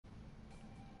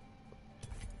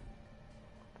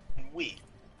We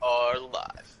are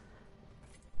live.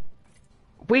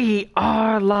 We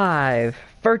are live,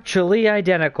 virtually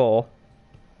identical.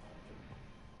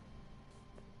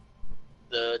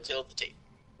 The tail of the tape.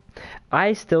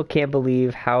 I still can't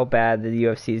believe how bad the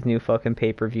UFC's new fucking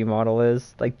pay-per-view model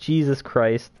is. Like, Jesus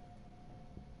Christ.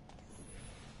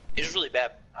 It's really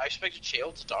bad. I expected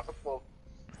Chael to talk about.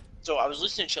 So I was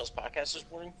listening to Chael's podcast this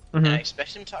morning, Mm-hmm. and I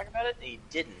expected him to talk about it, and he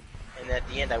didn't. And at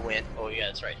the end, I went, "Oh yeah,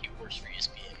 that's right. He works for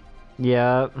ESPN."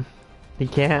 Yeah, he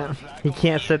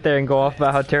can't sit there and go off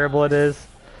about how terrible it is.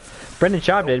 Brendan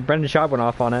Schaub did. Brendan Schaub went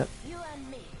off on it.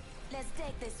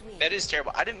 That is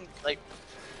terrible. I didn't like.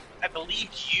 I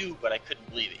believed you, but I couldn't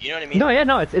believe it. You know what I mean? No, yeah,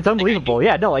 no, it's unbelievable. Like,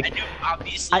 yeah, no, I like. knew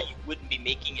obviously you wouldn't be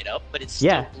making it up, but it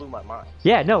still blew my mind.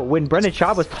 Yeah, no, when Brendan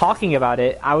Schaub was talking about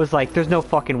it, I was like, there's no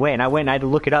fucking way. And I went and I had to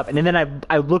look it up. And then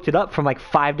I looked it up from like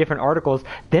 5 different articles.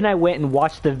 Then I went and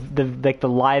watched the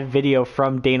live video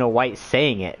from Dana White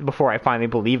saying it before I finally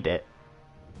believed it.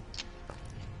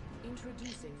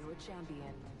 Introducing your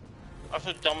champion. That's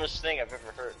the dumbest thing I've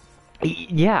ever heard.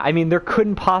 Yeah, I mean, there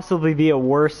couldn't possibly be a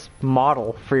worse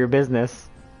model for your business.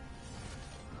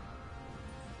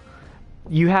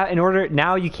 You have, in order,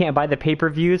 now you can't buy the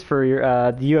pay-per-views for your,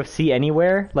 the UFC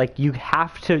anywhere. Like, you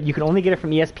can only get it from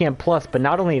ESPN Plus, but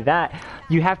not only that,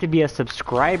 you have to be a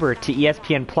subscriber to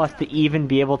ESPN Plus to even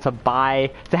be able to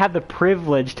have the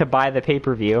privilege to buy the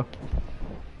pay-per-view.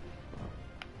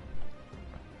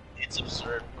 It's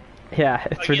absurd. Yeah,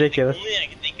 it's ridiculous. The only thing I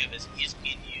can think of is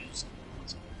ESPN used.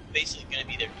 It's basically going to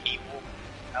be their cable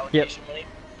allocation money.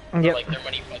 Yep. Like their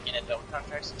money like in NFL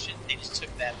contracts and shit. They just took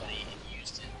that money and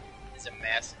used it as a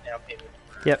massive down payment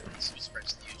for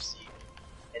spreads to the UFC.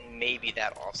 And maybe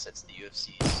that offsets the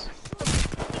UFC's.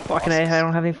 Fucking A, I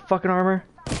don't have any fucking armor.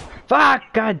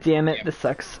 Fuck! God damn it, this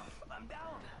sucks.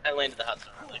 I landed the hot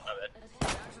zone early, my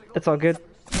bad. It's all good.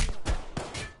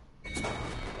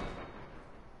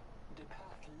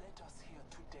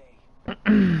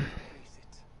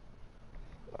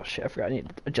 Oh shit, I forgot I need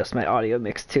to adjust my audio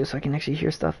mix too so I can actually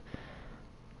hear stuff.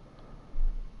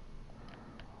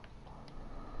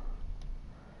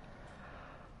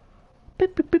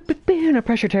 No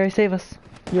pressure, Terry, save us.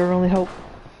 You're our only hope.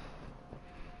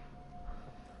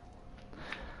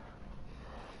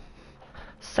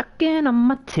 Sucking on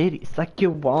my titties like you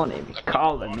wanted me,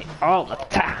 calling me all the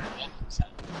time.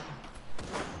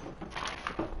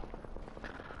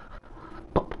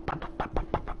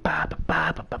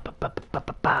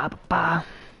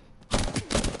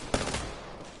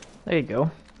 There you go.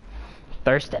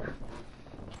 Thurston.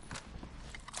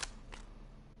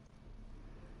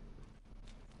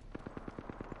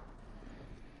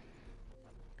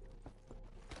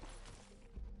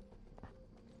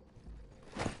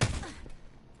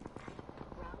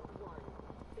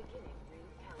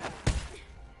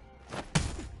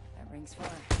 That rings far. I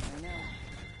know.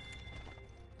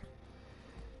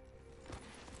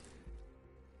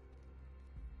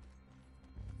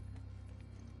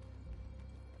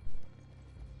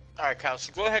 Alright, Kyle,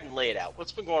 so go ahead and lay it out.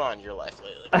 What's been going on in your life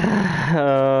lately?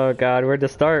 Oh god, where to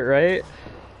start, right?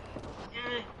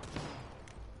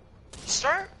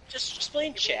 Just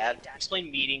explain Chad. Explain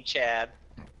meeting Chad.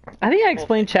 I think I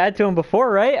explained Chad to him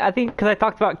before, right? I think because I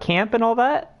talked about camp and all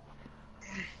that.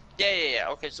 Yeah.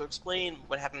 Okay, so explain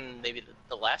what happened maybe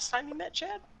the last time you met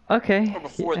Chad? Okay. Or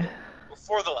before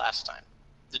the last time.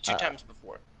 The 2 times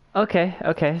before.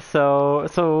 Okay.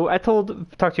 So I talked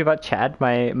to you about Chad,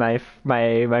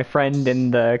 my friend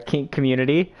in the kink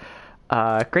community.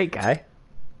 Great guy.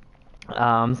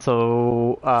 Not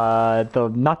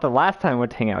the last time I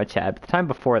went to hang out with Chad, but the time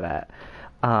before that.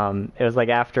 It was like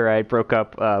after I broke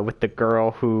up with the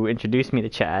girl who introduced me to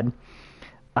Chad.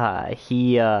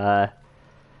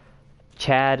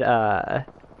 Chad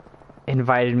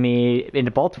invited me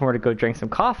into Baltimore to go drink some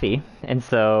coffee, and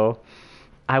so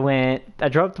I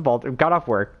drove up to Baltimore, got off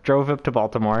work, drove up to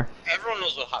Baltimore. Everyone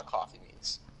knows what hot coffee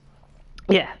means.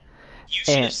 Yeah. You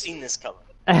should have seen this coming.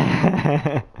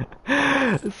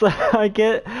 So I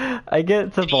get to Baltimore. Did he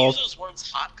use Baltimore. those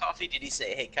words, hot coffee? Did he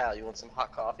say, "Hey Kyle, you want some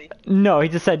hot coffee"? No, he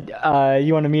just said,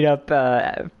 you want to meet up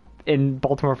in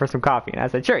Baltimore for some coffee? And I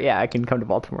said, sure, yeah, I can come to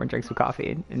Baltimore and drink some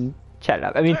coffee and chat it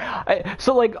up. I mean,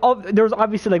 there was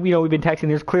obviously, like, we've been texting,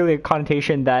 there's clearly a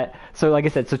connotation that, so like I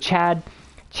said, so Chad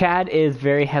is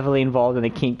very heavily involved in the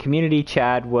kink community.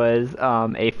 Chad was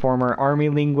a former Army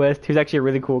linguist who's actually a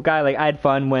really cool guy. Like, I had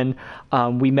fun when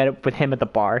we met up with him at the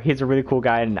bar. He's a really cool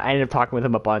guy, and I ended up talking with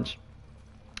him a bunch.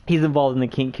 He's involved in the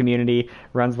kink community,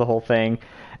 runs the whole thing,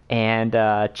 and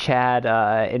Chad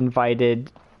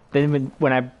invited. Then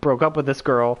when I broke up with this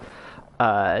girl,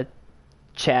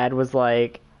 Chad was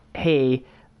like, "Hey,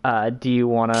 do you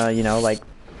wanna,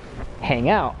 hang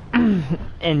out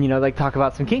and, you know, like talk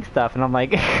about some kink stuff. And I'm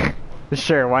like,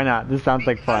 sure, why not? This sounds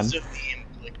like fun.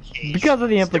 Because of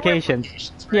the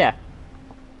implications. Right? Yeah.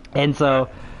 And so,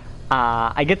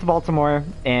 I get to Baltimore,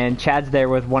 and Chad's there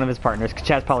with one of his partners, 'cause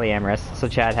Chad's polyamorous, so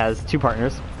Chad has 2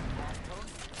 partners.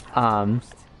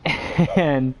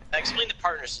 And... Explain the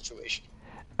partner situation.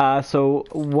 So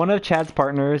one of Chad's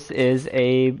partners is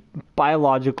a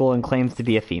biological and claims to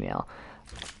be a female.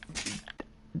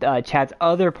 Chad's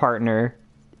other partner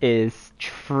is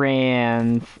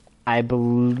trans, I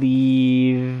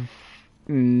believe,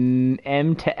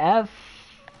 M to F?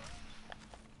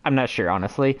 I'm not sure,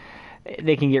 honestly.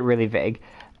 They can get really vague.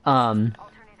 But,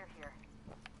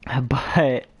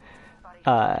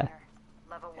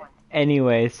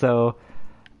 anyway, so,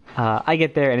 I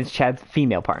get there and it's Chad's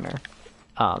female partner.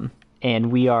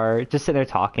 And we are just sitting there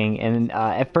talking, and,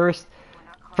 at first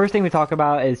thing we talk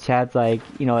about is Chad's like,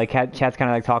 you know, like, Chad's kind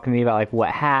of like talking to me about like what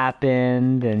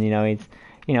happened, and, you know, he's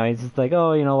just like,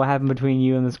 oh, you know, what happened between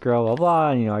you and this girl, blah,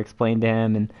 blah, and, you know, I explained to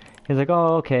him, and he's like,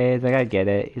 oh, okay, he's like, I get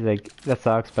it, he's like, that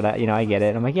sucks, but, I get it,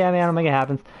 and I'm like, yeah, man, I'm like, it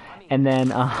happens, and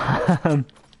then,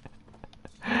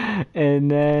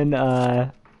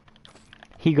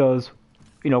 he goes,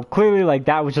 you know, clearly, like,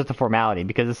 that was just a formality,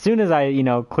 because as soon as I, you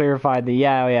know, clarified the,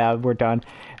 yeah, we're done,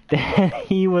 then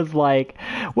he was like,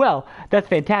 well, that's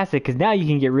fantastic, because now you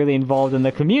can get really involved in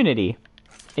the community,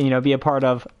 and, you know, be a part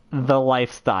of the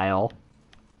lifestyle.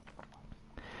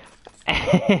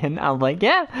 And I'm like,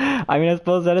 yeah, I mean, I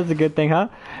suppose that is a good thing, huh?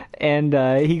 And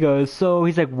he goes, so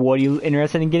he's like, what are you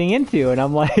interested in getting into? And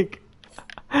I'm like,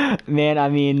 man, I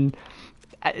mean,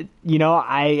 you know,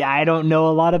 I don't know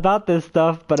a lot about this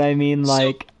stuff, but I mean,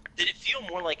 like... So, did it feel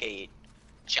more like a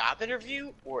job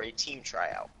interview or a team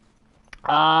tryout?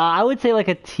 I would say like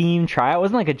a team tryout. It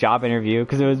wasn't like a job interview,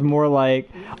 because it was more like,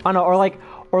 I don't know, or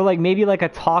like maybe like a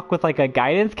talk with like a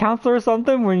guidance counselor or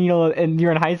something, when, you know, and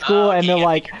you're in high school, and they're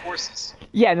like,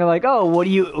 yeah, and they're like, oh, what are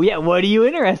you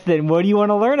interested in? What do you want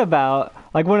to learn about?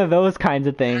 Like one of those kinds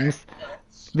of things.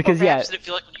 Because perhaps did it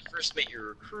feel like when you first met your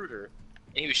recruiter,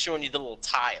 and he was showing you the little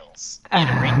tiles,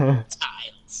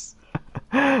 tiles?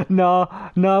 No,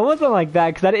 it wasn't like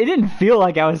that, because it didn't feel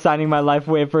like I was signing my life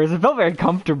away at first. It felt very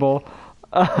comfortable.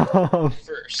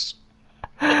 First.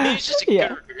 Maybe it's just a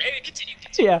good recruiter. Hey, continue.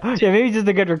 Yeah, maybe he's just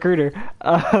a good recruiter.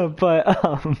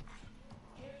 But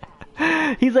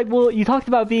he's like, well, you talked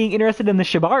about being interested in the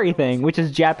shibari thing, which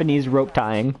is Japanese rope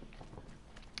tying.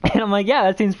 And I'm like, yeah,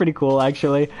 that seems pretty cool,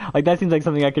 actually. Like, that seems like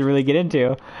something I could really get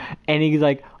into. And he's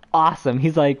like, awesome.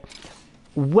 He's like,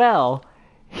 well,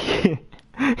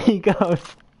 he goes,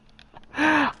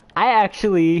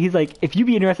 he's like, if you'd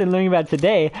be interested in learning about it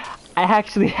today, I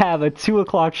actually have a 2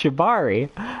 o'clock shibari.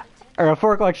 Or a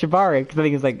 4 o'clock shibari, because I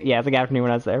think it's like, yeah, it's like afternoon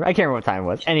when I was there. I can't remember what time it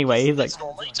was. Anyway, he's like...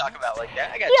 normal. You talk about like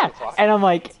that. I got 2 o'clock. And I'm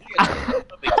like...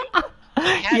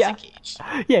 He has a cage.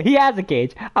 Yeah, he has a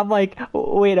cage. I'm like,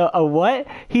 wait, a what?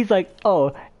 He's like,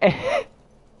 oh. And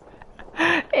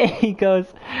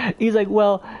he's like,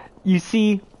 well, you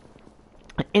see,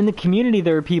 in the community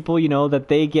there are people, you know, that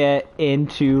they get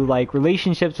into, like,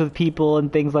 relationships with people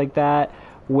and things like that,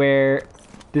 where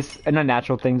this, not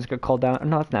natural things get called down.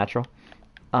 No, it's natural.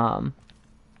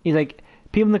 He's like,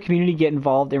 people in the community get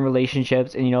involved in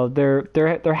relationships, and, you know,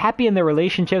 they're happy in their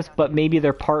relationships, but maybe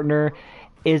their partner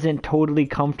isn't totally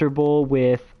comfortable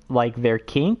with, like, their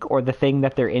kink or the thing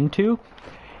that they're into.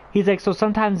 He's like, so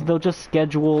sometimes they'll just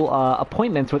schedule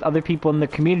appointments with other people in the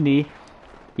community.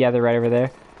 Yeah, they're right over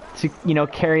there. To, you know,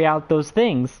 carry out those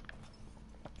things.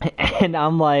 And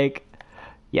I'm like,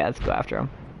 yeah, let's go after him.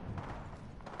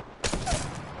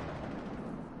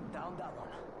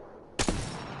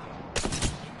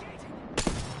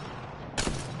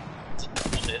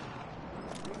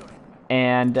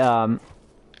 And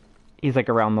he's like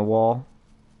around the wall.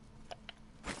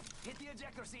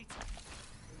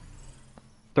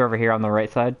 They're over here on the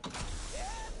right side.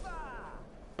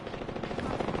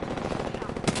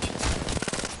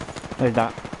 There's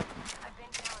that.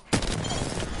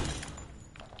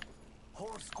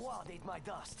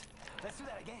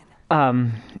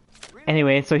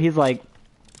 Anyway, so he's like,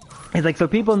 so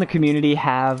people in the community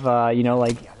have, you know,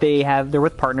 like, they're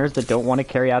with partners that don't want to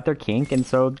carry out their kink, and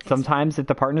so sometimes if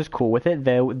the partner's cool with it,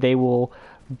 they will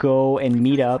go and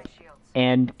meet up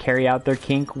and carry out their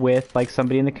kink with, like,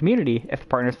 somebody in the community if the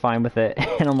partner's fine with it.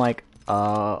 And I'm like,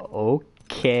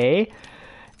 okay.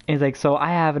 And he's like, so I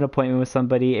have an appointment with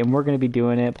somebody and we're going to be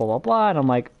doing it, blah, blah, blah. And I'm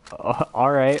like,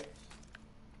 alright.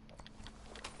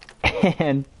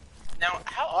 And now,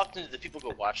 how often do the people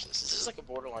go watch this? Is this like a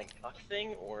borderline cuck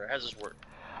thing, or how does this work?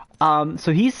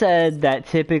 So he said that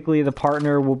typically the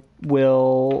partner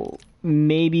will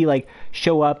maybe like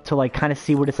show up to like kind of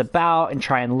see what it's about and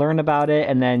try and learn about it,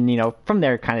 and then from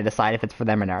there kind of decide if it's for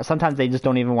them or not. Sometimes they just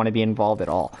don't even want to be involved at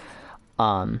all.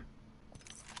 And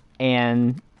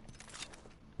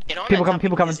people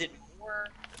coming Is it more...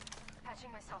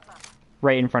 Patching myself up.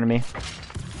 right in front of me.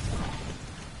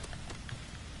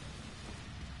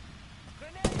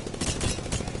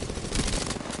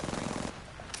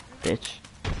 Bitch.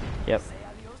 Yep.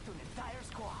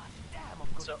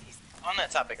 So, on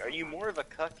that topic, are you more of a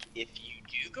cuck if you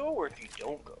do go or if you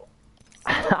don't go?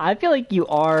 I feel like you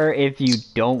are if you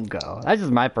don't go. That's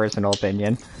just my personal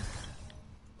opinion.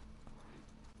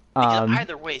 Because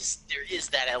either way, there is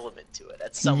that element to it.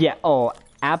 At some Yeah. point. Oh,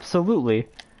 absolutely.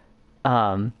 It's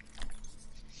a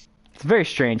very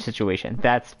strange situation.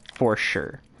 That's for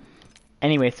sure.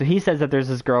 Anyway, so he says that there's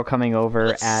this girl coming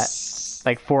over at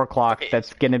like 4 o'clock. Okay.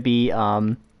 That's gonna be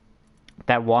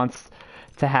that wants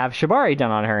to have shibari done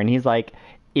on her, and he's like,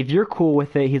 if you're cool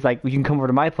with it, he's like, you can come over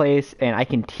to my place and I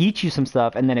can teach you some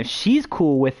stuff, and then if she's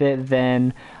cool with it,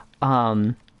 then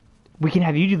we can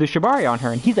have you do the shibari on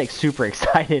her. And he's like super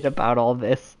excited about all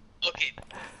this. Okay,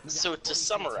 so to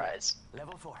summarize,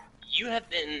 you have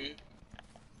been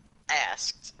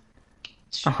asked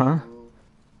to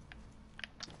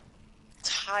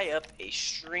tie up a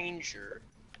stranger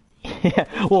Yeah,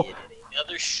 well, in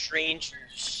another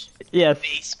stranger's yes.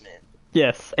 basement.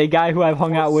 Yes, a guy who I've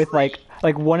hung out with like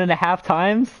 1.5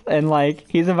 times, and like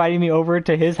he's inviting me over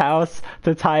to his house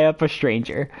to tie up a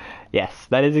stranger. Yes,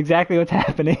 that is exactly what's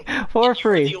happening for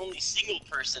free. You're the only single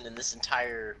person in this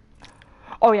entire...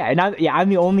 Oh yeah, and I'm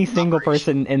the only single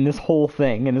person in this whole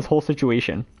thing, in this whole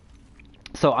situation.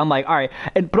 So I'm like, all right,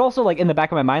 but also like in the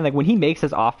back of my mind, like when he makes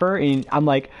this offer, and I'm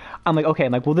like, okay,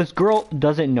 well, this girl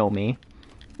doesn't know me.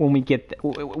 When we get,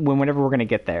 whenever we're gonna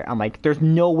get there, I'm like, there's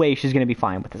no way she's gonna be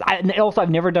fine with this. And also,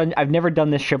 I've never done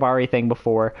this shibari thing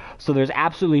before, so there's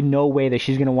absolutely no way that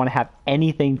she's gonna want to have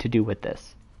anything to do with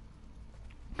this.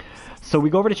 So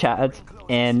we go over to Chad's,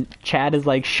 and Chad is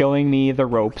like showing me the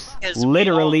ropes,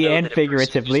 literally and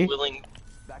figuratively.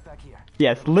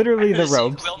 Yes, literally the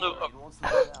ropes. We all know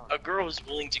a girl who's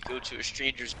willing to go to a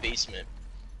stranger's basement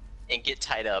and get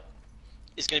tied up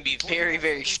is going to be very,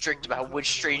 very strict about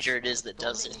which stranger it is that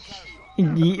does it.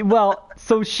 Well,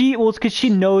 so it's because she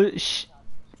knows.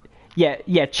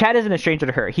 Yeah. Chad isn't a stranger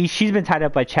to her. She's been tied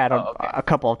up by Chad a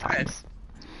couple of times.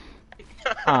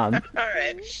 All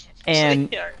right.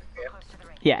 And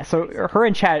yeah, so her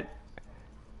and Chad.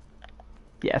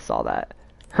 Yeah, saw that.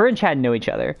 Her and Chad know each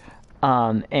other.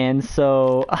 And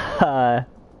so.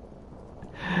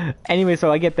 Anyway,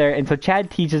 so I get there, and so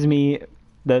Chad teaches me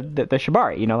the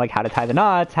shibari, like how to tie the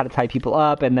knots, how to tie people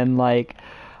up, and then like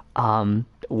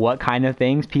what kind of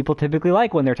things people typically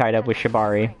like when they're tied up with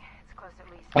shibari.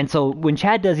 And so when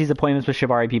Chad does these appointments with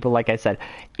shibari people, like I said,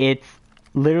 it's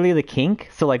literally the kink.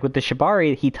 So like with the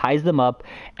shibari, he ties them up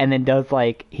and then does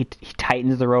like he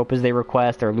tightens the rope as they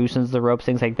request, or loosens the ropes,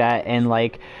 things like that. And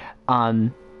like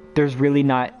there's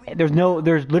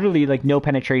literally like no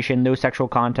penetration, no sexual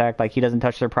contact. Like he doesn't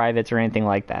touch their privates or anything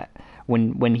like that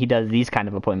when he does these kind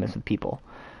of appointments with people.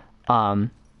 And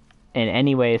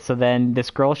anyway, so then this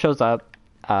girl shows up,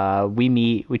 we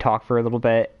meet, we talk for a little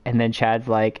bit, and then Chad's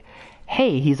like,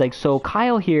 hey, he's like, so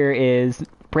Kyle here is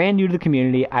brand new to the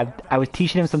community. I was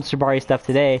teaching him some shibari stuff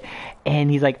today, and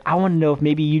he's like, I want to know if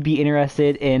maybe you'd be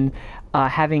interested in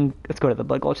having, let's go to the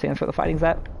Blood Gulch stands for the fighting's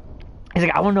at. He's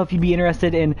like, I want to know if you'd be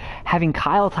interested in having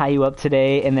Kyle tie you up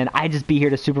today, and then I just be here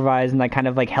to supervise and like kind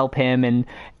of like help him and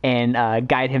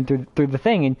guide him through the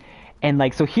thing. And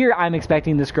like, so here I'm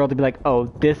expecting this girl to be like, oh,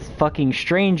 this fucking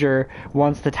stranger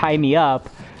wants to tie me up.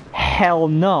 Hell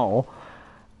no.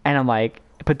 And I'm like,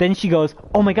 but then she goes,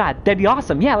 oh my god, that'd be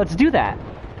awesome. Yeah, let's do that.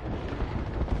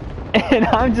 And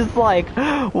I'm just like,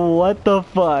 what the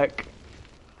fuck?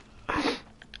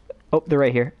 Oh, they're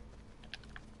right here.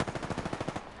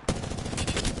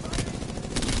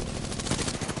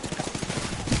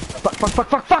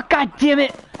 Fuck, god damn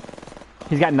it!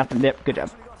 He's got nothing. Yep, good job.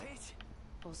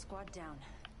 Full squad down.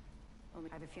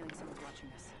 I have a feeling someone's watching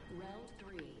this. Round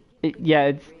 3. Yeah,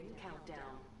 it's... Countdown.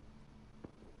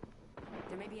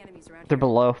 There may be enemies around They're here.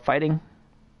 below, fighting.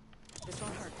 This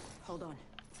won't hurt. Hold on.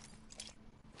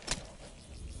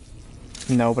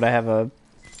 No, but I have a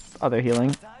other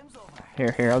healing.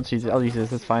 Here, I'll use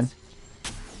this, it's fine.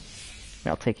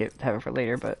 I'll take it, have it for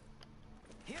later, but...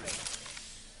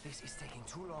 This is taking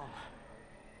too long.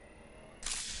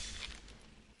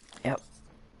 Yep.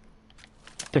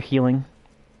 They're healing.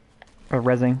 Or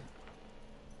rezzing.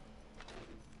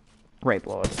 Right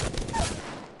below us.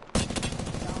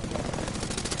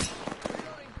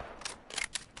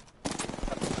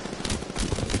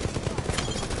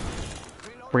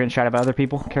 We're getting shot at by other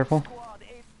people. Careful.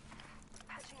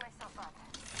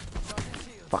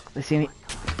 Fuck, they see me.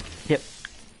 Yep.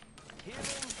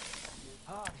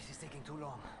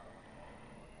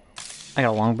 I got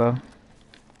a longbow.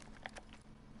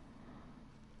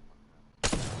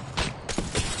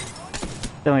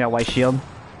 They only got white shield.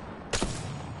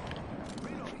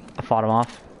 I fought him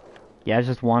off. Yeah, it's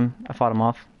just one. I fought him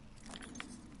off.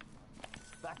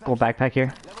 Gold backpack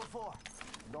here. Level 4.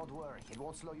 Don't worry, it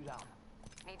won't slow you down.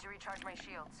 Need to recharge my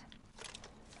shields.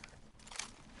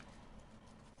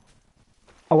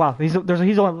 Oh wow, he's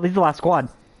the last squad.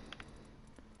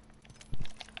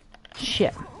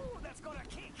 Shit.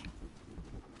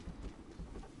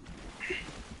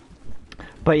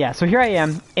 But yeah, so here I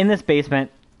am in this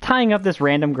basement, tying up this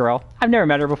random girl. I've never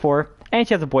met her before, and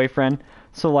she has a boyfriend.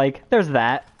 So like, there's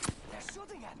that.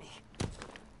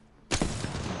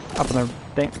 Up on the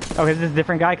thing. Okay, this is a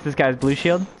different guy because this guy has blue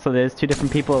shield. So there's 2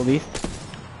 different people at least.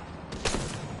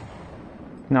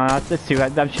 No, that's 2.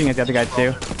 I'm shooting at the other guy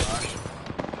too.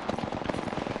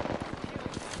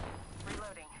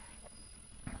 Reloading.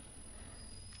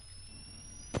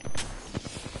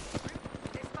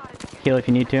 Heal if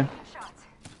you need to.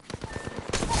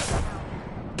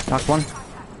 Knocked one.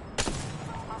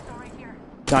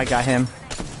 No, I got him.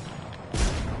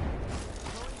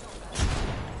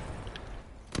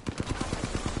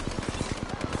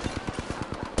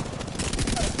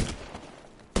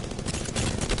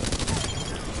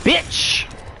 Bitch!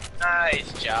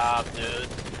 Nice job, dude.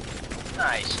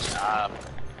 Nice job.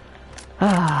 Oh,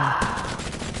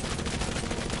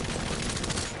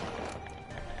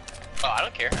 I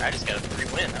don't care. I just got a free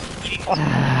win. I'm eating.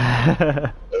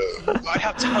 I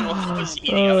hopped on while I was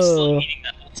eating. I was still eating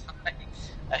that whole time.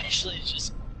 I actually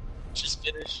just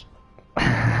finished.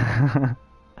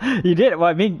 You did. Well,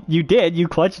 I mean, you did. You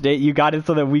clutched it. You got it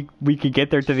so that we could get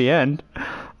there to the end.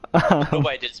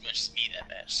 Nobody did as much as me that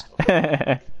match.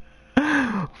 So.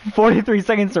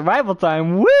 43-second survival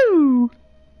time. Woo!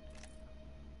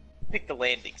 Pick the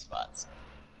landing spots.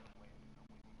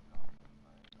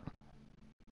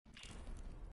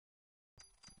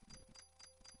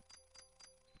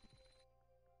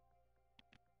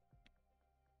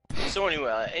 So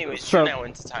anyways, you're now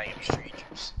into tying up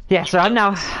strangers. Yeah, so I'm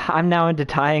now into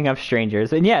tying up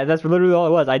strangers, and yeah, that's literally all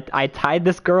it was. I tied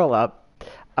this girl up.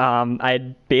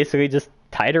 I basically just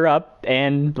tied her up,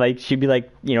 and like she'd be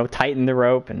like, you know, tighten the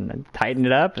rope, and I'd tighten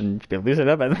it up, and she'd be loosen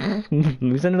it up, and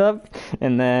loosen it up,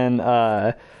 and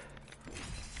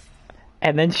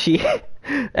then she,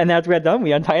 and after we got done,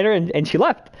 we untied her, and she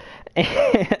left,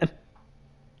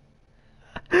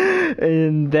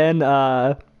 and then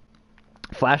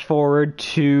flash forward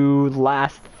to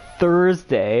last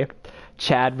Thursday.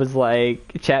 Chad was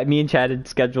like, me and Chad had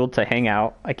scheduled to hang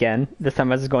out again. This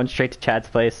time I was going straight to Chad's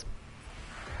place.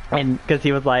 And because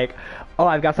he was like, oh,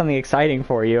 I've got something exciting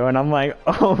for you. And I'm like,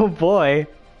 oh boy.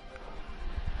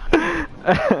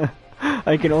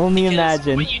 I can only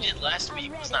imagine. What you did last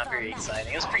week was not very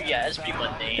exciting. It was pretty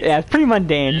mundane. Yeah, it's pretty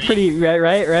mundane. Pretty,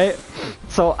 right?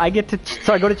 So I go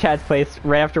to Chad's place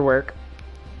right after work.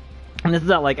 And this is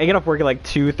not like, I get off work at like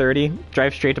 2:30,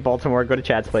 drive straight to Baltimore, go to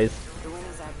Chad's place.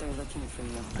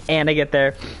 And I get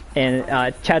there,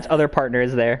 and Chad's other partner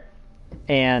is there,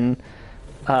 and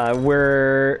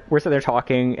we're sitting there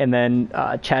talking, and then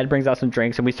Chad brings out some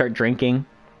drinks, and we start drinking,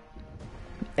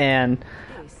 and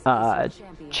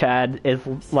Chad is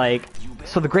like,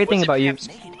 so the great thing about you.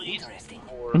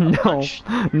 No,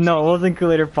 it wasn't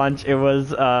Kool-Aid or Punch. It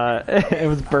was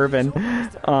bourbon.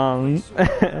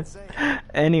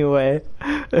 Anyway,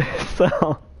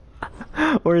 so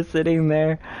we're sitting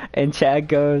there, and Chad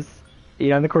goes, you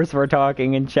know, in the course of our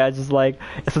talking, and Chad's just like,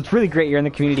 so it's really great you're in the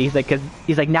community. He's like, cause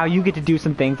he's like, now you get to do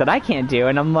some things that I can't do,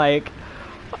 and I'm like,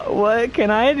 what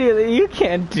can I do that you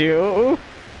can't do?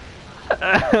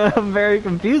 I'm very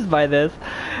confused by this,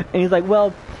 and he's like,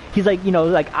 well. He's like, you know,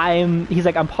 like I'm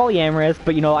polyamorous,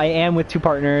 but you know, I am with 2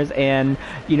 partners, and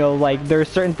you know, like there's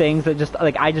certain things that just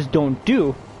like I just don't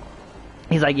do.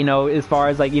 He's like, you know, as far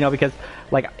as like, you know, because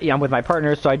like, you know, I'm with my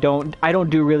partner, so I don't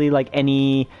do really like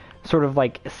any sort of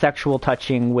like sexual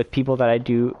touching with people that I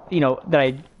do, you know, that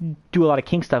I do a lot of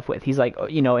kink stuff with. He's like,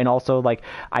 you know, and also like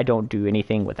I don't do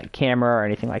anything with a camera or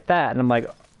anything like that. And I'm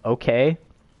like, okay.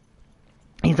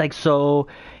 He's like, so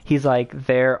he's like,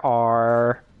 there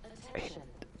are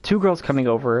 2 girls coming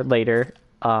over later,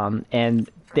 and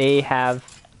they have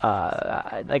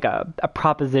like a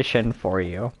proposition for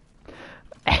you.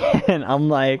 And I'm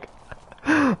like,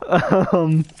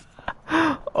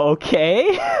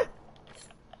 okay.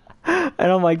 And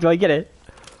I'm like, do I get it?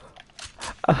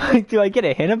 I'm like, do I get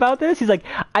a hint about this? He's like,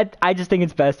 I just think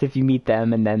it's best if you meet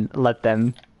them and then let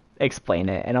them explain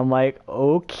it. And I'm like,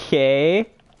 okay.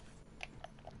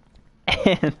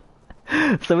 And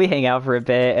so we hang out for a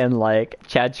bit, and like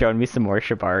Chad's showing me some more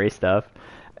Shibari stuff,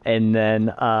 and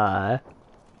then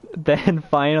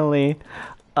finally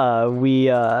we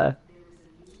are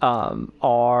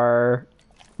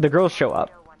the girls show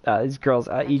up. These girls,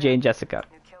 EJ and Jessica.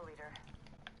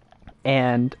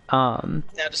 And now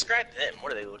describe them.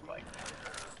 What do they look like?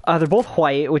 They're both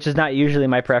white, which is not usually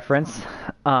my preference.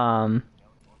 I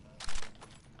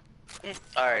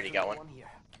already got one.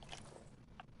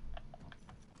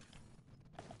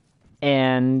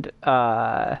 And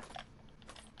yeah,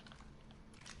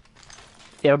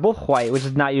 they're both white, which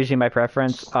is not usually my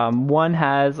preference. One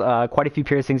has quite a few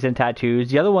piercings and tattoos.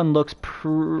 The other one looks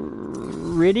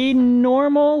pretty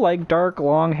normal, like dark,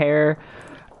 long hair.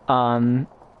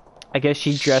 I guess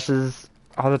she dresses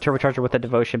the turbocharger with a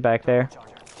devotion back there.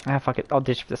 Ah, fuck it. I'll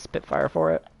ditch the Spitfire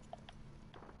for it.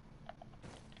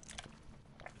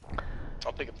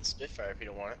 I'll pick up the Spitfire if you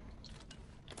don't want it.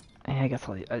 Yeah, I guess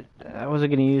I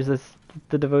wasn't gonna use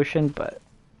the devotion, but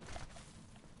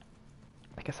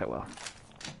I guess I will.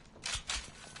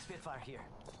 Spitfire here.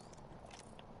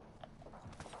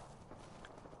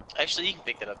 Actually, you can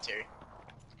pick that up, Terry.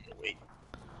 Wait.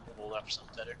 Hold up for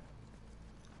something better.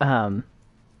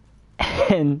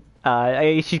 And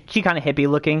she kind of hippie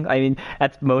looking. I mean,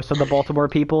 that's most of the Baltimore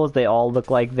people. They all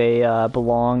look like they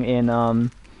belong in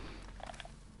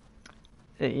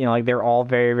you know, like they're all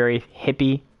very, very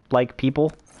hippie like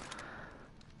people.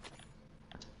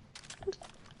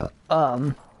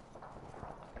 And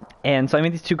so I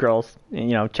mean, these two girls, you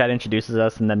know, Chad introduces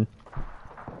us, and then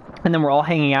we're all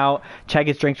hanging out. Chad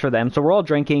gets drinks for them, so we're all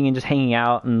drinking and just hanging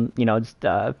out, and you know, just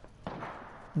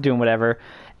doing whatever.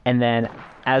 And then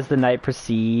as the night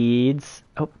proceeds,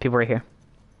 oh, people right here.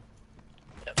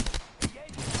 Yep.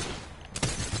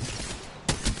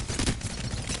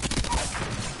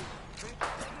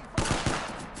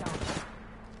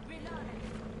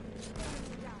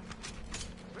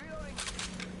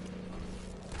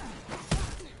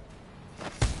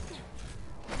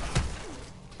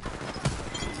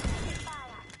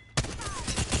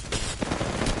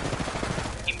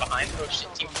 Team behind, oh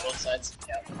shit, team from both sides.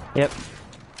 Yeah. Yep.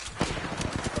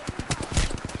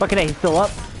 Fucking A, he's still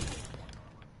up.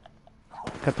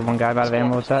 Cut the one guy out of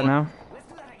ammo with that now.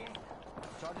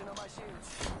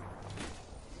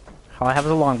 All I have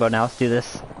is a longbow now. Let's do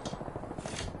this.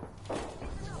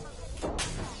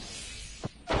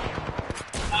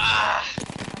 Ah!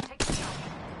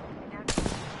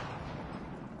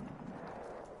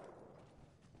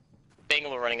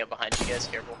 Bangalore running up behind you guys,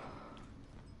 careful.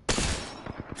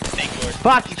 Bangalore.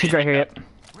 Fuck! She's right here, yep.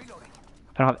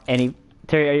 I don't have any...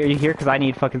 Terry, are you here? Because I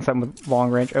need fucking something with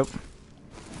long range. Oh.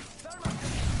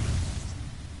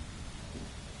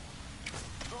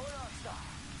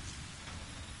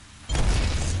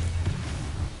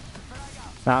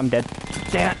 Nah, I'm dead.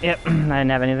 Damn it, yep. I didn't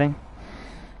have anything.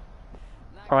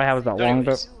 All I had was that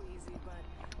longbow.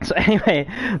 So anyway,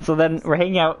 so then we're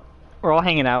hanging out. We're all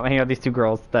hanging out with these two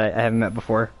girls that I haven't met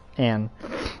before. And...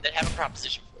 they have a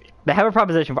proposition. They have a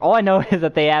proposition. All I know is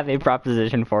that they have a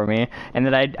proposition for me, and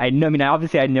that I know. I mean,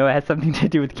 obviously, I know it has something to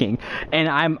do with King, and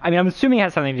I'm assuming it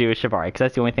has something to do with Shibari, because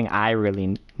that's the only thing I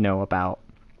really know about.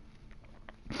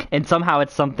 And somehow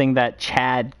it's something that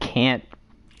Chad can't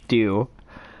do.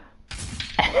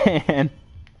 And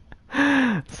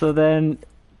so then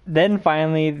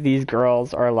finally, these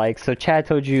girls are like, "So Chad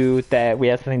told you that we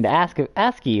have something to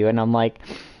ask you," and I'm like,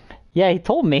 "Yeah, he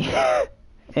told me."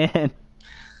 And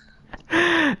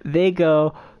they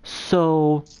go,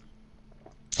 "So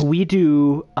we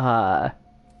do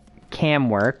cam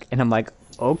work," and I'm like,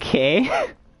 "Okay."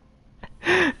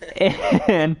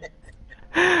 And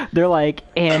they're like,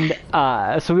 "And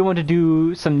so we want to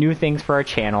do some new things for our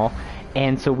channel,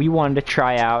 and so we wanted to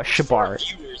try out Shibari."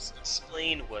 Viewers,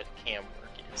 explain what cam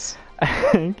work is.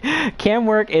 Cam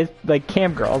work is like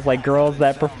cam girls, like girls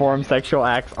that perform sexual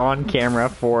acts on camera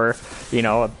for, you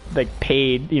know, like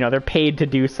paid, you know, they're paid to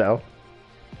do so.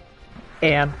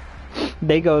 And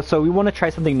they go, "So we want to try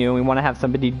something new. We want to have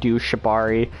somebody do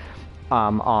Shibari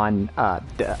on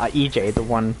EJ, the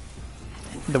one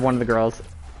of the girls,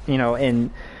 you know, and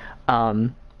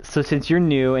so since you're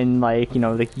new and like, you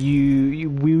know, like we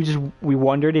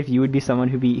wondered if you would be someone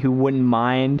who wouldn't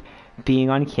mind being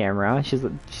on camera." She's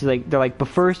like, they're like, "But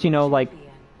first, you know, like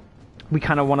we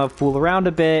kind of want to fool around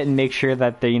a bit and make sure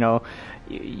that you know,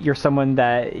 you're someone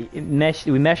that we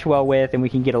mesh well with and we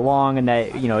can get along, and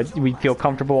that, you know, we feel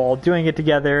comfortable all doing it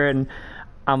together." And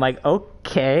I'm like,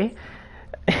 "Okay."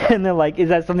 And they're like, "Is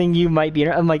that something you might be?"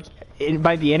 I'm like, "It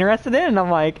might be interested in." And I'm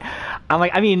like,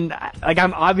 I mean, like,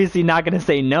 I'm obviously not gonna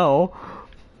say no.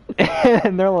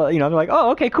 And they're like, they're like,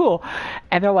 oh, okay, cool.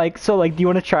 And they're like, so like, do you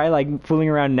want to try like fooling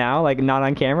around now, like not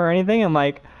on camera or anything? I'm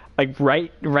like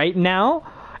right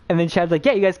now. And then Chad's like,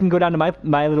 yeah, you guys can go down to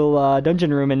my little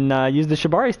dungeon room and use the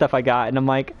Shibari stuff I got. And I'm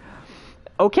like,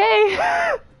 okay.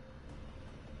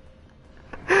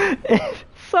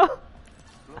 so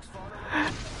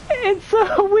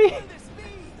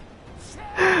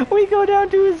we go down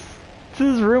to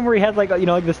his room where he has like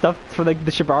like the stuff for like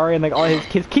the Shibari and like all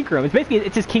his kink room.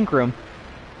 It's his kink room.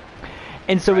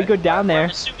 And so we go down there. I'm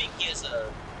assuming he has a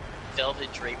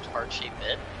velvet draped heart-shaped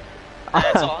bed.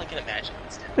 That's all I can imagine.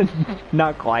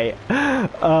 Not quite.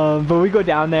 But we go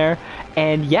down there,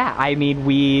 and yeah, I mean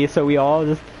we all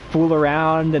just fool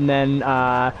around, and then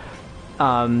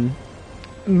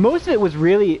most of it was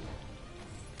really,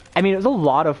 I mean, it was a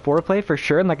lot of foreplay for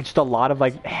sure, and like just a lot of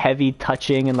like heavy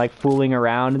touching and like fooling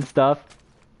around and stuff.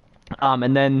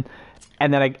 And then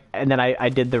I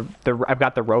did I've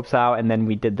got the ropes out, and then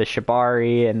we did the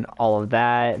Shibari and all of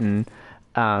that, and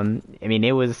I mean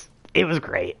it was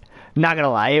great. Not gonna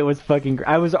lie, it was fucking.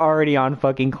 I was already on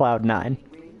fucking cloud 9.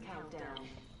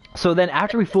 So then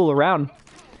after we fool around,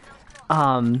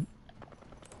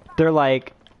 they're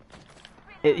like,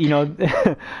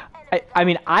 I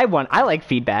mean, I like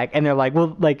feedback, and they're like,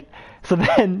 well, like, so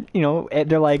then,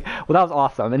 they're like, well, that was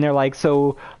awesome, and they're like,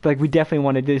 so, like, we definitely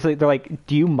want to do this. They're like,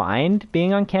 do you mind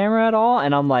being on camera at all?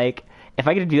 And I'm like, if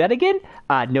I get to do that again,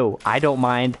 no, I don't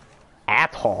mind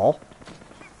at all.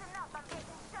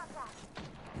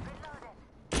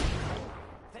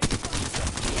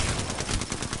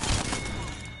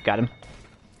 Got him.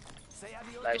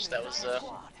 Nice, that was,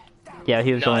 yeah,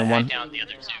 he was the only one. I downed the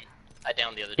other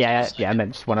two. Yeah, I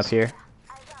meant just one up here.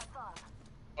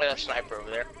 Oh, that sniper over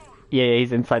there. Yeah,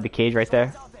 he's inside the cage right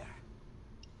there.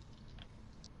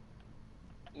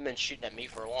 You've been shooting at me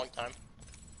for a long time.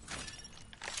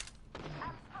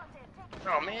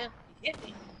 Oh, man. He hit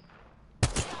me.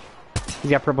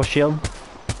 He's got purple shield.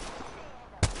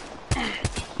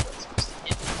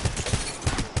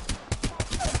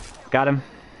 Got him.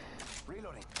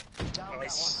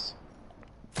 Nice.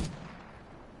 He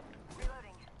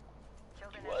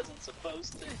wasn't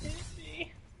supposed to hit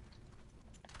me.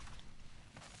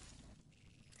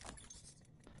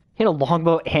 He had a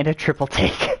longbow and a triple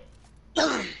take.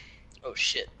 Oh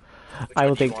shit. I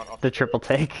will take the triple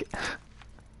take.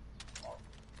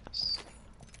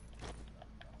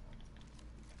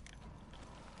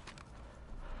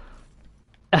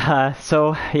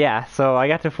 So yeah, so I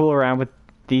got to fool around with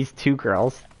these two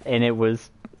girls, and it was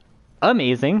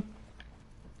amazing.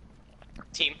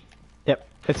 Team. Yep,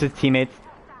 it's his teammates.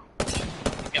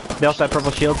 Yep. They also have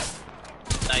purple shields.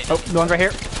 Nice. Oh, the one's right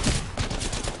here.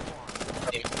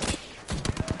 Team.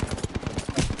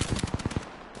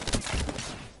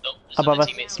 Oh, Above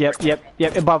us.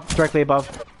 Yep, above, directly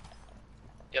above.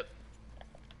 Yep.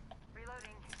 Reloading.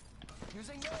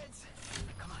 Using meds.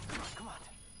 Come on.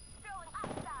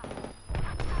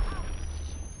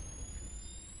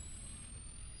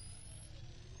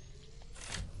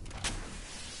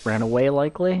 Ran away,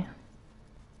 likely.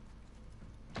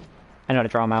 I know how to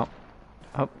draw him out.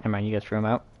 Oh, never mind, you guys drew him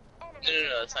out.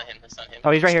 No, that's not him.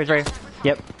 Oh, he's right here,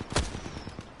 Yep.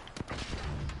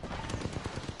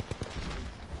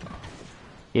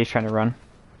 He's trying to run.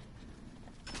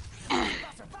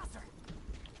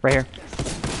 Right here.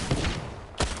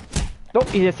 Oh,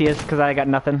 yes he is, because I got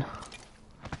nothing.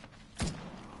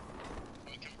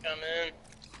 Come in.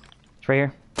 It's right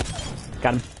here.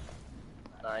 Got him.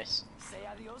 Nice. Say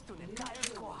adios to the entire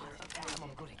squad. I'm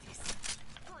good at this.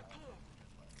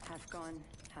 Half gone,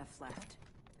 half left.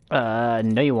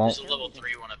 No you won't. There's a level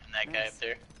 3 one up in that guy up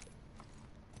there.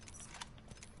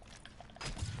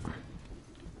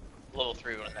 Level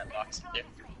 3 one in that box up there.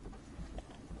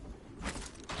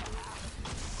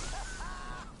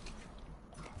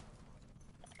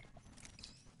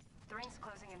 The ring's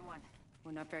closing in 1.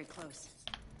 We're not very close.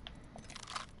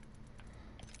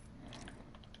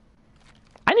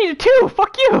 I needed 2!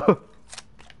 Fuck you!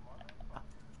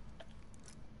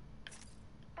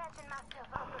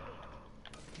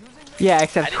 Yeah,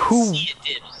 except who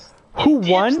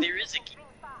won? There is a key.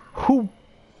 Who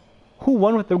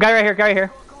won with the guy right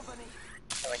here?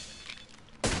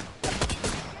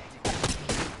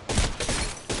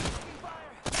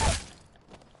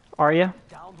 Are you?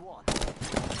 Downed one.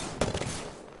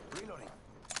 Reloading.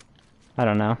 I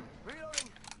don't know. Reloading.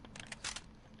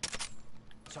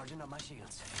 Charging up my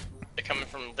shields. They're coming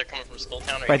from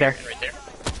Skulltown Right there. Right there.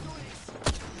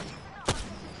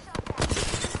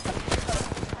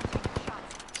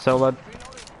 Solo. The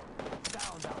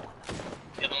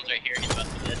other one's right here. He's about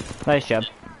to be dead. Nice job.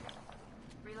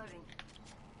 Reloading.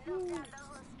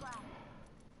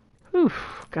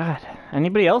 Oof, God.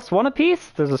 Anybody else want a piece?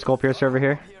 There's a skull piercer over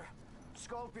here.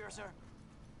 Skull piercer.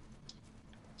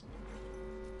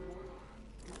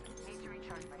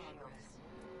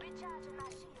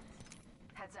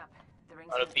 Heads up. The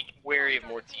ring's I would be wary of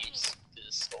more teams,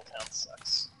 because Skull Town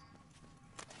sucks.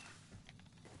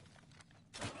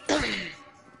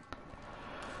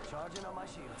 Charging on my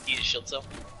shield. Need a shield cell?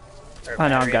 Or Oh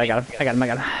no, I battery, got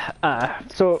him.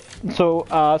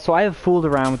 So I have fooled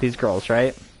around with these girls,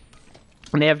 right?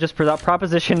 And they have just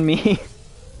propositioned me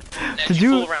Now, to did you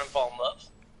do. fool around and fall in love?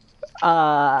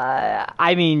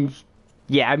 I mean,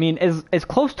 yeah, I mean, as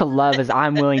close to love as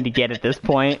I'm willing to get at this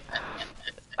point.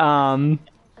 And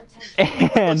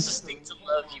Closest thing to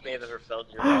love you may have ever felt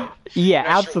in your life. yeah,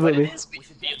 Not sure what it absolutely. is, but you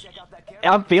feel it. Check out that camera.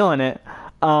 I'm feeling it.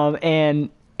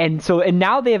 And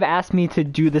now they have asked me to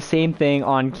do the same thing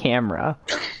on camera.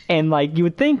 And like you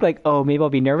would think like, oh, maybe I'll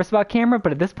be nervous about camera,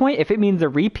 but at this point, if it means a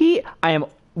repeat, I am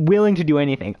willing to do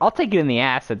anything. I'll take it in the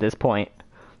ass at this point.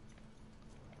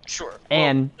 Sure.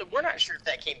 And- well, we're not sure if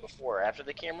that came before or after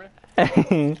the camera.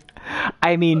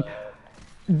 I mean,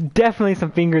 definitely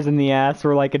some fingers in the ass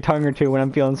or like a tongue or two when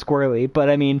I'm feeling squirrely. But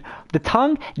I mean, the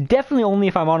tongue, definitely only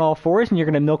if I'm on all fours and you're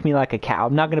going to milk me like a cow.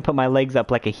 I'm not going to put my legs up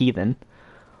like a heathen.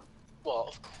 Well,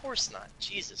 of course not.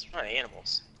 Jesus, we're not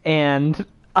animals. And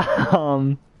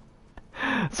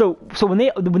so when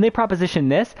they proposition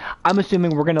this, I'm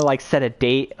assuming we're gonna like set a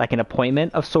date, like an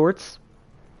appointment of sorts.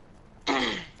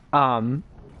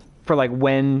 For like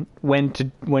when to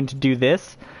do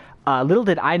this. Little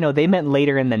did I know they meant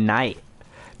later in the night,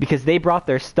 because they brought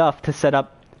their stuff to set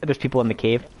up. There's people in the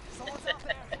cave.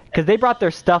 Because they brought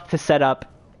their stuff to set up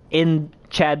in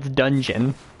Chad's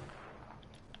dungeon.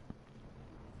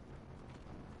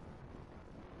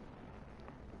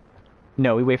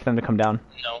 No, we wait for them to come down.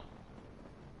 No.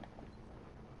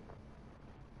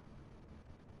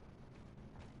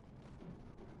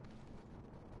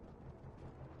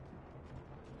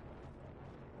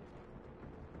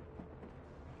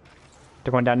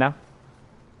 They're going down now?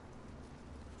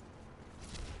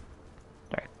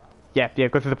 Alright. Yeah,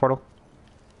 go through the portal.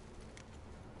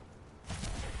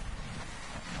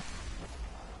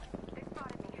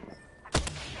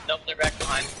 Nope, they're back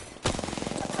behind.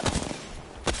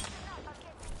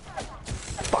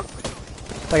 Fuck.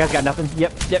 That guy's got nothing.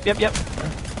 Yep.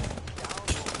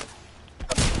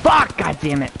 Fuck! God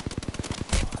damn it.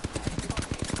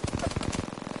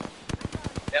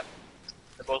 Yep.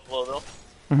 They're both low though.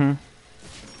 Mm-hmm.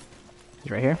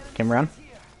 He's right here. Came around.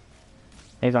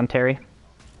 He's on Terry.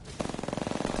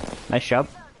 Nice job.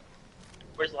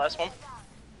 Where's the last one?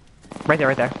 Right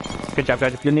there. Good job,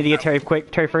 guys. You'll need to get Terry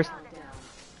quick. Terry first.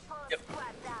 Yep.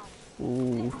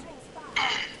 Ooh.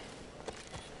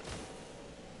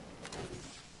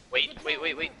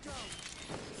 Wait.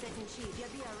 Second chief, you'll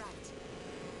be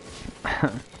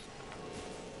alright.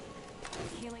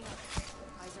 Healing up.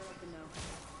 Eyes are open now.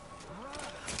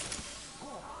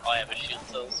 Oh, I have a shield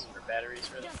cells or batteries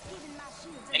for them.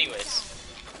 Anyways,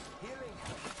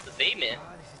 so they meant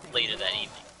later that evening.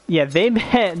 Yeah, they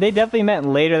definitely met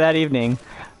later that evening.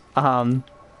 And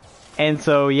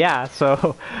so, yeah,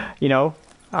 you know,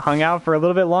 I hung out for a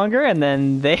little bit longer, and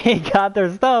then they got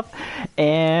their stuff,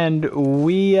 and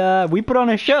we put on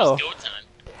a show. It was go time.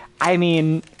 I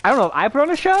mean, I don't know if I put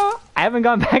on a show. I haven't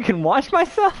gone back and watched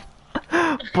myself,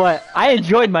 but I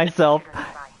enjoyed myself,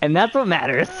 and that's what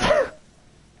matters.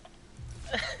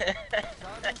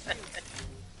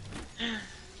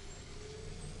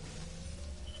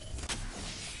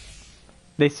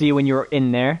 They see you when you're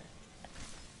in there?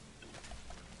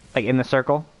 Like in the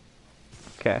circle?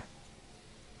 Okay.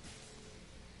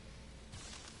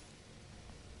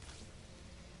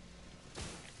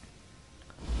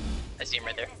 I see him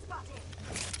right there.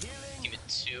 Give it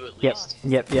 2 at Yep, least.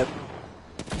 yep.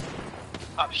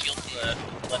 Pop shields in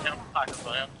the bloodhound. Pocket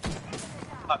bloodhound.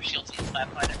 Pop shields in the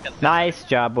flatfinder. Nice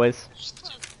job, boys. Just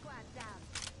 2.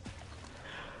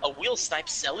 A wheel snipe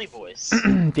Selly boys.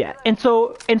 Yeah, and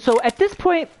so at this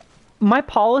point, my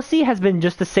policy has been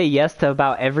just to say yes to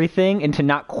about everything and to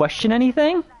not question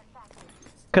anything.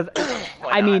 Because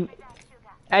I mean,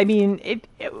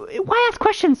 why ask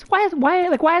questions? Why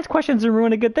ask questions and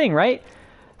ruin a good thing, right?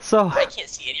 So I can't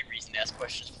see any reason to ask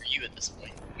questions for you at this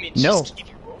point. I mean, No. just keep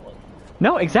it rolling.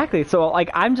 no, exactly. So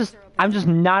like, I'm just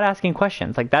not asking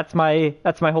questions. Like that's my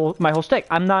whole shtick.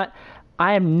 I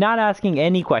am not asking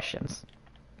any questions.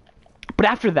 But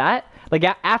after that, like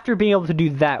after being able to do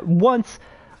that once,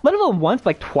 let alone once,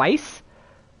 like twice,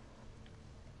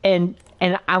 and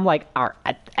I'm like, all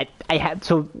right, I had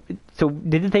so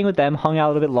did the thing with them, hung out a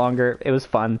little bit longer. It was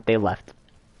fun. They left,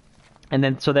 and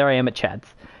then so there I am at Chad's,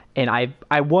 and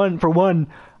I won for one.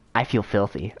 I feel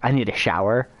filthy. I need a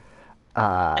shower.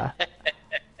 But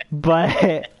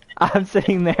I'm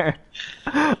sitting there,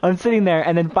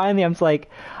 and then finally I'm like,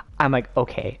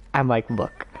 okay. I'm like,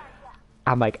 look.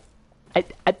 I'm like,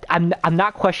 I'm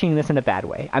not questioning this in a bad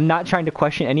way. I'm not trying to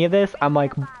question any of this. I'm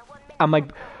like,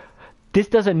 this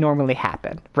doesn't normally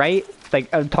happen, right? Like,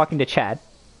 I'm talking to Chad,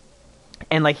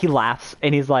 and like he laughs,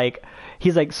 and he's like,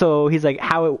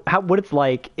 how what it's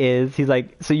like is, he's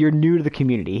like, so you're new to the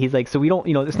community. He's like, so we don't,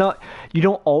 it's not,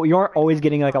 you aren't always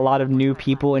getting like a lot of new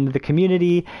people into the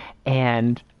community,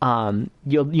 and a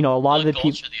lot of the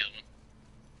people.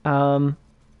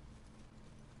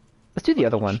 Let's do the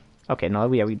other one. Okay,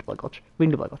 no, yeah, we can do Blood Gulch. We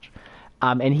can do Blood Gulch.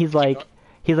 And he's like,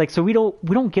 so we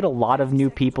don't get a lot of new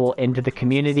people into the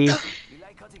community.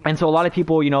 And so a lot of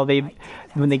people,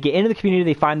 when they get into the community,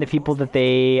 they find the people that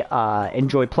they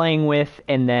enjoy playing with,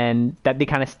 and then that they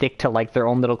kind of stick to like their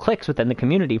own little cliques within the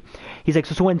community. He's like,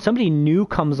 so when somebody new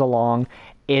comes along,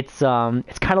 it's kind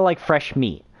of like fresh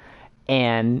meat.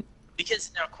 And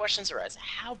because now questions arise: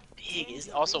 how big is,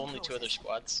 also only 2 other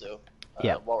squads? So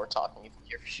while we're talking, if you're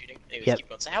here for shooting, anyways, keep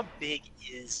going. So how big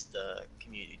is the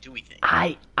community? Do we think?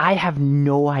 I have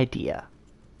no idea.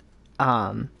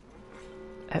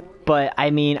 But I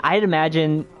mean, I'd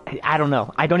imagine, I don't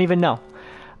know. I don't even know.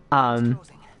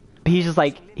 He's just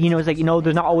like,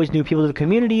 there's not always new people to the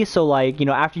community. So like,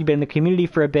 after you've been in the community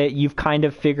for a bit, you've kind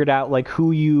of figured out like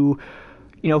who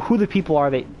who the people are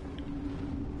that.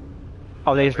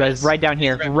 Oh, they just res right down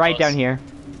here, right down here.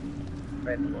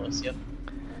 Right below us, yep.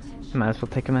 Might as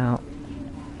well take him out.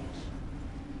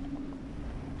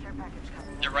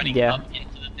 They're running up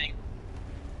into the thing.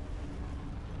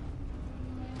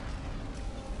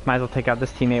 Might as well take out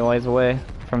this teammate while he's away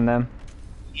from them.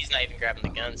 He's not even grabbing the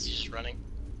guns, he's just running.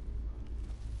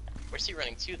 Where's he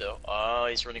running to, though? Oh,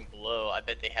 he's running below. I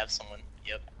bet they have someone.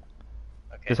 Yep.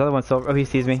 Okay. This other one's still... Oh, he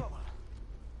sees me.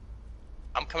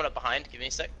 I'm coming up behind. Give me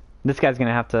a sec. This guy's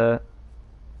gonna have to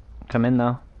come in,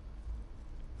 though.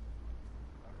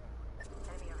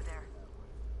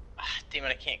 Damn it,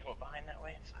 I can't go behind that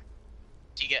way. Fuck.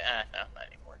 Do you get... no, not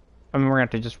anymore. I mean, we're gonna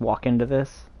have to just walk into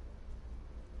this.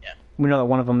 Yeah. We know that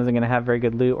one of them isn't gonna have very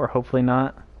good loot, or hopefully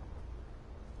not.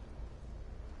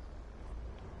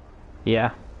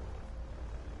 Yeah.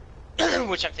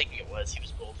 Which I'm thinking it was. He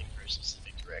was bolting for a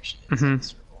specific direction. Mm-hmm. The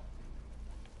circle.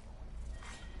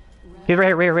 He's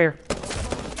right here.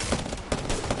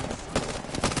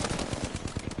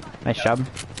 Nice job.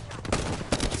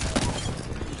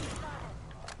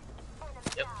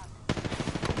 Yep.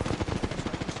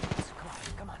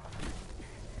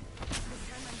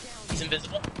 He's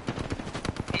invisible.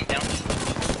 Coming down.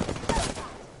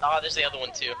 Ah, there's the other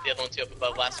one too. The other one too up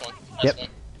above. Last one. Last one.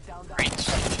 Great.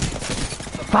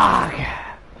 Fuck!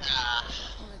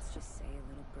 Let's just say a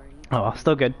little birdie. Oh, well,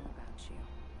 still good.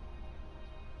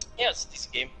 Yeah, it's a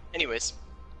decent game. Anyways,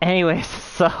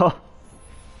 so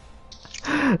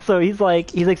he's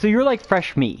like, so you're like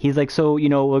fresh meat. He's like, so,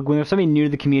 like, when there's somebody new to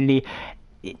the community,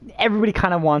 everybody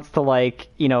kind of wants to like,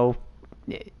 get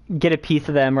a piece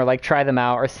of them or like try them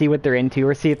out or see what they're into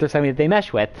or see if there's something that they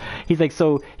mesh with. He's like,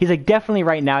 definitely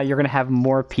right now you're going to have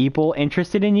more people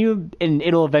interested in you and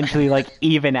it'll eventually like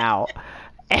even out.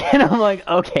 And I'm like,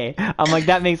 okay. I'm like,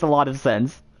 that makes a lot of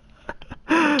sense.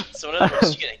 so in other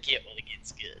words, you gotta get while the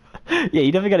getting's good. Yeah,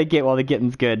 you definitely gotta get while the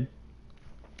getting's good.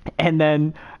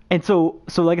 And so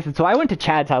like I said, so I went to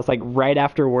Chad's house like right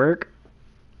after work,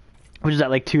 which is at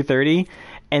like 2:30,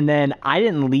 and then I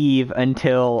didn't leave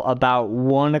until about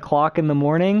 1 o'clock in the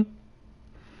morning.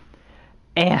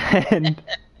 And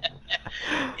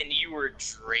and you were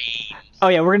drained. Oh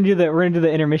yeah, we're gonna do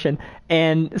the intermission.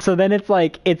 And so then it's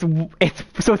like it's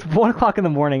 1 o'clock in the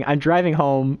morning. I'm driving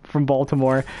home from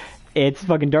Baltimore. It's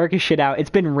fucking dark as shit out. It's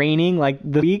been raining like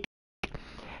the week,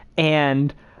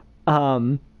 and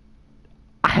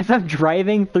as I'm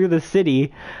driving through the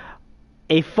city,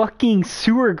 a fucking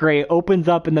sewer grate opens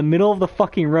up in the middle of the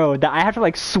fucking road that I have to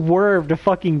like swerve to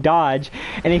fucking dodge,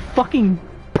 and a fucking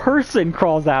person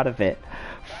crawls out of it.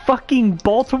 Fucking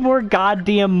Baltimore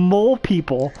goddamn mole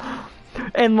people.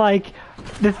 And like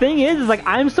the thing is like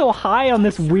I'm so high on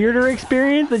this weirder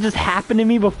experience that just happened to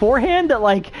me beforehand that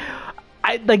like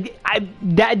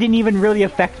that didn't even really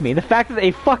affect me. The fact that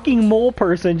a fucking mole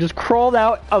person just crawled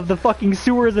out of the fucking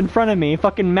sewers in front of me,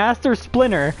 fucking Master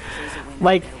Splinter,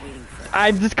 like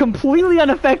I'm just completely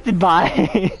unaffected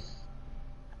by.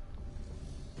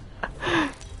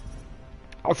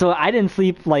 So I didn't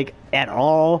sleep like at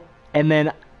all, and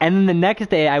then the next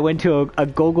day I went to a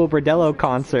Gogo Bordello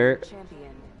concert,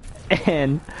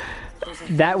 and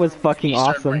that was fucking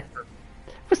awesome.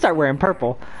 We'll start wearing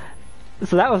purple.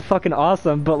 So that was fucking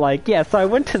awesome, but like, yeah, so I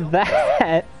went to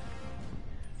that,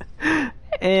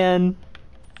 and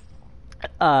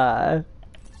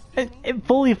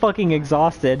fully fucking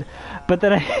exhausted, but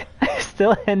then I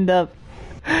still end up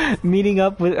meeting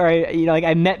up with, or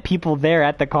I met people there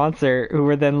at the concert who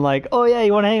were then like, oh yeah,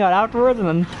 you want to hang out afterwards?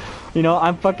 And then,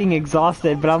 I'm fucking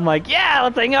exhausted, but I'm like, yeah,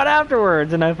 let's hang out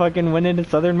afterwards. And I fucking went into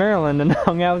Southern Maryland and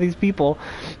hung out with these people.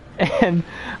 And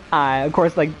of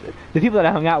course, like, the people that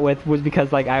I hung out with was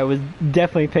because, like, I was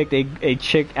definitely picked a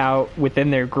chick out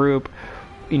within their group,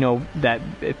 that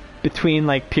between,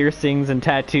 like, piercings and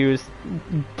tattoos,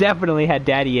 definitely had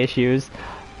daddy issues.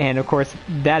 And of course,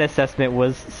 that assessment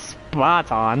was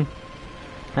spot on.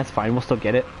 That's fine, we'll still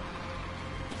get it.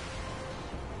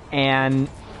 And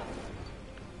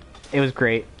it was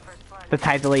great. The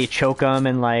type to let you choke them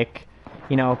and, like,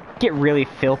 get really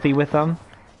filthy with them.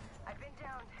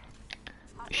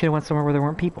 You should have went somewhere where there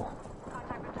weren't people.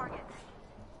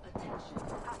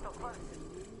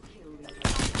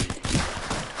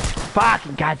 Fuck!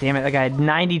 God damn it! That guy had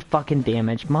 90 fucking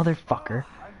damage, motherfucker.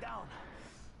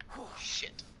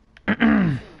 Shit.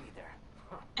 Out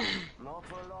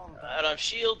of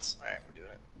shields. All right, we're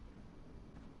doing it.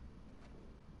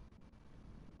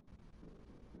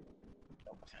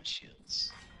 Nope, found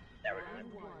shields. Now we're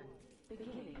doing it.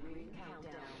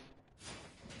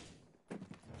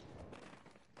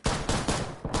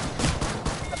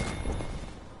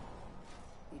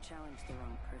 You challenged the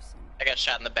wrong person. I got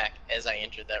shot in the back as I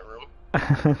entered that room.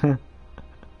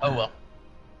 Oh well.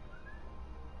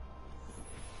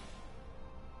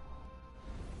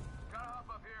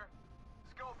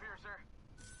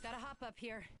 Gotta hop up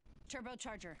here.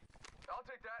 Turbocharger. I'll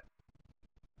take that.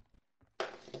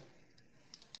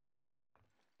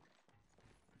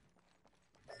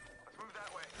 Let's move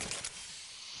that way.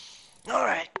 All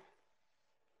right.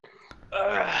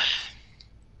 I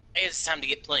guess it's time to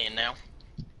get playing now.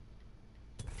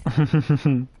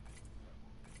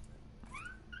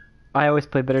 I always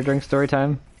play better during story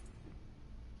time.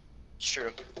 It's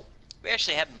true. We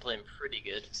actually have been playing pretty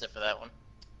good, except for that one.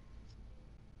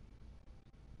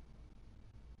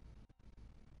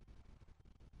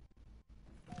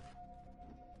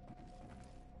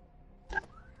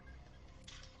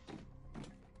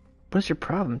 What's your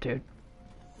problem, dude?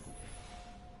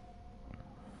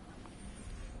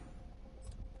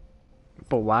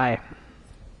 But why?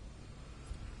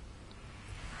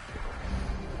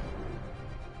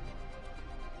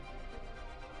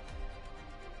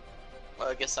 Well,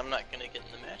 I guess I'm not gonna get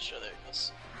in the match, so there it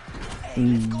goes.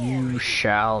 You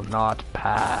shall not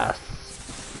pass.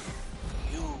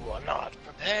 You are not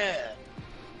prepared.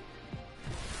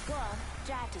 Go on,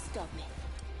 try to stop me.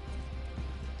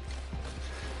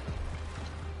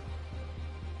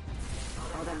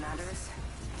 All that matters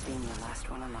is being the last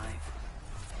one alive.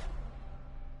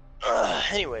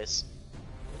 Anyways.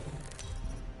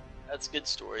 That's good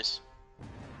stories.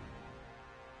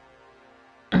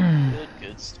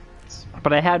 Good stories.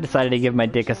 But I have decided to give my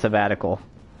dick a sabbatical.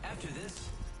 After this,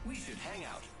 we should hang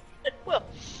out. Well,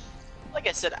 like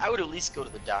I said, I would at least go to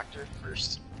the doctor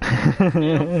first. I'd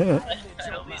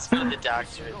at least go to the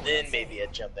doctor, and then maybe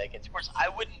I'd jump back in. Of course, I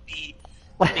wouldn't be,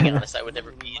 to be honest, I would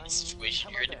never be in the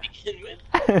situation you're in to begin with.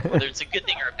 Whether it's a good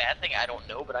thing or a bad thing, I don't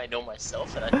know, but I know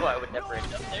myself, and I know I would never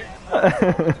end up there.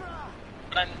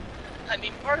 But I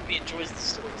mean, part of me enjoys the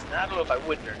stories, and I don't know if I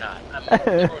wouldn't or not.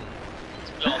 Everyone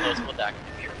all knows what Dr.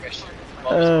 Computer Question is. I'm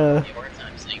always having a hard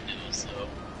time saying no, so...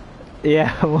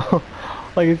 Yeah, well,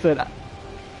 like I said,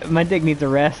 my dick needs a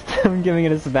rest. I'm giving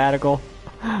it a sabbatical.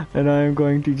 And I'm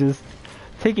going to just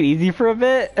take it easy for a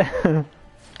bit.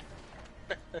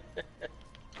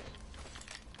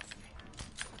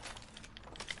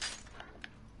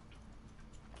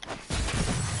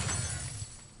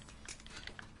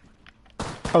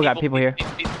 Oh god, people here. I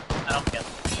don't get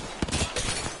them.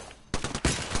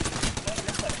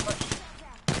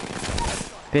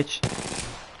 Bitch.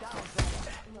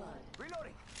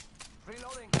 Reloading.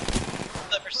 Reloading.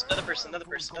 Another person.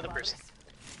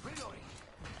 Reloading.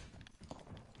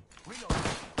 Reloading.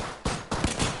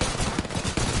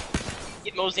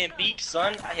 Get Mozambique,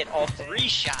 son. I hit all 3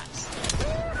 shots.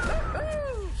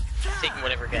 Taking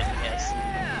whatever gun he has.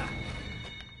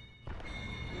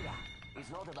 It's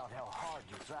not about how hard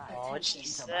you try. Oh,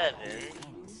 G7.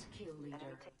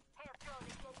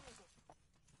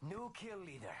 New kill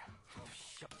leader.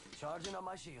 Charging on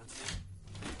my shields.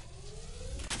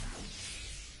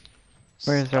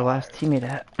 Where's our last teammate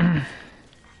at?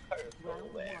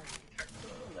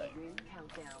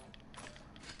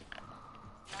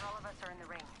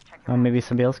 Oh, maybe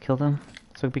somebody else killed him.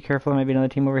 So be careful, there might be another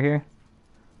team over here.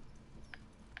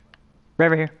 Right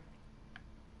over here.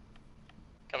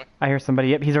 Coming. I hear somebody.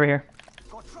 Yep, he's over here.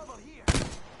 Got trouble here.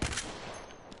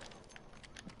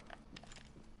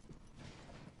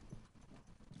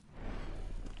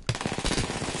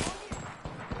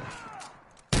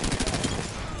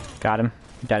 Got him.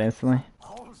 He died instantly.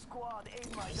 Whole squad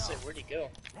ate my So dog. where'd he go?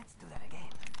 Let's do that again.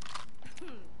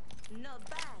 Not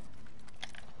bad.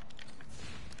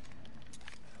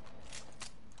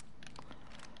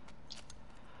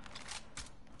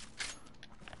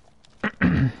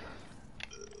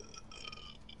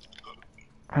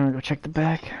 I'm gonna go check the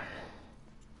back.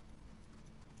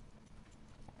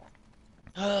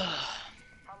 Helmet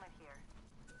here.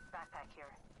 Backpack here.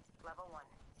 Level 1.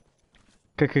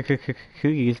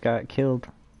 Cookies got killed.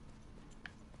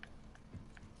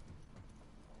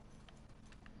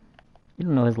 You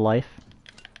don't know his life.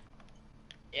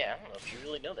 Yeah, I don't know if you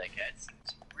really know that guy. It's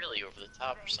really over the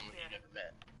top for someone you've never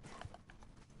met.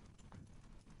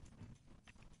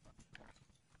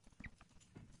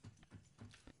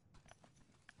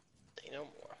 Say no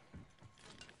more.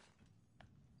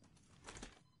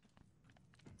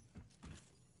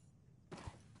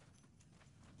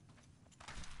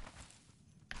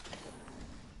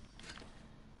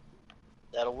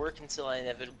 That'll work until I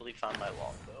inevitably find my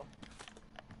longbow.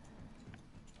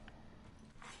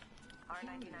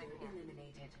 R99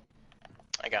 eliminated.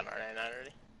 I got an R99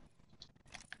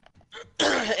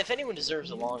 already. If anyone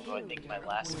deserves a longbow, I think my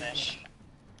last match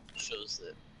shows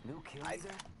that. New kill leader?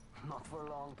 Not for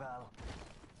long, pal.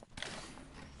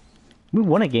 We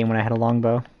won a game when I had a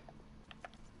longbow.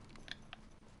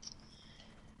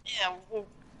 Yeah, well,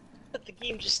 but the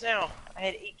game just now, I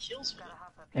had 8 kills with it.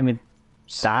 And we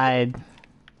died.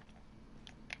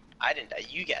 I didn't die,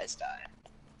 you guys died.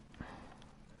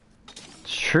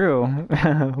 It's true.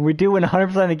 We do win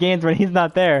 100% of the games when he's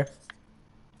not there.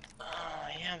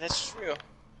 Yeah, that's true.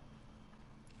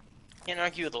 Can't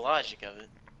argue with the logic of it.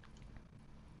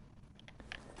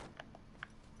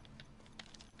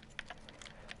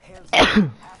 Hell's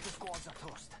half the squads are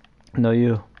toast. No,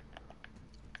 you.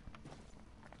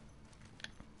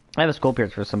 I have a skull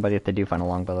pierce for somebody if they do find a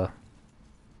longbow though.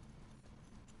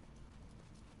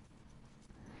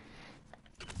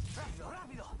 Rapido,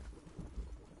 rapido.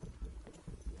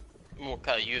 Well,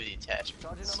 Kyle, you have the attachment.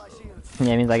 Charging on my shields.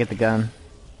 Yeah, it means I get the gun.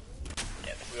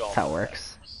 Yeah, we all That's how it know that.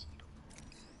 works.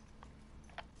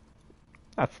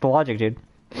 That's the logic, dude.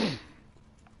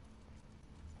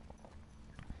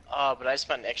 But I just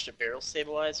found an extra barrel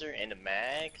stabilizer and a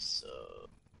mag, so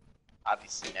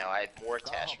obviously now I have more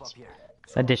Gotta hop up attachments. here.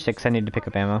 I ditched it 'cause I need to pick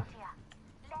up ammo.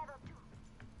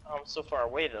 I'm so far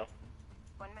away though.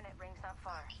 1 minute rings not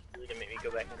far. You're gonna make me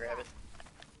go back and grab it?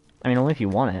 I mean, only if you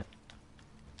want it.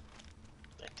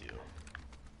 I do.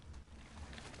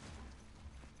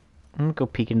 I'm gonna go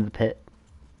peek into the pit.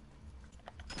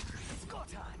 It's go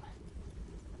time.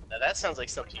 Now that sounds like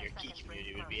something your geek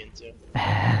community would be into.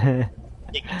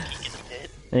 Taking a peek in the pit.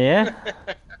 Yeah?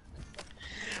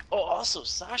 Oh, also,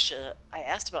 Sasha, I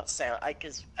asked about sound,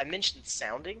 because I mentioned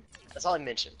sounding. That's all I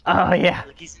mentioned. Oh, yeah.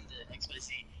 Like, he's into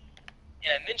XYZ.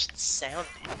 And I mentioned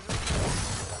sounding.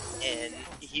 And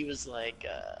he was like,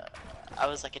 I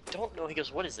was like, I don't know. He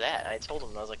goes, what is that? And I told him,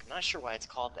 and I was like, I'm not sure why it's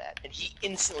called that. And he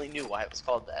instantly knew why it was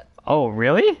called that. Oh,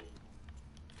 really?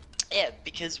 Yeah,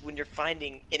 because when you're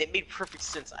finding, and it made perfect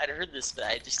sense. I'd heard this, but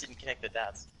I just didn't connect the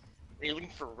dots. When you're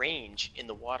looking for range in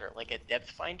the water, like a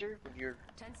depth finder, when you're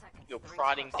 10 seconds.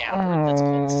 prodding downward, that's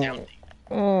called sounding.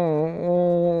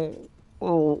 Oh,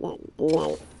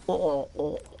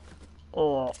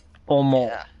 no.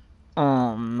 Yeah.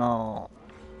 Oh, no.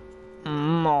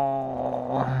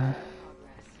 No.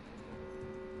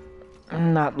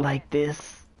 Not like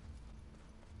this.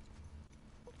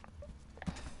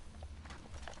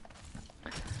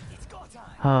 It's go time.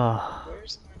 Oh.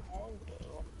 Where's my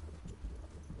longbow?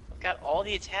 I've got all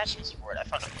the attachments for it. I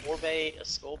found a 4-bay, a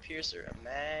skull piercer, a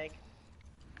mag.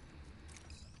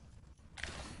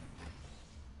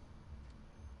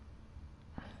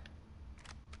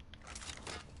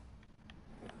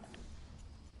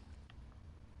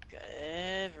 Got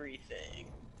everything.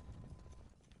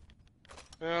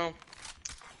 Well,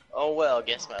 oh well,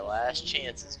 guess my last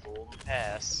chance is golden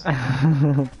pass.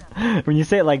 When you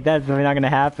say it like that, it's probably not gonna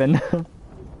happen.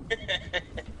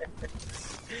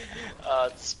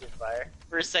 It's Spitfire.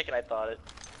 For a second I thought it.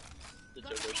 The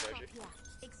turbo charger.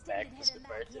 Back to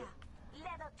Spitfire too.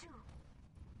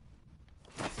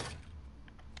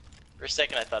 For a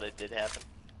second I thought it did happen.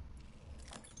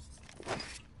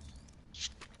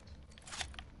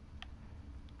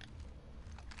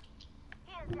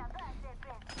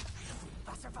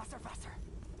 Faster, faster, faster.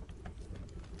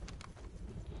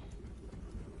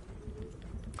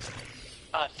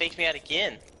 Ah, it faked me out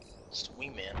again. Just a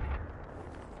wingman.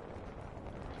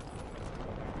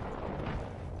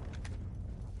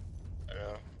 I don't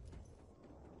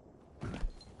know.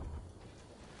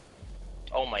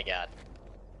 Oh my god.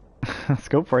 Let's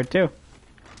go for it too.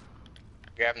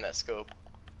 grabbing that scope.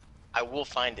 I will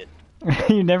find it.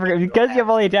 You're never because you have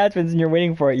all the attachments and you're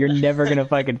waiting for it. You're never gonna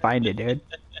fucking find it, dude.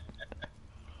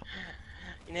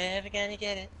 You're never gonna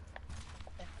get it.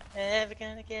 Never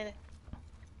gonna get it.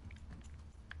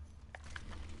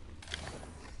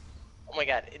 Oh my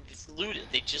god, it's looted.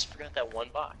 They just forgot that one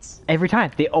box. Every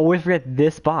time they always forget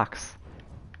this box.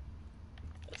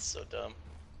 That's so dumb.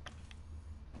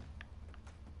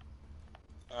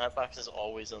 That box is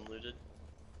always unlooted.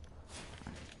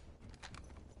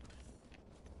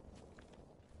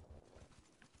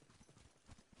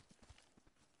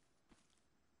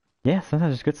 Yeah,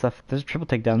 sometimes there's good stuff. There's a triple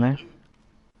take down there.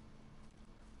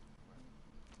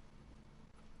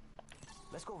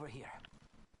 Let's go over here.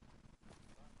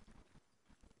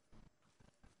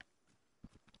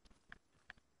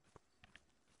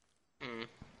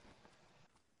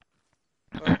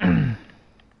 Well, I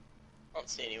don't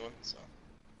see anyone, so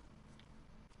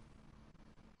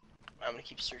I'm gonna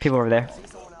keep searching. People over there. See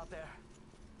someone out there?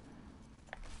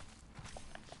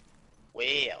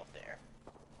 Way out there.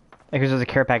 Because there's a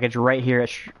care package right here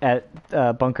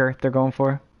at bunker they're going for.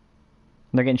 And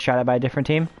they're getting shot at by a different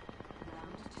team.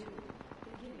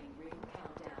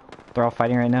 They're all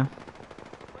fighting right now.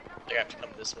 They're gonna have to come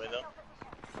this way though.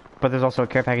 But there's also a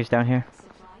care package down here.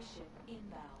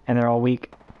 And they're all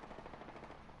weak.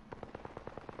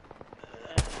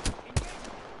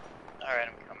 Alright,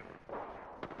 I'm coming.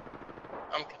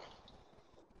 I'm coming.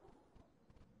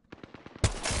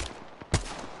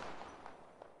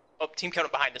 Oh, team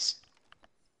coming behind us.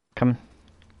 Coming.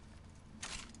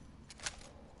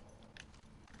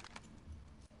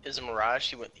 Is a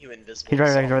mirage? He went invisible. He's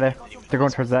right over there. They're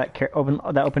going towards that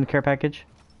open care package.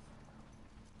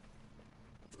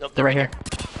 Nope, They're right here.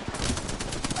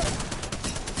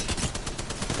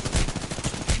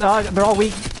 They're all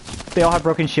weak. They all have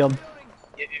broken shield.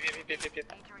 Yep.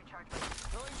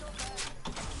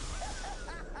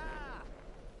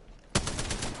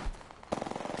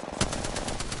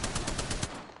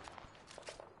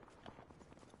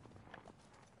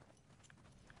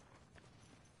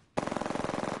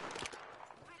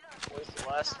 Where's the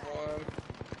last one?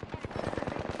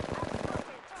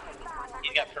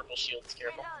 He's got purple shields,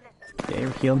 careful. Yeah, you're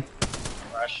healed.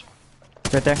 Rush.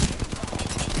 Right there.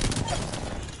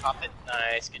 Pop it.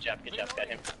 Nice, good job, got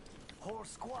him. Whole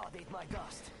squad ate my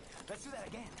dust. Let's do that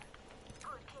again.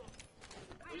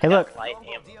 Hey, look. Light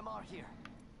Combo ammo. DMR here.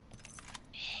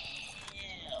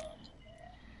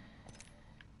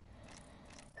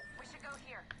 We should go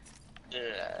here.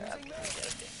 Okay, good.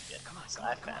 So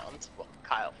I found, well,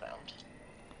 Kyle found.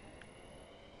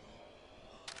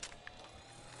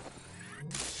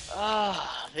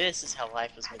 Ah, this is how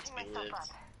life was meant to be lived.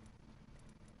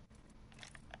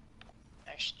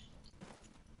 Actually,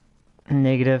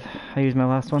 Negative. I used my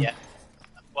last one. yeah.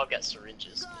 Well, I've got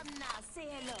syringes.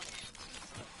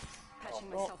 Patching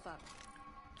myself up.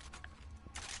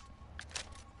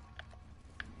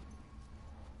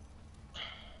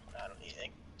 I don't need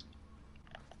anything.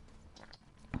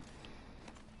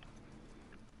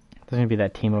 There's gonna be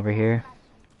that team over here.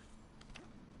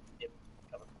 Yep,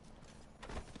 cover.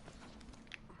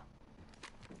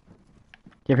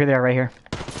 Yep, here they are, right here.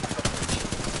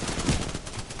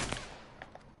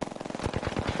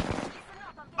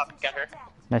 Oh, got her.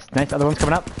 Nice, nice. Other one's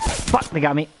coming up. Fuck, they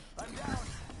got me.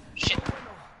 Shit.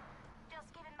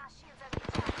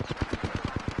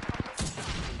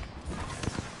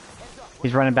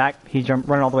 He's running back. He's running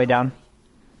all the way down.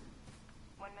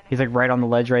 He's like right on the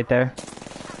ledge right there.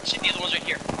 Shit, the other one's right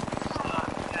here.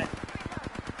 God.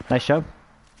 Nice job.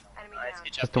 Enemy Nice, down.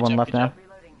 good job. Just the good one job, left good now. job.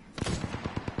 Reloading.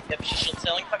 Yep, she's shield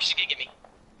selling. Fuck, she's gonna get me.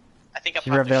 I think I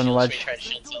She's right popped there her on the shield, ledge. so we tried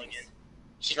shield selling in.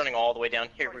 She's running all the way down.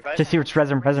 Here, revive. Just see what's res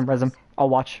him. I'll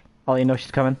watch. I'll let you know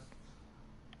she's coming.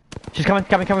 She's coming.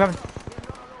 Damn.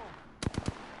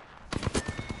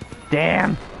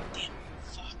 Damn,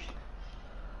 fuck.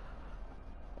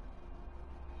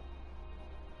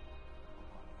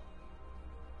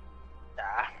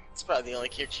 It's probably the only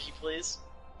character he plays.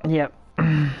 Yep.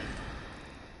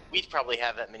 We'd probably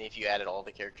have that many if you added all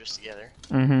the characters together.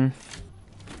 Mm-hmm.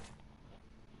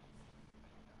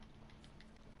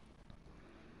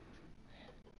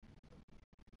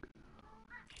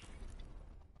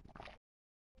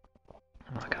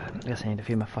 Oh god, I guess I need to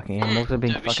feed my fucking animals. They're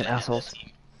being Dude, we fucking should have that assholes.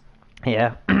 team.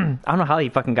 Yeah. I don't know how he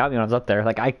fucking got me when I was up there.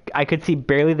 Like, I could see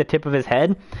barely the tip of his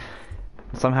head.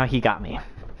 Somehow he got me.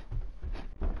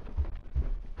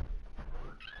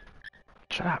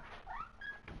 Shut up.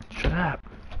 Shut up.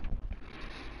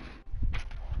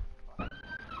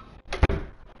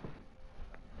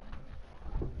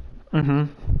 Mm-hmm.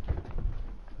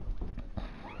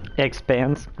 It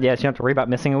expands. Yeah, so you don't have to worry about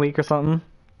missing a week or something.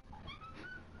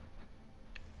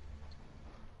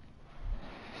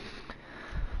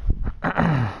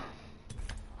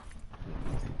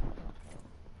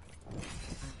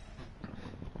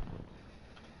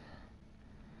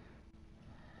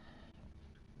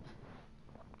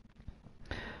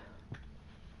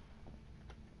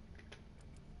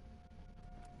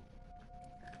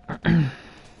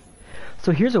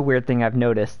 So here's a weird thing I've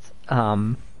noticed.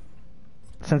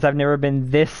 Since I've never been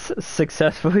this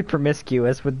successfully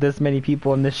promiscuous with this many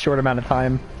people in this short amount of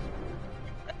time.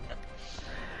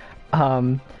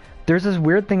 There's this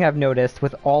weird thing I've noticed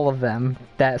with all of them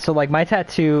that, so like my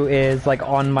tattoo is like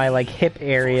on my like hip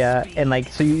area, and like,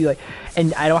 so you like,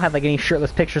 and I don't have like any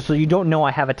shirtless pictures, so you don't know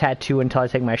I have a tattoo until I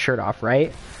take my shirt off,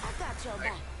 right?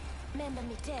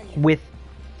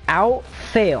 Without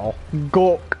fail,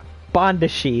 Gok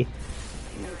Bondashi.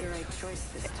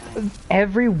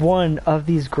 Every one of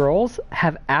these girls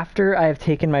have, after I have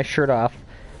taken my shirt off,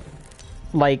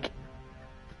 like,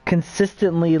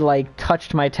 consistently, like,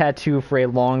 touched my tattoo for a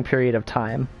long period of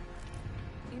time.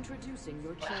 Introducing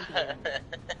your champion.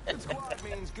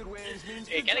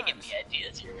 You're gonna get the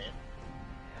ideas here, man.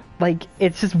 Like,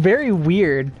 it's just very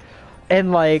weird.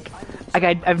 And, like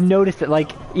I've noticed it,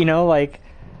 like, you know, like,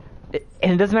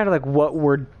 and it doesn't matter like what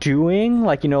we're doing,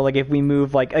 like, you know, like if we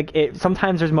move, like it,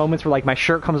 sometimes there's moments where like my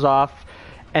shirt comes off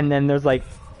and then there's like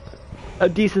a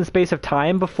decent space of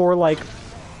time before, like,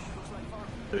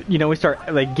 you know, we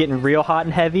start like getting real hot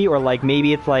and heavy, or like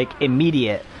maybe it's like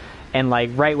immediate and like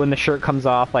right when the shirt comes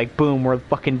off, like boom, we're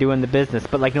fucking doing the business.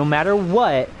 But like no matter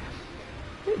what,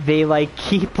 they like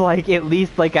keep like at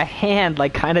least like a hand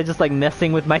like kind of just like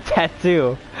messing with my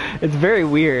tattoo. It's very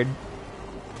weird.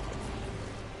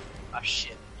 Oh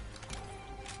shit.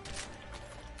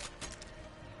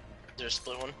 There's a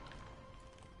split one.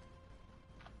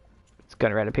 It's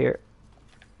gonna right up here.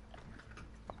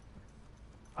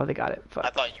 Oh, they got it. Fuck. I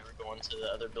thought you were going to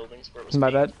the other buildings where it was My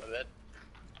pink. bad. My bad.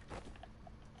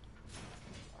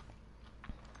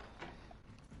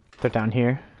 They're down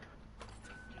here.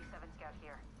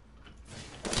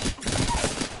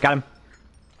 Got him.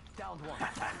 Downed one.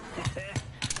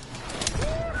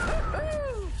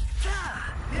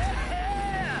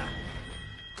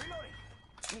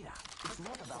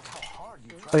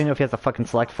 Oh, you know if he has a fucking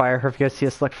select fire, or if you guys see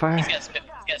a select fire. He's got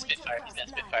Spitfire. He's got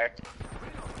Spitfire.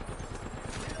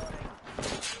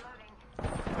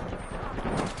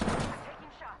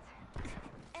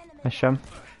 Nice show.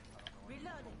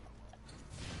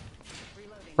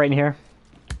 Right in here.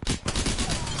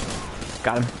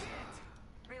 Got him.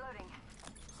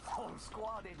 Home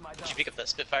squad is my Did you pick up that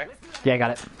Spitfire? Yeah, I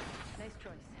got it. Nice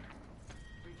choice.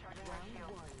 Recharging my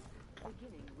shield.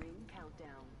 Beginning ring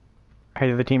countdown. Hey,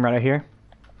 the other team right out here.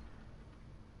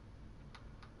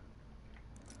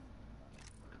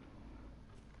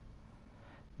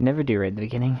 Never do right at the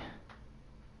beginning.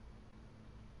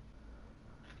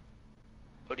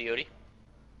 Odie Odie.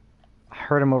 I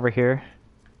heard him over here.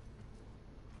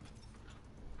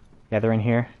 Yeah, they're in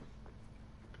here.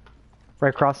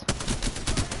 Right across.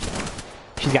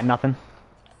 She's got nothing.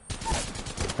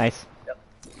 Nice. Yep.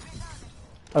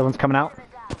 Other one's coming out.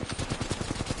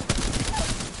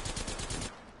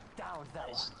 down that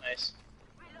one. Nice, nice.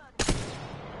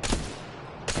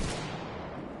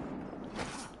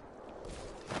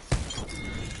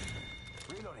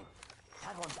 Reloading.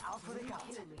 That one's out for the count.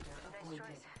 Nice choice.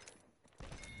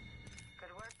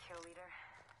 Good work, kill leader.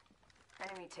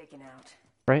 Enemy taken out.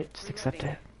 Right? Just accept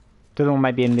it. The other one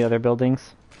might be in the other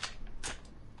buildings.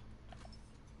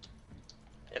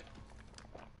 Yep.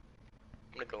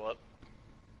 I'm gonna go up.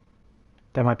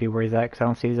 That might be where he's at, because I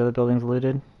don't see these other buildings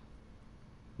looted.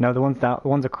 No, the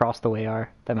ones across the way are.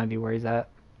 That might be where he's at.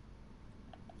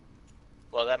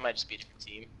 Well, that might just be a different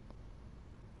team.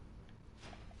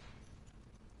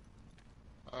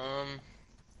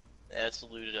 Yeah, it's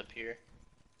looted up here.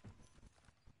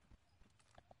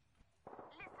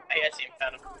 Hey, I see him.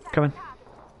 Found him. Coming.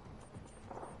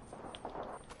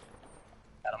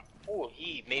 Got him. Oh,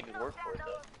 he made me work for it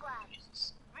though.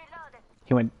 Jesus.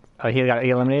 He went. Oh, he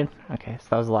eliminated? Okay, so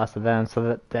that was the last of them.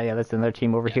 So that yeah, that's another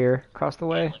team over here across the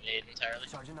way. Eliminated entirely.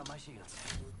 Charging up my shields.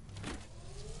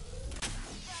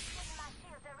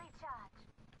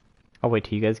 I'll wait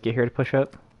till you guys get here to push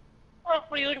up. Oh,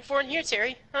 what are you looking for in here,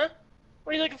 Terry? Huh?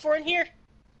 What are you looking for in here?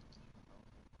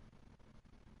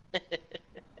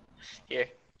 Here.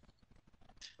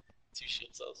 2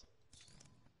 shield cells.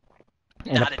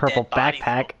 And Not a a purple dead body,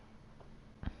 backpack.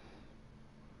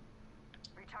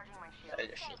 Recharging my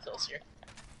There's shield cells here.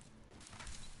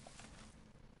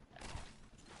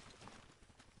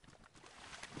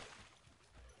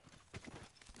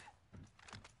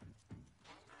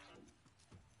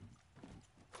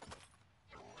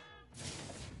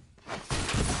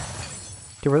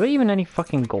 Dude, were there even any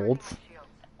fucking golds?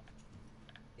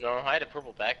 No, I had a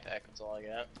purple backpack, that's all I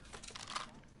got.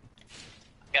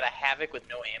 Got a Havoc with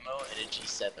no ammo and a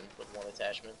G7 with 1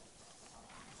 attachment.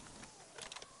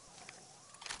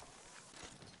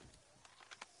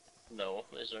 No,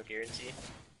 there's no guarantee.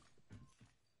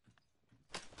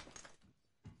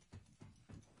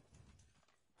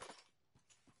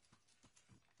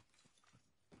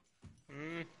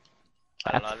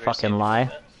 I don't know, That's a I've never seen fucking it lie. like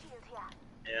that.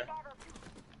 Yeah.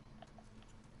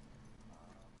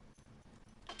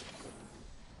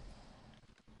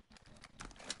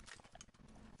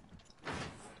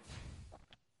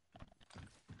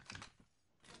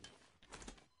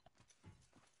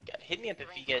 God, hit me up if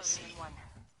you guys see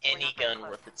any gun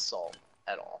worth its salt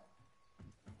at all.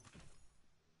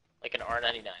 Like an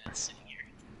R99 that's sitting here.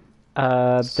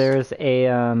 There's a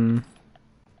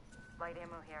Light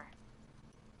ammo here.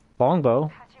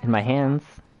 longbow in my hands.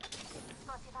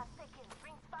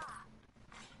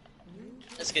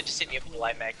 That's good, just hit me up with the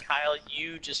light mag. Kyle,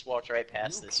 you just walked right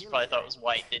past this. You probably thought it was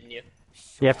white, didn't you?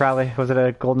 Yeah, probably. Was it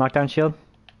a gold knockdown shield?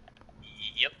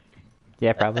 Yep.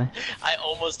 Yeah, probably. I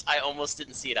almost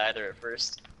didn't see it either at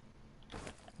first.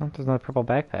 Oh, there's another purple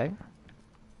backpack.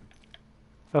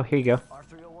 Oh, here you go.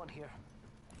 R301 here.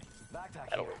 Backpack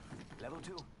That'll here. work. Level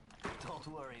 2. Don't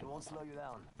worry, it won't slow you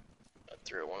down. I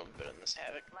threw one bit in this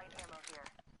havoc. Light ammo here.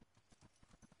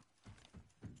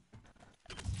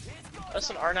 That's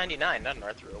an R99, not an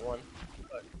R301.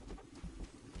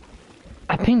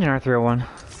 I pinged an R301.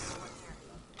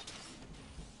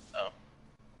 Oh.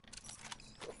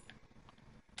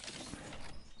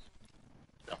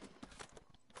 No.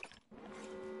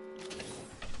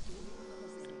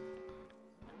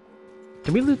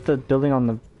 Did we loot the building on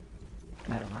the...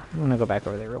 I don't know. I'm gonna go back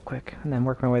over there real quick and then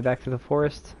work my way back through the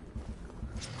forest.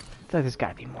 I feel like there's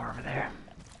gotta be more over there.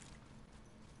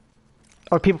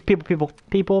 Oh, people. Purple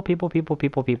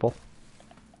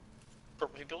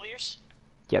people ears?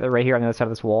 Yeah, they're right here on the other side of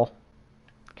this wall.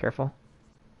 Careful.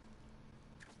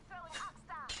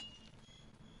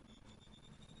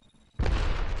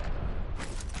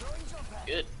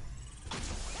 Good.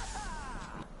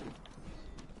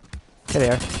 Here they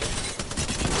are.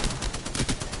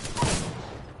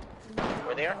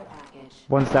 Where they are?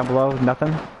 One's down below,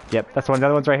 nothing. Yep, that's the one. The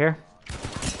other one's right here.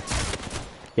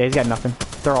 Yeah, he's got nothing.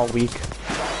 They're all weak.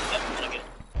 Yep, I'll get it.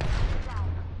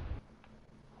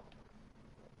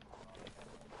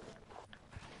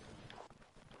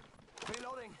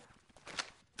 Reloading.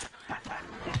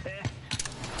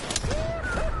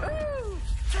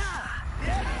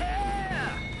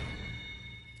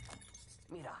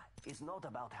 Mira, it's not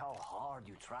about how hard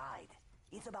you tried.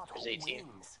 It's about There's who 18.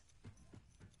 wins.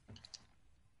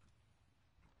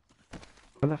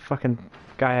 Where the fucking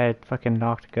guy I fucking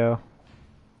knocked go?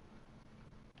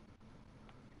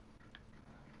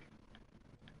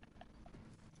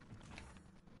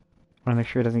 Wanna make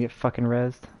sure he doesn't get fucking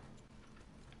rezzed.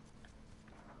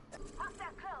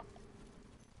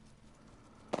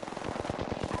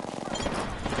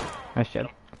 Nice job.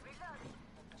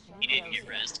 He didn't get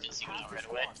rezzed because he went out right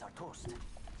away. Squads are toast.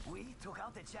 We took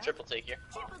out the champ. Triple take here.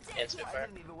 And I Spitfire.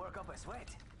 didn't even work up a sweat.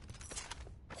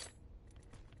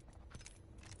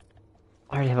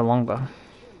 I already have a longbow.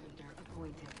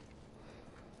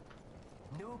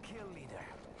 New kill leader.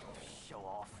 Show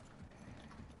off.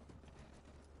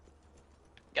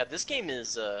 God, this game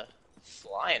is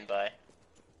flying by.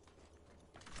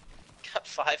 Got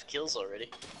 5 kills already.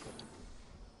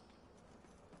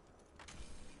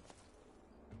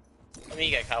 How many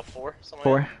you got, Kyle? 4? Something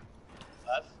 4. like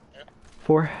that? 5? Yeah.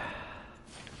 4.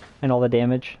 And all the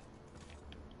damage.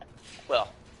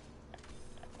 Well,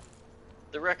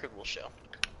 the record will show.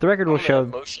 The record will I'm gonna show.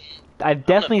 Motion. I've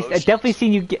definitely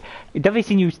seen you get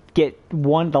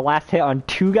the last hit on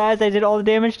 2 guys I did all the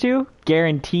damage to,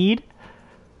 guaranteed.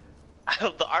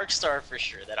 The Arc Star for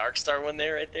sure. That Arc Star one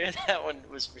there, right there. That one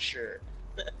was for sure.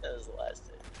 That was the last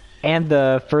hit. And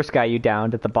the first guy you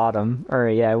downed at the bottom, or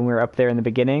yeah, when we were up there in the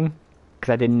beginning,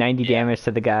 because I did 90 damage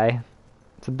to the guy.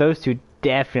 So those 2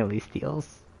 definitely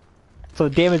steals. So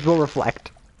the damage will reflect.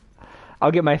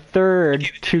 I'll get my third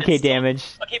Okay, 2k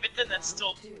damage. Okay, but then that's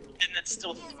still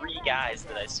 3 guys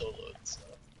that I soloed. So.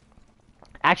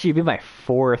 Actually, it'd be my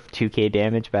 4th 2k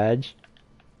damage badge.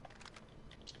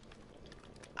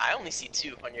 I only see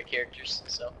 2 on your characters,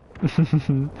 so.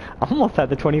 I almost had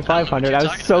the 2500. I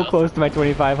was so about. close to my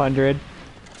 2500.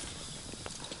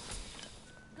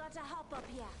 Got a hop up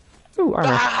here. Ooh, armor.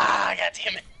 Ah, god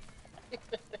damn it.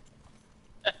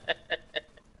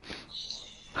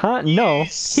 Huh? No.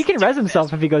 He can res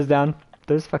himself if he goes down.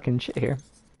 There's fucking shit here.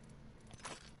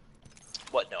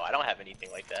 What? No, I don't have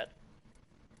anything like that.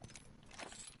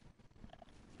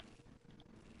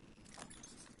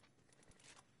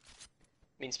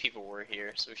 Means people were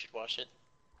here, so we should watch it.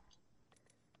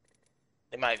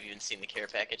 They might have even seen the care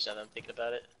package now that I'm thinking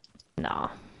about it. Nah.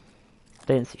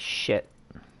 They didn't see shit.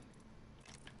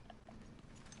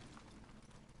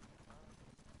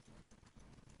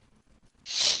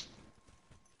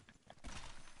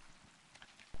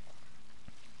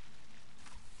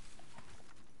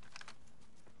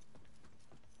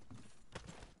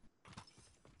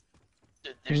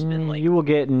 there's been like You will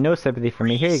get no sympathy from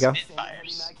me. Here you go.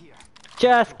 Spitfires.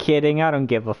 Just kidding. I don't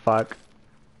give a fuck.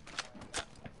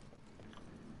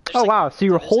 There's, Oh like, wow, so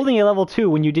you were there's, holding a level 2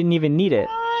 when you didn't even need it.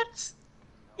 What?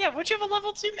 Yeah, what'd you have a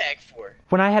level 2 mag for?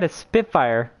 When I had a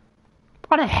Spitfire.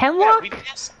 On a Yeah, Hemlock? we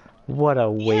passed. What a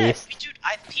waste. Yeah,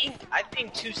 dude, I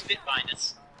pinged 2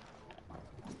 Spitfires.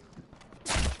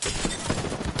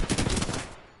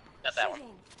 Not that one.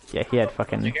 Yeah, he had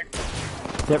fucking... Over here.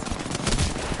 Yep.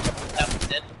 That one's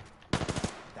dead.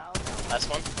 Last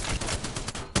one.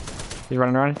 He's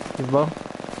running around. He's low.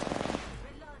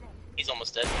 He's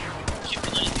almost dead. Shoot,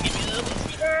 give me the other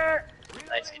shooter.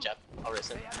 Nice, good job. I'll race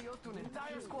him.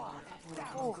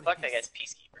 Oh, fuck, that guy's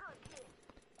Peacekeeper.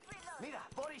 Mira,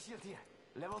 body shield here.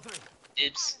 Level 3.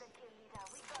 Dibs.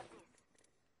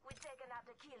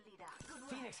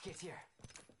 Phoenix kit here.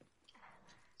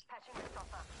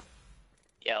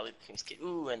 Yeah, I'll leave the Phoenix kit.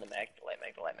 Ooh, and the mag, the light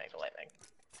mag, the light mag, the light mag.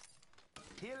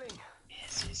 Healing.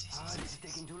 Yes, yes, yes, Ah, yes, this yes, is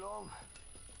yes. taking too long.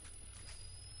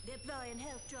 Deploying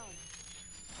health drone.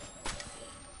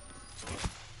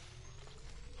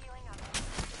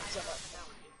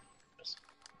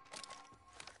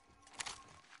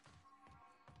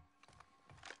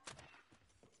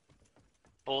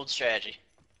 Bold strategy.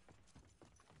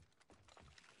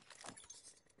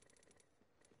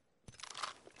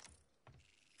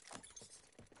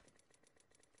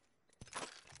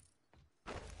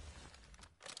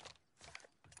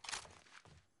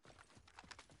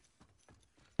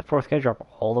 The fourth guy dropped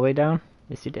all the way down?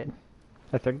 Yes, you did.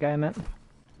 The third guy I meant?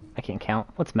 I can't count.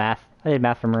 What's math? I did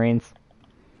math for Marines.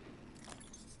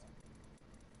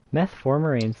 Math for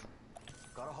Marines.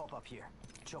 Gotta hop up here.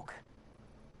 Choke.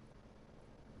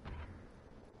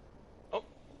 Oh.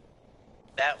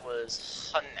 That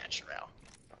was unnatural.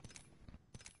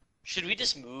 Should we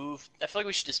just move? I feel like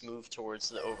we should just move towards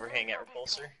the overhang at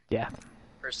Repulsor. Yeah.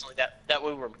 Personally, that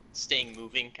way we're staying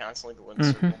moving constantly, but we're in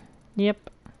the circle. Yep.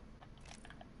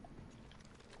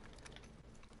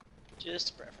 Just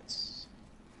a preference.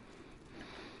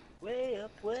 Way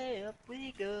up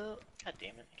we go. God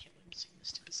damn it, I can't believe I'm singing this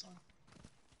stupid song.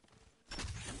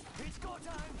 It's go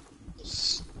time.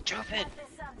 Stop it!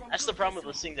 That's the problem with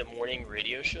listening to morning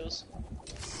radio shows.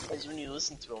 Is when you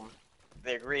listen to them,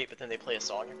 they're great, but then they play a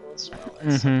song every once in a while.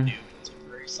 And it's some new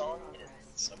contemporary song, and it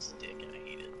sucks a dick, and I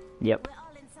hate it. Yep. We're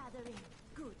all inside the ring.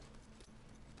 Good.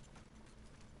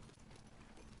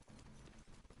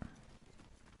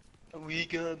 We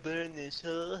gonna burn this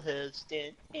whole house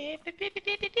down.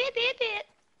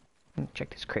 Check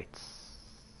these crates.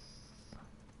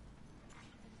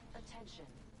 Attention.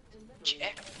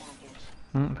 Check.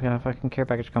 We got a fucking care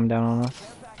package come down on us. Care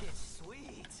package.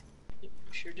 Sweet. We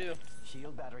sure do.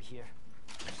 Shield battery here.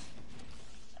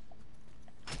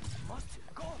 Must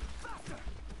go faster.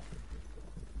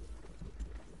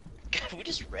 God, we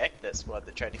just wrecked that squad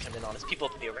that tried to come in on us. People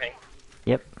at the overhang.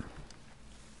 Yep.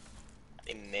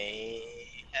 They may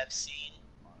have seen.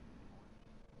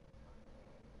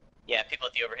 Yeah, people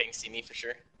at the overhang see me for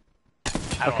sure. I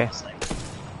don't Okay. want to snipe.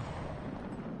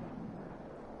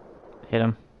 Hit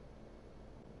him.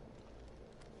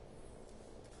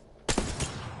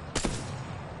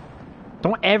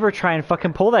 Don't ever try and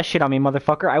fucking pull that shit on me,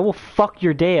 motherfucker. I will fuck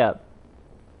your day up.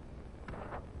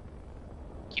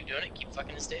 Keep doing it. Keep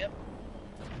fucking this day up.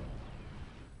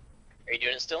 Are you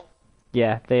doing it still?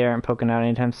 Yeah, they aren't poking out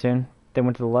anytime soon. They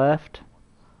went to the left.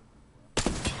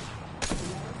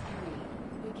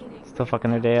 Still fucking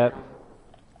their day up.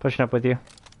 Pushing up with you.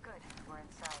 Good. We're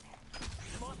inside.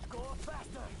 Must go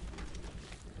faster.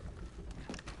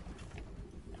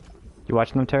 You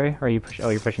watching them, Terry? Or are you push? Oh,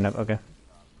 you're pushing up. Okay.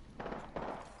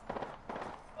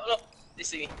 Oh no, they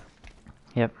see me.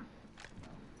 Yep.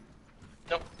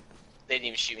 Nope, they didn't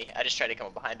even shoot me. I just tried to come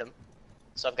up behind them,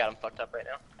 so I've got them fucked up right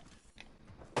now.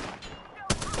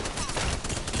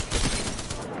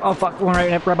 Oh fuck! One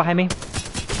right behind me.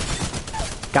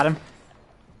 Got him.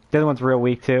 The other one's real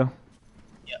weak too.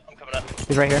 Yeah, I'm coming up.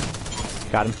 He's right here.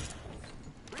 Got him.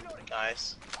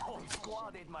 Nice. Whole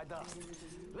squad ate my dust.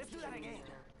 Let's do that again.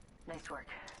 Nice work.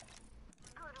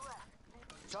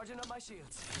 Charging up my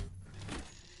shields.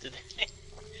 Did they?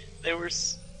 They were.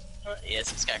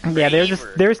 Yes, it's got. Yeah,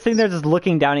 they're sitting there just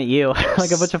looking down at you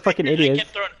like a bunch of fucking idiots.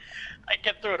 I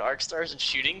kept throwing arc stars and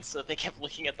shooting, so they kept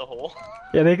looking at the hole.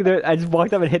 Yeah, I just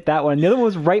walked up and hit that one. The other one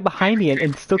was right behind me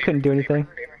and still couldn't do anything.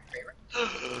 Look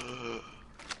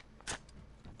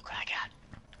what I got.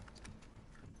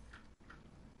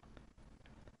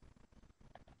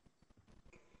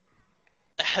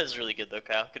 That was really good though,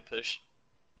 Kyle. Good push.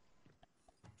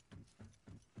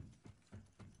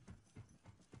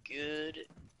 Good.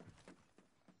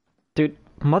 Dude,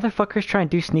 motherfuckers try and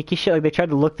do sneaky shit. Like, they tried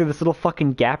to look through this little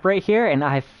fucking gap right here, and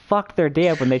I fucked their day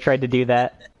up when they tried to do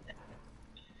that.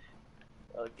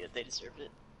 Oh, good. They deserved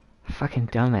it. Fucking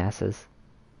dumbasses.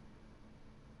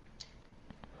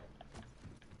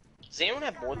 Does anyone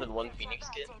have more than one Phoenix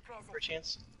kit, for a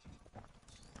chance?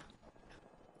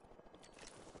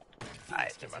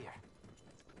 Alright, never mind.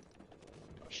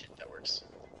 Oh shit, that works.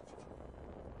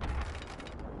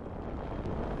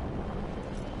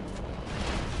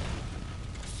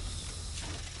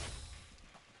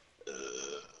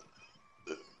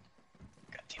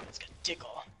 God damn it, it's gonna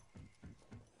tickle.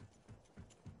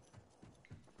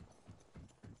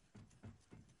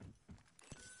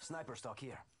 Sniper stock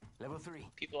here. Level 3.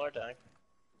 People are dying.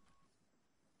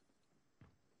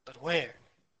 But where?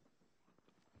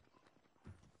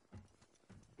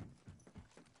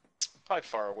 Probably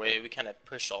far away. We kind of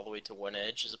push all the way to one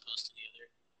edge as opposed to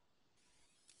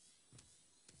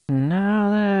the other.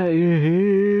 Now that you're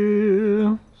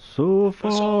here, so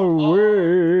far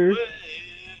away.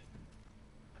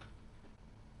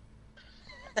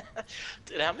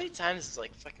 Dude, how many times is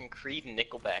like fucking Creed and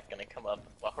Nickelback gonna come up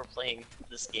while we're playing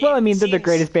this game? Well, I mean, they're the Seems-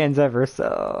 greatest bands ever,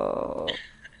 so...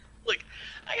 Look,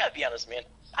 I gotta be honest, man.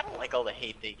 I don't like all the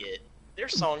hate they get. Their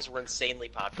songs were insanely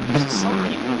popular, so some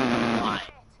people lie.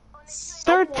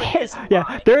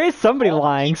 Yeah, there is somebody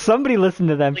lying. Somebody listened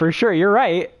to them, for sure. You're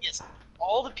right. Yes,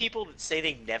 all the people that say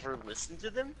they never listened to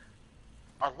them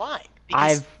are lying.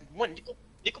 Because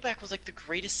Nickelback was like the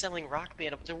greatest selling rock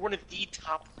band. They're one of the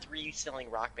top 3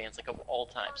 selling rock bands like of all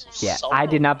time. So Yeah, I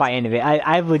did not buy any of it.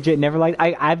 I've legit never liked...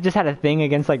 I've just had a thing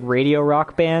against, like, radio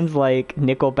rock bands like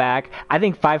Nickelback. I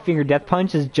think Five Finger Death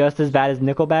Punch is just as bad as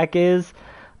Nickelback is.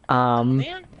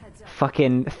 Man,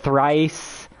 Fucking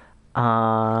Thrice. so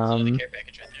the care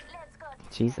package right there.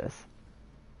 Jesus.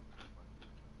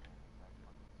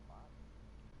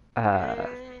 Well,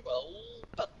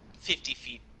 about 50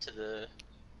 feet to the...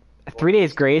 3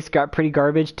 Days Grace got pretty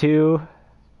garbage, too.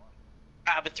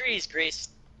 But 3 Days Grace,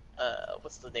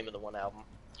 what's the name of the one album?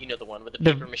 You know the one with the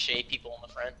The- paper mache people on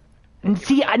the front? And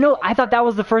see, I thought that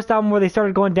was the first album where they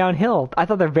started going downhill. I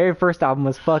thought their very first album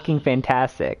was fucking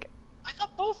fantastic. I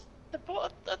thought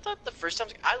I thought the first time,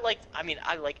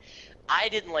 I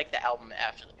didn't like the album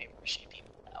after the paper mache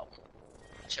people album.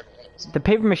 Whichever one it was. The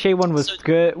paper mache one was So-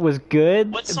 good,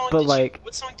 What song but did like...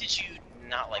 what song did you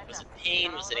not like? Was it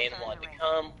Pain? Was it Animal I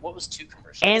Become? What was too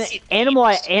commercial? And See, Pain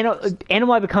was too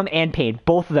Animal I Become and Pain,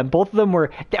 both of them were...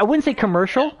 I wouldn't say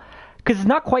commercial, because it's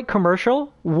not quite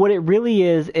commercial. What it really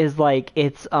is like,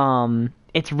 it's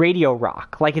radio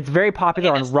rock. Like, it's very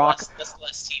popular on rock... That's the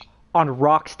last team. On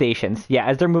rock stations. Yeah,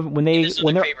 as they're moving... When This is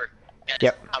they're... the Kraber. Guys,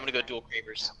 Yep. I'm gonna go dual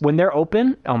Krabers. When they're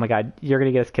open... Oh my god, you're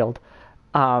gonna get us killed.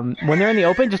 When they're in the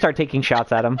open, just start taking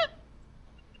shots at them.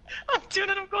 I'm doing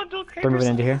it, I'm going dual Krabers. They're moving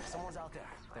into here. Someone's out there.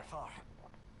 They're far.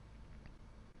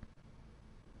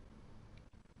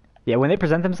 Yeah, when they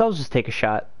present themselves, just take a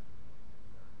shot.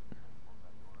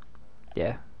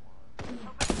 Yeah.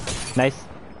 Nice.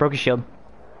 Broke his shield.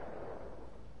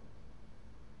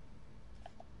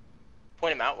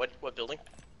 Point him out, what building?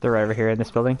 They're right over here in this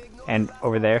building. And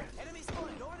over there. Enemy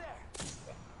spotted over there.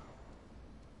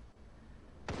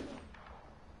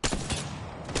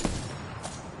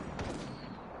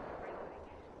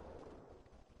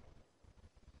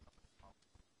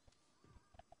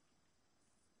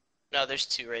 No, there's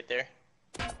 2 right there.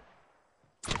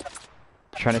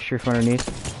 Trying to shoot from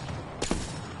underneath.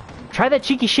 Try that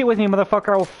cheeky shit with me,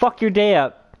 motherfucker. I will fuck your day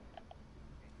up.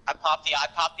 I popped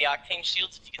the octane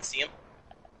shields if you can see them.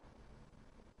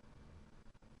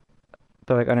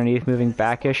 They're like underneath, moving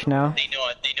backish now. They know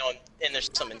I'm, and there's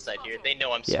some inside here. They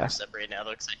know I'm super Yeah. separated now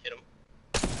though, because I hit them.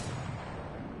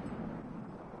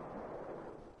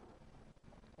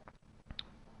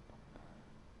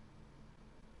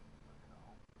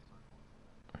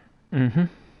 Mm-hmm.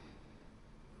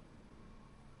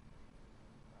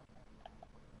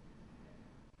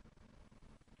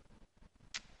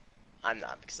 I'm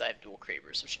not, because I have dual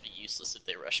Krabers, which would be useless if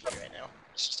they rush me right now.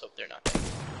 Let's just hope they're not there.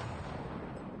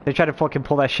 They try to fucking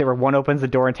pull that shit where one opens the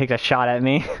door and takes a shot at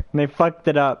me. And they fucked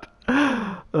it up.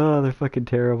 Oh, they're fucking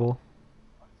terrible.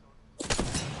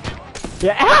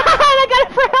 Yeah, I got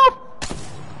it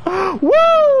for help!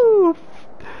 Woo!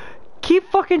 Keep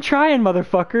fucking trying,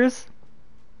 motherfuckers.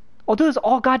 I'll do this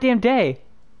all goddamn day.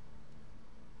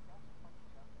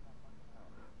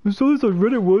 I saw this on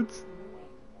Reddit once.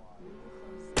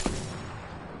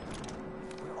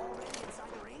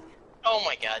 Oh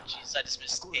my god, jeez,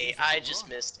 I just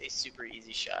missed a super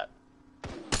easy shot.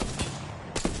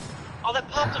 Oh, that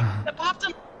popped him! That popped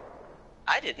him!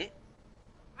 I didn't.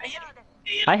 I hit him.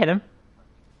 I hit him.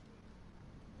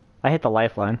 I hit the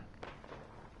lifeline.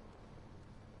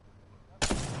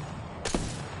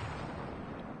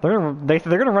 They're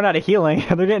gonna run out of healing.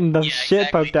 They're getting the shit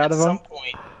exactly. poked out of them. At some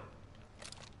point.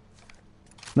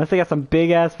 Unless they got some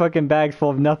big ass fucking bags full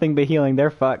of nothing but healing,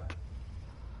 they're fucked.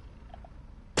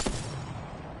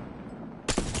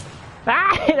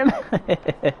 Ah, hit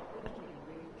him!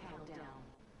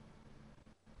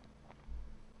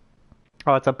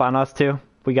 Oh, it's up on us too.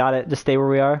 We got it. Just stay where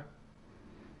we are.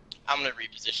 I'm gonna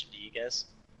reposition to you guys.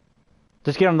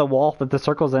 Just get on the wall that the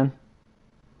circle's in.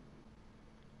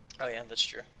 Oh yeah, that's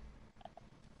true.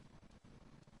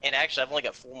 And actually, I've only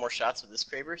got 4 more shots with this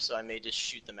Kraber, so I may just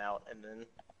shoot them out and then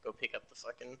go pick up the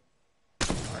fucking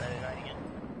R99 again.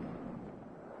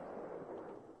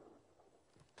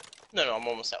 No, I'm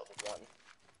almost out with 1.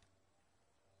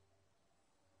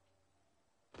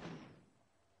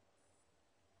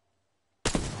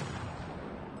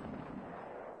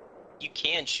 You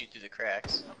can shoot through the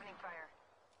cracks. Opening fire.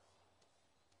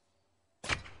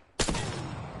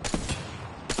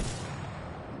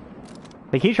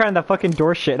 They keep trying that fucking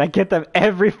door shit, and I get them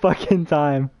every fucking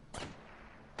time.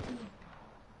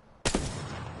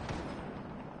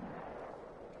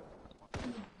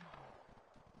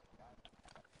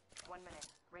 1 minute.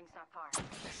 Ring's not far.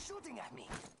 They're shooting at me.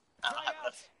 I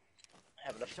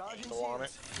have enough angle on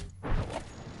it.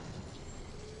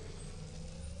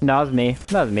 No, that was me.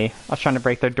 That was me. I was trying to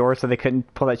break their door so they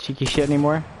couldn't pull that cheeky shit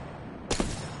anymore.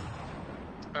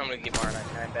 I'm gonna give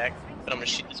R99 back, but I'm gonna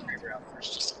shoot this Kraber out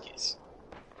first just in case.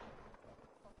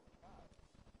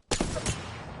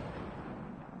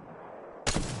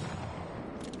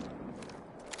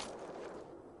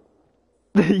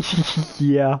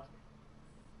 Yeah.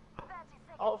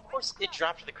 Oh, of course it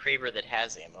dropped the Kraber that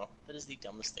has ammo. That is the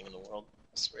dumbest thing in the world.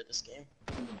 I swear this game.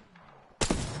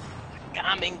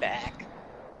 Coming back.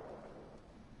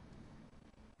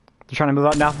 They're trying to move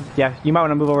up now. Yeah, you might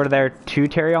want to move over to there too,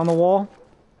 Terry, on the wall.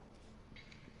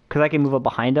 Because I can move up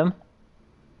behind him.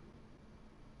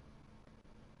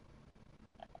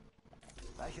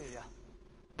 I hear ya.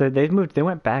 They've moved. They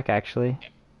went back actually.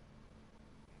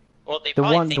 Well, they The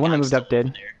probably one think that I'm moved still up did.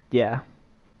 over there. Yeah.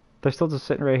 They're still just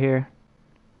sitting right here.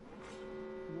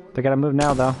 They gotta move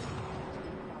now though.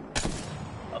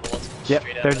 Other ones come Yep,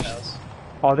 straight out they're of the just- house.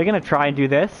 Oh, they're gonna try and do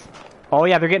this? Oh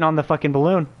yeah, they're getting on the fucking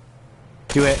balloon.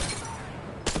 Do it.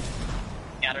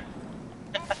 Got her.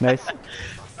 Nice.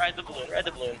 Ride the balloon, ride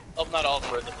the balloon. Oh, not all of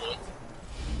them ride the balloon.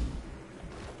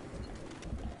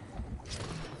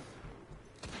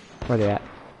 Where they at?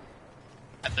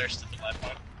 I thirsted the left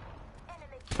one.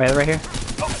 Wait, they're right here.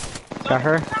 Got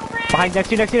her. Behind, next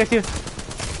to you, next to you, next to you.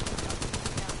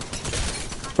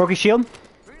 Broke his shield.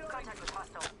 Contact with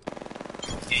hostile.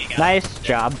 Yeah, you got Nice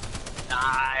job. it.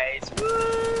 Nice.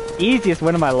 Woo! Easiest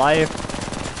win of my life.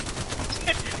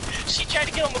 She tried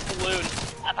to kill him with a balloon.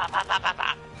 Ah, bah, bah, bah, bah,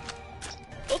 bah.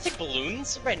 Don't take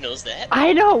balloons. Everybody knows that.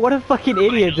 I know, what a fucking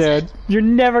idiot, dude. You're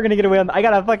never gonna get away on I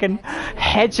got a fucking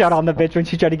headshot on the bitch when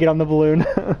she tried to get on the balloon.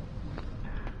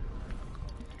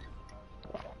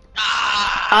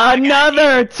 Ah,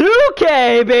 Another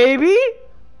 2K, baby!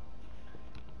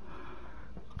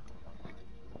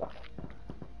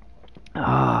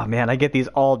 Oh man, I get these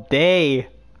all day.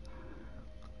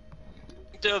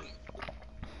 dude,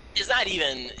 it's not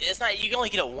even. It's not. You can only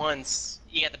get it once.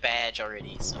 You got the badge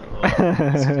already, so. It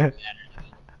doesn't matter.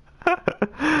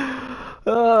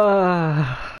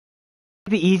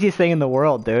 The easiest thing in the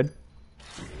world, dude.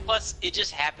 Plus, it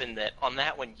just happened that on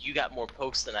that one you got more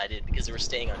pokes than I did because they were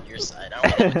staying on your side. I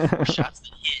only had like 4 shots that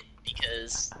hit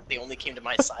because they only came to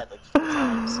my side like 4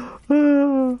 times.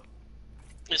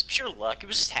 It was pure luck. It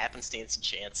was just happenstance and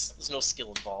chance. There's no skill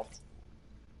involved.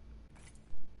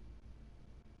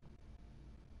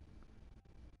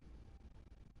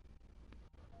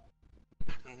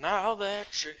 Now that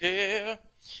you're here,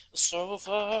 so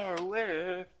far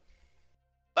away.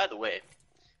 By the way,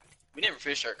 we never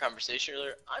finished our conversation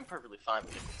earlier. I'm perfectly fine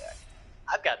with Nickelback.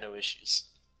 I've got no issues.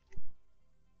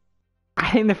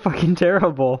 I think they're fucking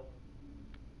terrible.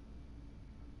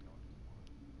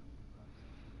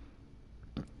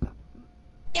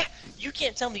 Yeah, you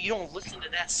can't tell me you don't listen to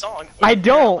that song. I and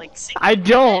you're not, don't. like, singing I it.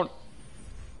 don't.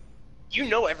 You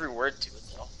know every word to it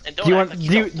though. And don't Do you act want? like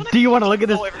Do you? don't act Do you like want to look at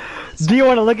this? know every word of this Do you song.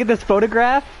 want to look at this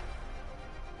photograph?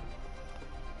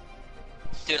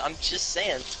 Dude, I'm just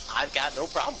saying, I've got no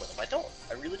problem with them. I don't.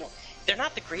 I really don't. They're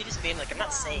not the greatest band. Like, I'm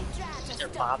not saying that they're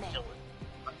Bob Dylan.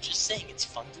 I'm just saying it's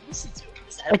fun to listen to.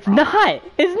 Is that a It's problem? not.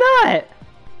 It's not.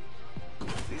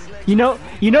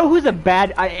 You know who's a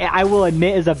bad? I will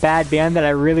admit is a bad band that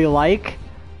I really like.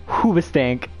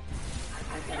 Hoobastank.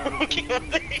 Okay, well,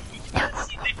 there you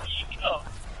go.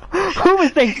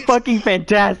 Hoobastank's fucking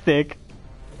fantastic.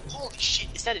 Holy shit,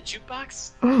 Is that a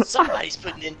jukebox? Somebody's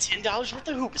putting in $10 worth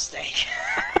of hoobastank.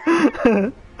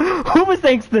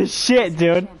 Hoobastank's the shit,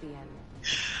 dude.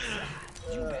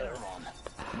 You better run.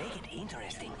 Make it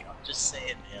interesting. I'm just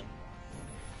saying,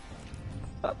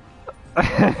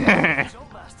 man.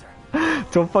 Jump master.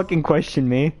 Don't fucking question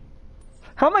me.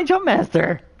 How am I jump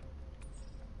master?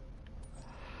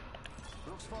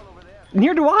 Looks fun over there.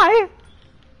 Neither do I.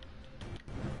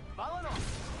 Vámonos.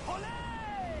 Olé!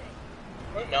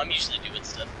 Oh, no, I'm usually doing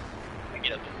stuff. I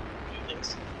get up and do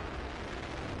things.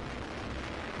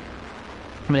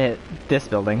 I'm gonna hit this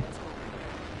building.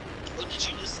 Oh, did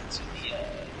you listen to the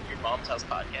your mom's house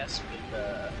podcast with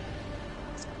that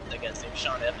guy's name,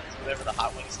 Sean Evans, whatever, the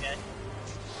Hot Wings guy?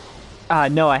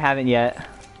 No, I haven't yet.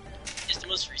 Just the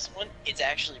most recent one. It's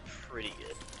actually pretty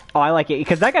good. Oh, I like it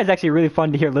because that guy's actually really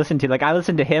fun to listen to. Like I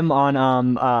listened to him on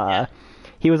Yeah.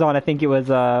 he was on, I think it was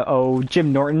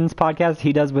Jim Norton's podcast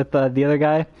he does with the other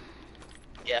guy.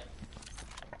 Yeah.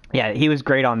 Yeah, he was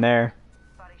great on there.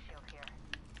 Body shield here.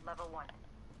 Level 1.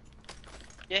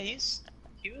 Yeah, he was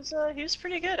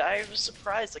pretty good. I was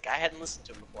surprised. Like I hadn't listened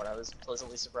to him before, and I was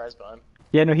pleasantly surprised by him.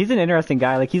 Yeah, no, he's an interesting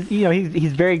guy. Like he's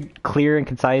very clear and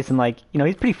concise, and like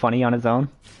he's pretty funny on his own.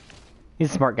 He's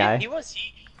a smart guy. Yeah, he was.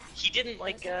 He didn't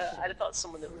like. I thought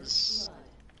someone that was.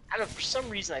 I don't know. For some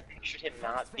reason, I pictured him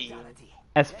not being.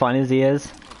 As fun as he is.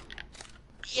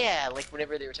 Yeah, like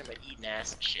whenever they were talking about eating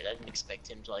ass and shit, I didn't expect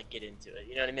him to like get into it.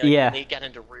 You know what I mean? Like, Yeah. They got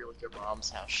into real your mom's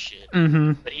house shit.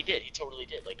 Mm-hmm. But he did. He totally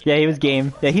did. Like. Yeah, he was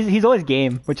game. Yeah, he's always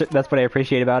game, which that's what I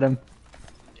appreciate about him.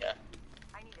 Yeah.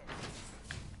 I need it.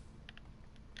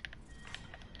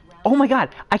 Oh my god,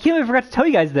 I can't believe I forgot to tell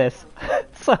you guys this.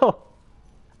 So,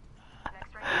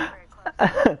 Next ring is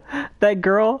very close. that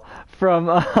girl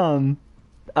from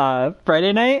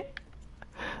Friday night.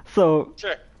 So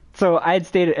Sure. I had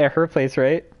stayed at her place,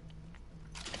 right?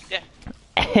 Yeah.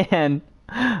 And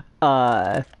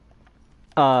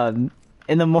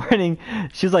in the morning,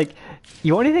 she was like,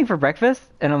 "You want anything for breakfast?"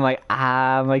 And I'm like,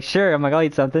 "Sure." I'm like, "I'll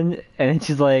eat something." And then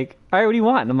she's like, "All right, what do you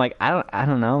want?" And I'm like, "I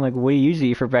don't know." I'm like, "What do you usually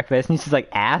eat for breakfast?" And she's like,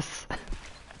 "Ass."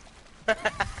 I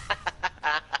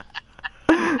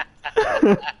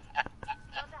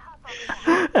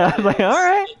was like, "All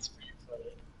right." It's pretty funny.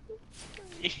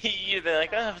 You'd be like,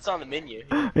 oh, if it's on the menu.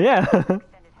 Yeah. Extended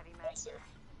heavy mag.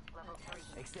 Level 3.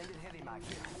 Extended heavy mag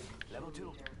here. Level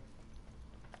 2.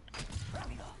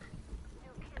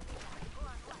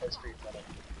 That's pretty funny.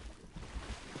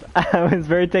 I was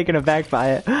very taken aback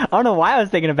by it. I don't know why I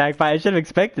was taken aback by it. I should have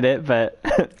expected it, but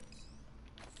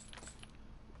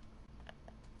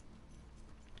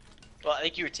Well, I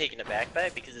think you were taken aback by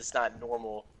it because it's not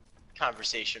normal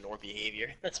conversation or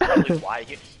behavior. That's probably why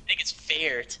you think it's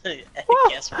fair to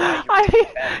guess why you were I taken mean,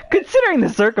 aback by it. considering the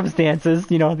circumstances,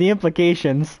 the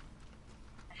implications.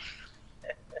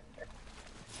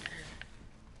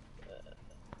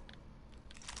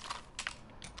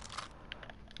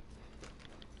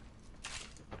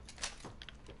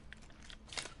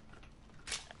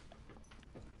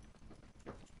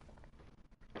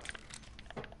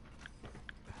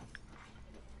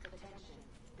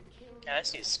 Yeah, I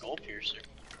see a skull piercer.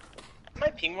 Did I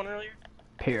ping one earlier?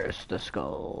 Pierce the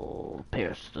skull.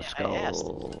 Pierce the Yeah, I asked.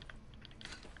 skull.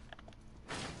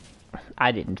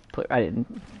 I didn't. I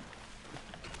didn't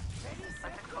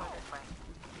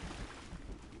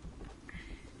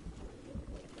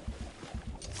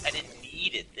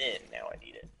need it then, now I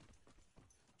need it.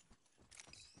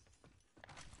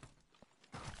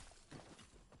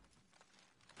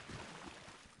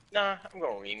 Nah, I'm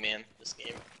going Wingman this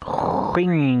game.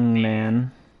 Ring,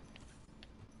 man.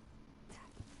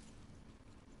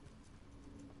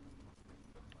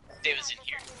 David's in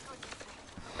here.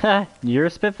 Ha, you're a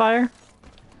Spitfire?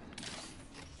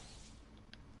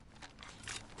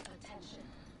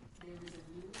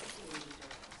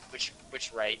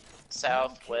 Which right?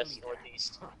 South, west,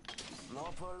 northeast?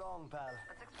 Not for long, pal.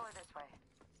 Let's explore this way.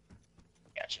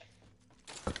 Gotcha.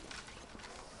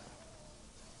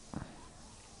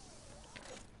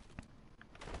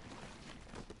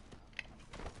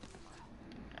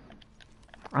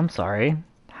 I'm sorry.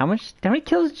 How many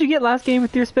kills did you get last game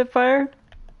with your Spitfire?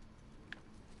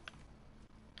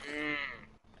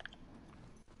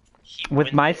 With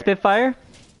went my there. Spitfire?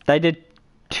 That I did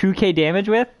 2k damage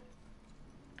with?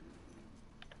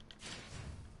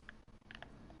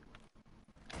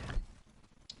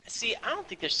 See, I don't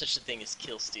think there's such a thing as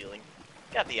kill stealing.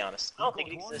 Gotta be honest. I don't think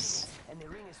it exists. And the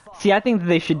ring is far. See, I think that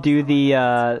they should do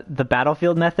the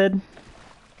battlefield method.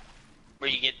 Where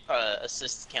you get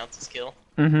assists counts as kill.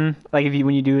 Mm-hmm. Like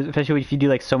when you do, especially if you do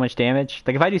like so much damage.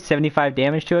 Like if I do 75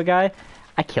 damage to a guy,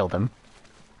 I killed him.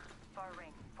 Far ring.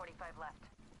 45 left.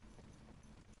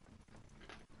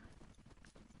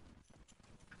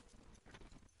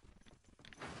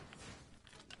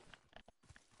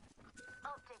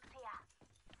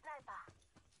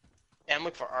 And I'm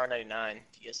looking for R99.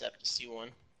 If you guys happen to see one.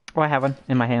 Oh, I have one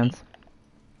in my hands.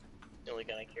 The only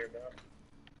gun I care about.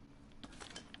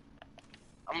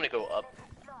 I'm gonna go up.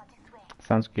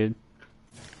 Sounds good.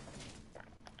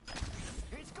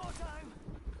 It's go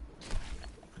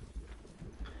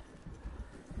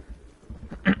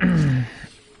time.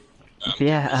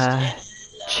 Yeah,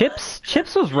 Chips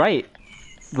was right.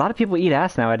 A lot of people eat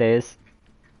ass nowadays.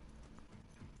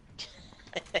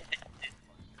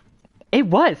 It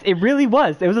really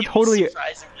was. It was a totally...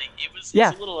 Surprisingly, it's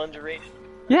Yeah. a little underrated.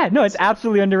 Yeah, no, it's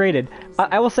absolutely underrated.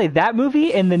 I will say that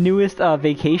movie and the newest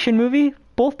Vacation movie,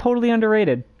 both totally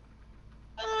underrated.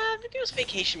 The newest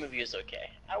Vacation movie was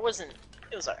okay. It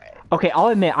was alright. Okay, I'll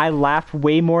admit, I laughed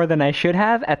way more than I should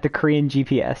have at the Korean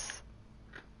GPS.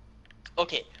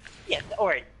 Okay, yeah,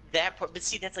 alright, that part, but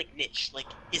see, that's like niche. Like,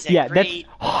 is that Yeah, great?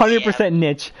 that's 100%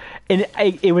 niche. And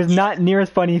it was not near as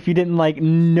funny if you didn't, like,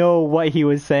 know what he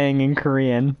was saying in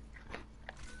Korean.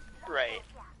 Right.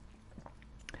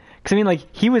 Because, I mean, like,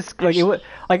 he was, like, it was,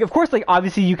 like, of course, like,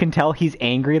 obviously you can tell he's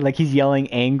angry, like, he's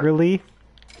yelling angrily.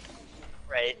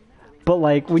 Right. But,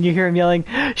 like, when you hear him yelling,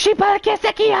 Shibara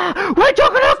Sekiya!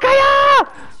 Wejokuro Kaya!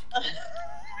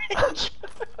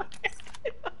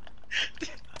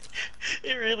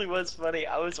 It really was funny.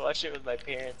 I was watching it with my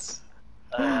parents.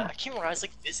 I can't remember. I was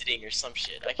like visiting or some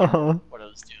shit. I can't remember what I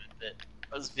was doing, but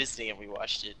I was visiting and we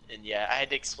watched it. And yeah, I had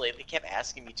to explain. They kept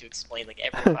asking me to explain like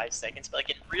every 5 seconds, but like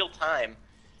in real time.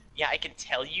 Yeah, I can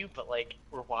tell you, but like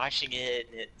we're watching it,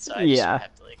 and so I just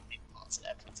have to like pause it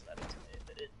afterwards and I don't do it.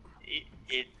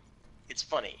 But it's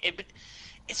funny. But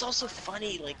it's also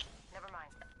funny. Like, Never mind.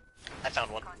 I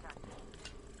found one. Contact.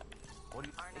 What do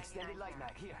you... Extended light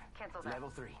mag here. Cancel that.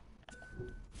 Level 3.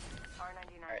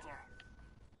 R99 Alright. here.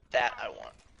 That I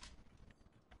want.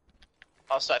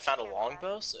 Also, I found a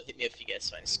longbow, so hit me if you guys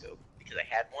find a scope because I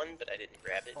had one, but I didn't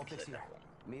grab it. Optics Because I here. found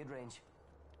one. Mid range.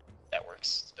 That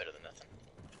works. It's better than nothing.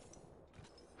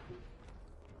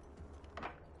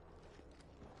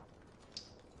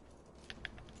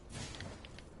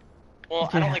 Well,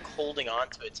 I don't like holding on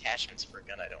to attachments for a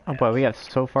gun I don't Oh have. boy, we have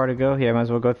so far to go. Yeah, might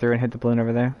as well go through and hit the balloon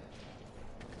over there.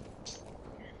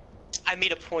 I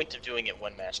made a point of doing it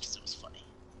one match because it was funny.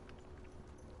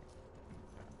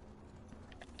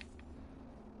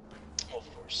 Well,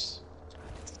 of course.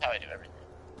 That's how I do everything.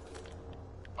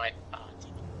 Mine. Ah, damn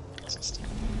it. Wasn't Steve.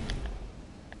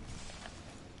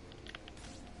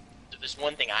 If there's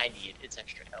one thing I need, it's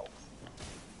extra health.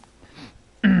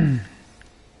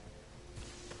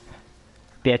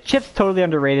 Yeah, Chips totally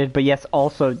underrated, but yes,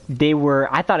 also,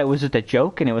 I thought it was just a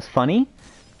joke and it was funny.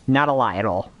 Not a lie at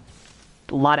all.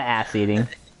 A lot of ass eating.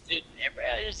 Dude,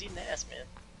 everybody just eating ass, man.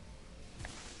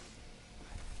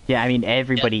 Yeah, I mean,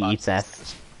 everybody Yeah, eats boxes.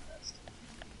 ass.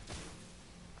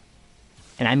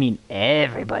 And I mean,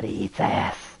 everybody eats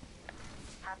ass.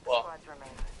 Half the Well, squads remain.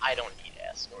 I don't eat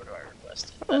ass, nor do I request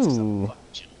it. That's 'cause I'm a Ooh. fucking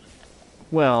gentleman.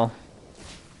 Well,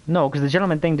 no, because the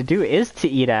gentleman thing to do is to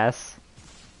eat ass.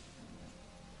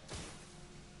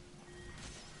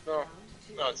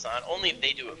 No, it's not. Only if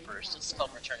they do it first. It's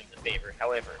called returning the favor.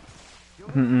 However,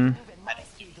 Mm-mm. I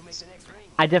don't do this.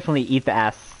 I definitely eat the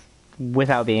ass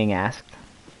without being asked.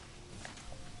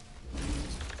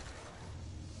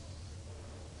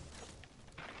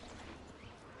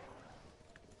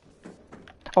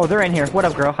 Oh, they're in here. What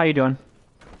up, girl? How you doing?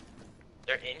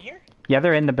 They're in here? Yeah,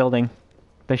 they're in the building.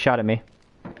 They shot at me.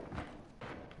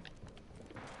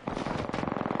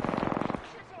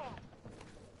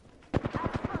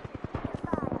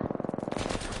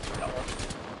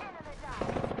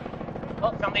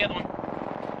 Oh, found the other one.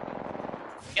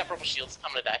 You got purple shields.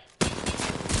 I'm gonna die.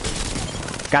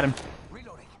 Got him.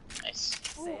 Reloading. Nice.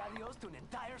 Say adios to an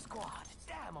entire squad.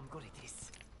 Damn, I'm good at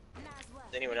this.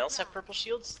 Does anyone else have purple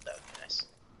shields? That would be nice.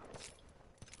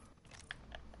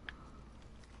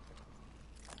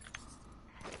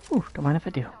 Ooh, don't mind if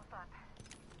I do.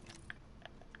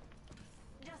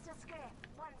 Just a scrape.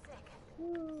 1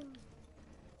 sec.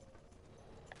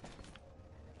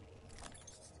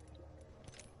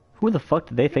 Who the fuck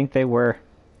did they think they were?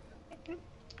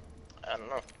 I don't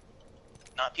know.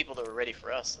 Not people that were ready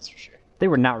for us, that's for sure. They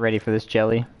were not ready for this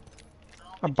jelly.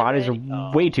 Our bodies are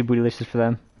Oh. way too bootylicious for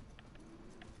them.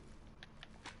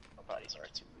 Our bodies are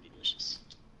too delicious.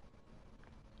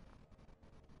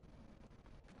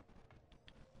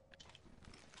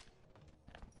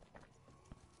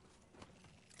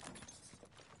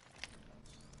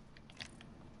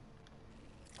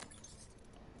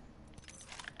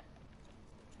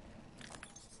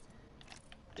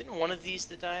 Didn't one of these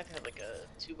that died have like a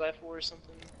 2x4 or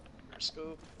something? Or a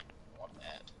scope? I want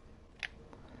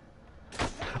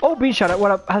that. Oh, bean shot it.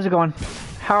 What up? How's it going?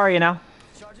 How are you now?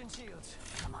 Charging shields.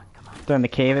 Come on, come on. They're in the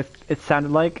cave, it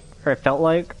sounded like, or it felt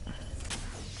like.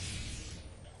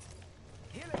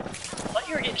 I thought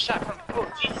you were getting shot from.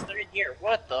 Oh, Jesus, they're in here.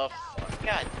 What the fuck?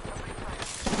 God.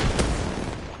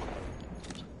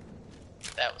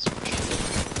 That was frustrating.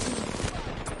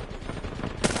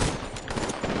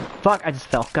 Fuck, I just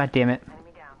fell. God damn it.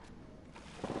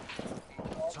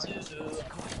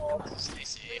 Stay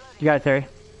safe. You got it, Terry.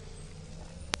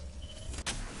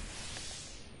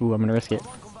 Ooh, I'm gonna risk it.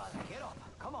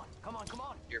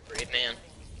 You're a brave man.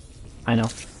 I know.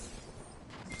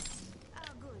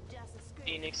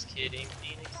 Phoenix kidding,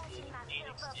 Phoenix kidding,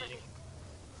 Phoenix kidding.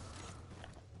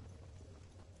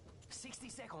 60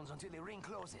 seconds until the ring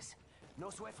closes. No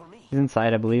sweat for me. He's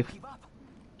inside, I believe. Keep up.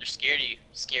 They're scared of you.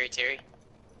 Scary Terry.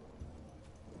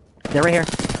 Yeah, right here.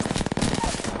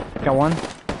 Got one.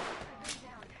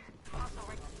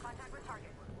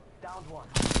 Down one.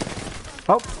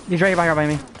 Oh, he's right here behind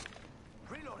me.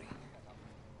 Reloading.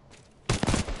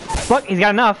 Look, he's got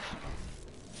enough.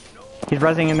 He's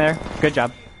rezzing in there. Good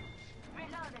job.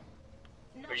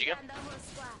 Where'd you go?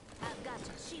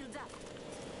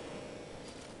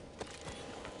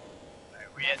 Alright,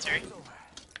 where you at, Terry?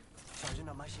 Charging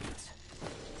up my shields.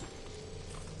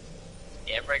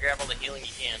 Yeah, everybody grab all the healing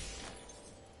you can.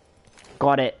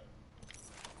 Got it.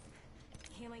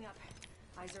 Healing up.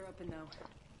 Eyes are open though.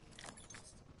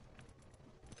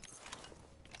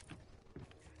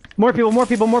 More people, more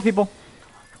people, more people.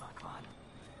 Come on, come on.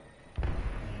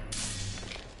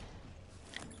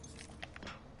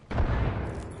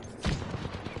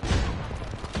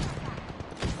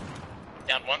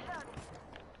 Down one.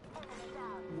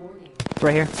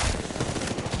 Right here.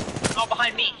 Oh,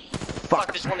 behind me! Fuck,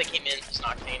 there's one that came in. It's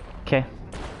Octane. Okay.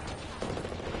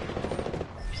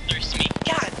 He's thirsty me.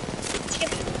 God!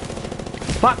 Damn it!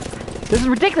 Fuck! This is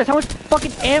ridiculous! How much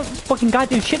fucking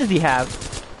goddamn shit does he have?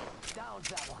 Down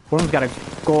that one. One of them's got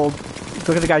a gold.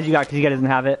 Look at the guys you got, because you guys doesn't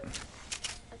have it.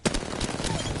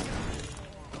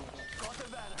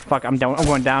 Fuck, I'm down. I'm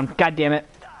going down. God damn it.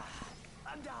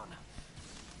 I'm down.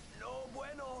 No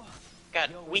bueno.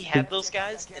 God, we had those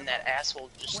guys, and that asshole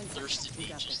just thirsted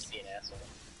me just to be an asshole.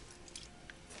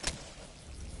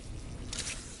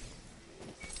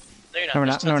 No, you're not. No, we're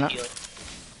There's not. No, we're tons of not. healing.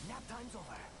 Nap time's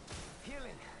over.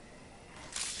 Healing.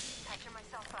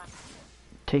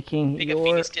 Taking Pick up your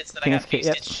Phoenix kits that I got. Phoenix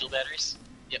yep. kits, shield batteries.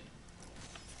 Yep.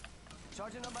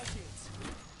 Charging up my shields.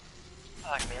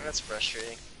 Fuck, man, that's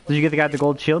frustrating. Did you get the guy with the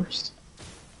gold shield?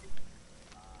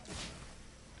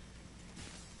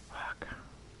 Fuck.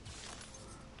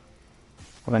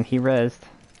 Well, then he rezzed.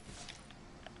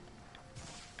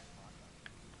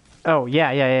 Oh,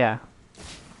 yeah.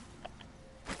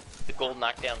 The gold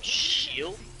knockdown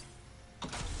shield?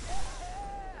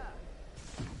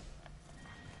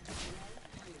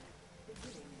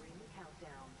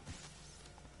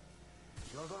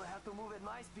 You're gonna have to move at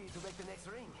my speed to make the next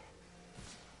ring.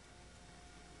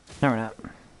 No, we're not.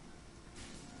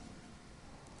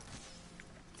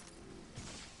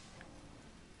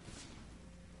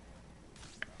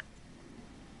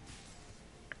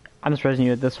 I'm just rezzing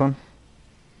you at this one.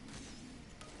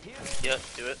 Yep,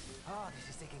 do it. Oh, this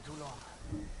is taking too long.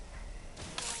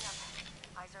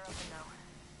 Eyes are open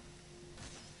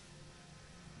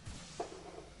though.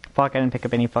 Fuck, I didn't pick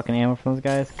up any fucking ammo from those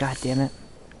guys. God damn it.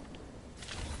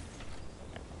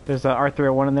 There's a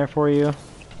R301 in there for you.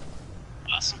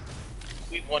 Awesome.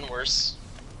 We've won worse.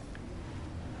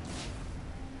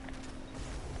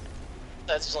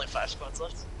 There's only 5 spots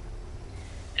left.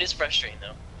 It is frustrating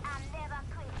though.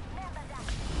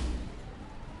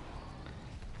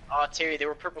 Aw, Terry, there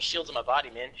were purple shields on my body,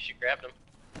 man. You should grab them.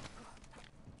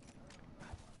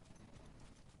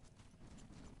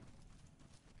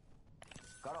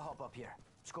 Gotta hop up here.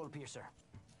 Skull piercer.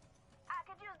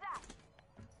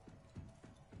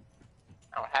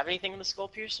 I don't have anything in the skull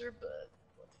piercer, but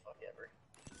what the fuck ever.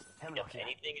 Pick Hemlock up here.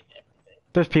 anything and everything.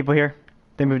 There's people here.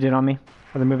 They moved in on me.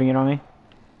 Or they're moving in on me.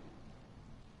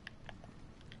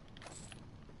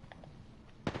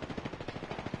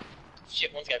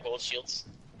 Shit, one's got gold shields.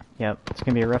 Yep, it's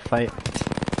gonna be a rough fight.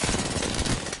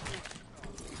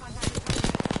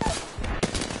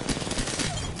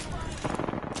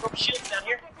 Purple shield down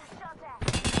here.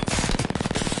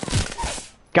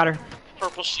 Got her.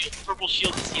 Purple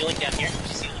shield is healing down here.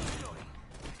 She's healing.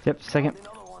 Yep, second.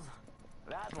 Another one.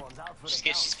 That one's out for She's the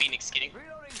count. Phoenix kidding.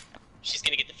 Reloading. She's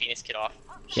gonna get the Phoenix kit off.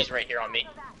 She's right here on me.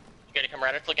 You gotta come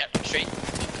around her. Look at her straight.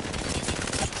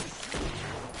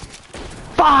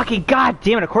 Fucking god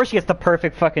damn it, of course she gets the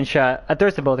perfect fucking shot. I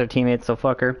thirsted both her teammates, so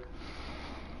fuck her.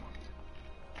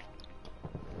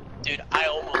 Dude, I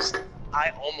almost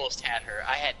had her.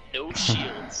 I had no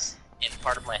shields and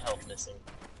part of my health missing.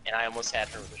 And I almost had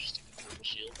her with her stupid purple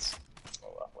shields. Oh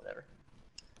well, whatever.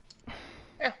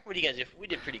 Yeah, what do you guys do? We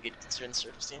did pretty good considering the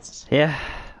circumstances. Yeah.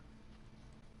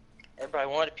 Everybody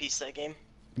wanted a piece of that game.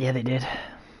 Yeah, they did.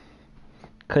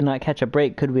 Could not catch a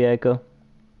break, could we, Echo?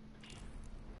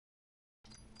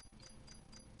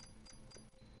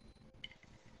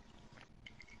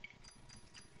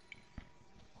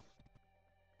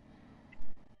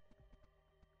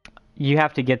 You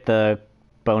have to get the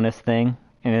bonus thing,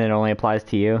 and it only applies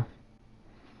to you.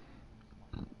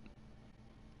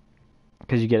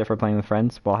 Because you get it for playing with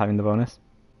friends while having the bonus.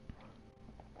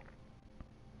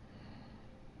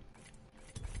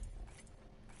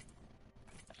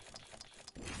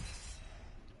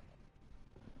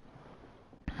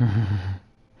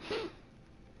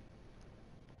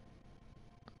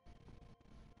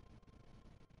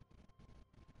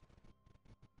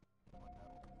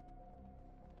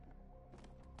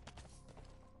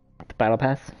 The battle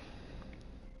pass.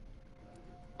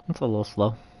 It's a little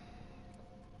slow.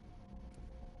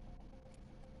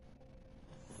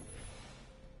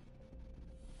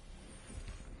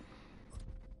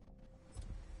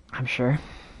 I'm sure.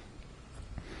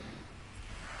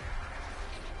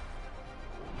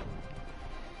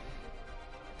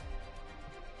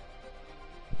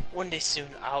 One day soon,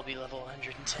 I'll be level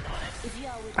 110 on it. If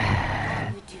y'all would do what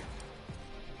I would do.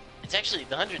 It's actually,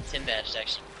 the 110 badge is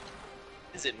actually,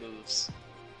 as it moves.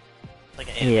 Like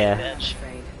an anime Yeah. badge.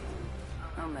 Afraid.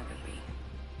 I'll never be.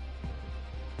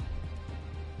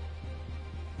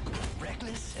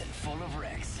 Reckless and full of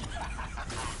wrecks.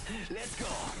 Let's go.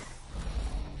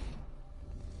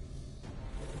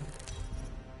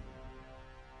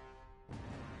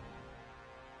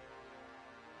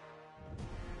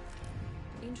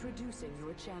 Introducing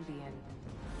your champion.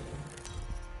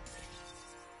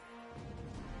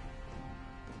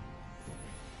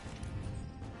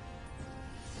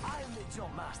 I am the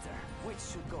jump master, which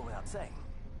should go without saying.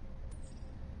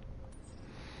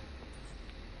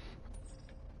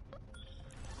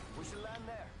 We should land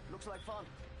there. Looks like fun.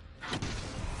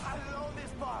 I love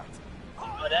this part.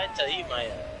 But I tell you, my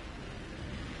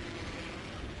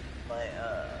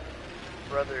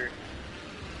brother,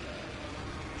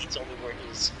 he told me where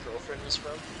his girlfriend was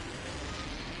from.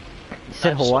 You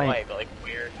said Not just Hawaii. but like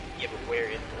where? Yeah, but where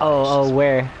in Hawaii? Oh, she's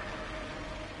where?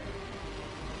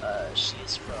 from.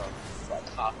 She's from like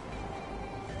Hop.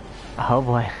 Oh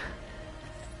boy.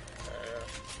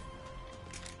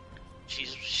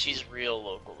 She's real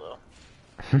local though.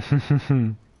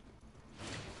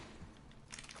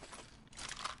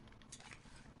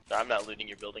 No, I'm not looting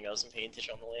your building. I wasn't paying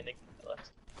attention on the landing. I left.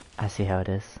 I see how it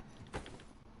is.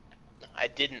 No, I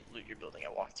didn't loot your building.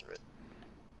 I walked through it.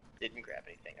 Didn't grab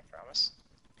anything. I promise.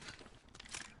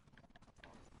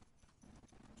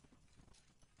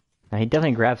 No, he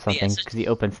definitely grabbed Yeah, something so- because he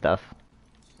opened stuff.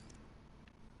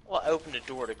 Well, I opened a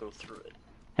door to go through it.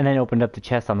 And then opened up the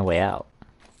chest on the way out.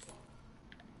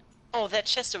 Oh, that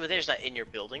chest over there is not in your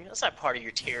building. That's not part of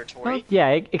your territory. Well, yeah,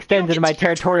 it extends get into my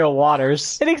territorial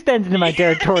waters. It extends into my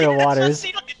territorial Yeah, waters.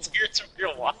 You don't get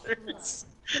territorial waters.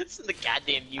 It's in the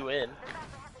goddamn UN.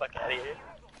 Fuck out of here.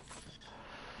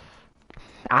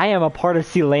 I am a part of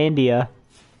Sealandia.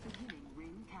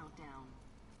 Ring countdown.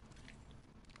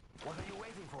 What are you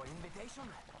waiting for? An invitation?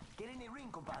 Get in the ring,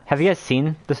 compadre. Have you guys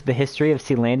seen the history of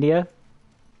Sealandia?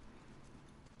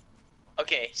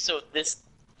 Okay, so this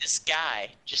guy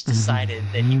just decided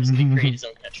that he was going to create his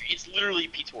own country. It's literally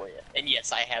Pretoria, and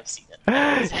yes, I have seen it.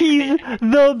 He's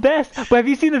the best. But have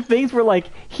you seen the things where like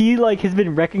he like has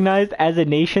been recognized as a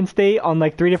nation state on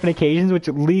like 3 different occasions, which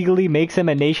legally makes him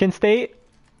a nation state?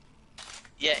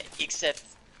 Yeah, except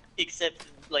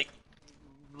like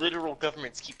literal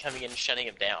governments keep coming in and shutting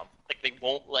him down. Like they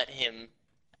won't let him.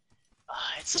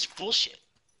 It's such bullshit.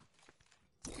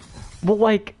 Well,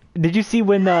 like, did you see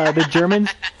when the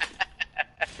Germans?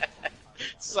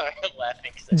 Sorry, I'm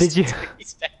laughing. Did you?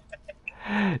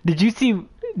 Did you see?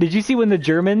 Did you see when the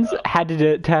Germans had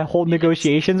to hold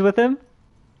negotiations with him?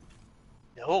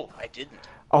 No, I didn't.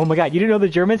 Oh my God! You didn't know the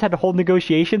Germans had to hold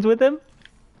negotiations with him?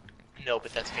 No,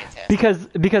 but that's fantastic.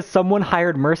 Because someone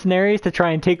hired mercenaries to try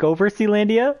and take over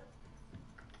Sealandia.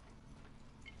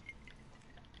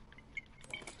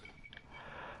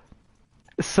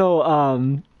 So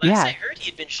Last yeah. I heard,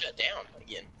 he had been shut down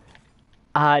again.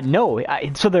 No.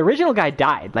 So the original guy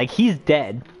died. Like he's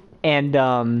dead, and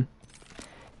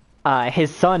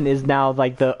his son is now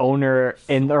like the owner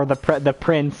or the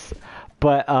prince.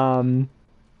 But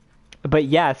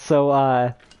yeah.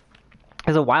 So it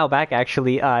was a while back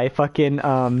actually. I fucking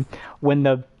when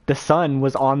the son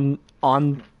was on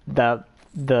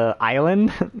the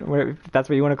island, if that's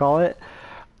what you want to call it.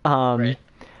 Right.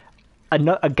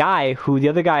 a guy who the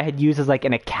other guy had used as like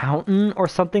an accountant or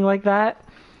something like that.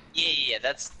 Yeah,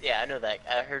 I know that.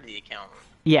 I heard the accountant.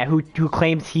 Yeah, who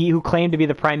claimed to be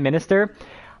the prime minister,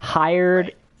 hired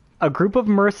Right. a group of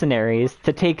mercenaries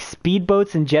to take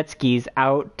speedboats and jet skis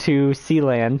out to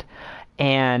Sealand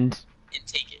and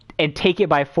take it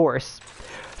by force.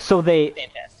 So Fantastic.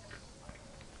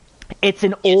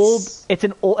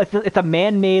 it's a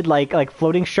man-made like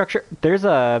floating structure.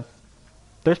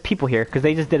 There's people here because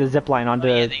they just did a zip line onto.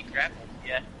 Oh, yeah, they grabbed them.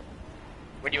 Yeah.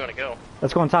 Where do you want to go?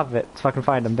 Let's go on top of it. Let's fucking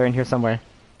find them. They're in here somewhere.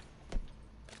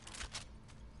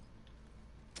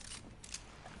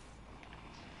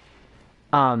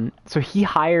 So he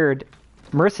hired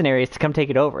mercenaries to come take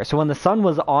it over. So when the sun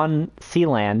was on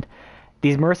Sealand,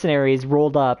 these mercenaries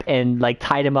rolled up and like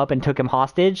tied him up and took him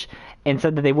hostage and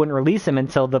said that they wouldn't release him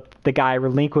until the guy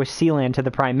relinquished Sealand to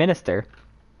the prime minister.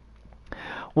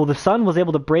 Well, the sun was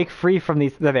able to break free from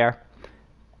these. They're there.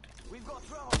 We've got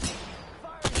drones.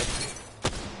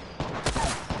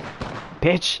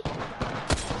 Bitch.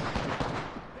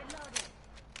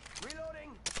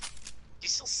 Reloading. You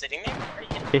still sitting there? Are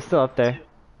you? He's still up there.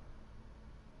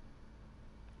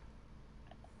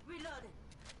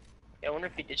 Yeah, I wonder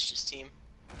if he ditched his team.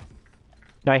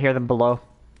 No, I hear them below.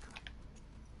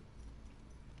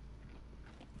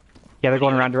 Yeah, they're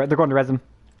going around. They're going to res him.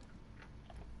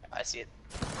 I see it.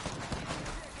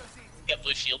 Got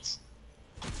blue shields.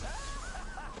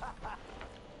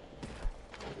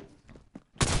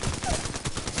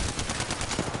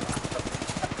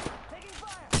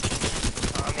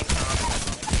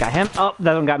 Got him. Oh,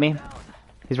 that one got me.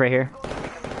 He's right here.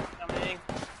 Coming.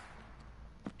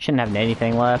 Shouldn't have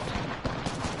anything left.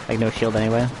 Like no shield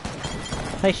anyway.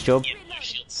 Nice job. Yeah, blue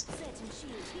shields.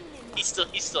 He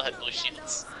still had blue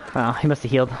shields. Oh, he must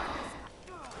have healed.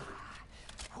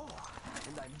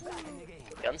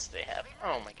 What guns do they have?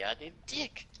 Oh my god, they have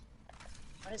dick.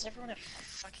 Why does everyone have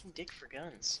fucking dick for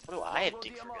guns? What do I have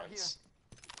dick for guns?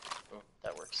 Oh,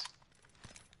 that works.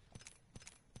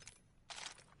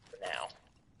 For now.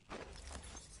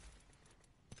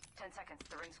 10 seconds.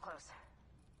 The ring's close.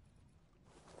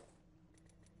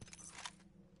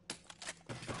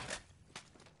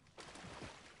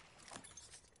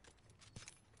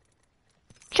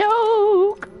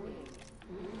 Joke!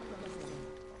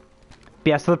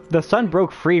 Yeah, so the sun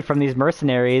broke free from these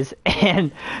mercenaries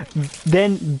and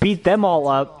then beat them all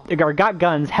up, or got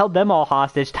guns, held them all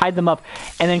hostage, tied them up,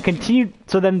 and then continued.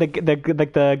 So then the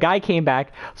guy came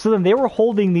back. So then they were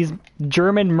holding these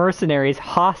German mercenaries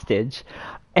hostage,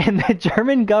 and the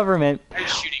German government. Are you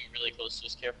shooting really close to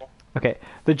us? Careful. Okay,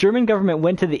 the German government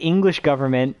went to the English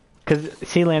government because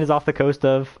Sealand is off the coast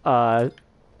of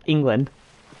England,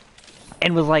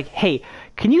 and was like, "Hey,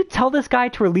 can you tell this guy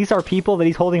to release our people that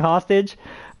he's holding hostage?"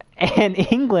 And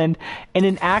England, in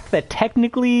an act that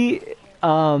technically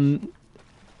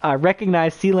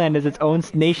recognized Sealand as its own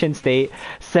nation state,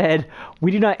 said,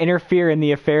 "We do not interfere in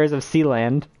the affairs of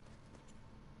Sealand."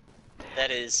 That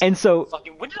is. And so,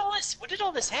 fucking. When did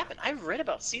all this happen? I read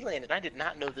about Sealand and I did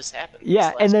not know this happened.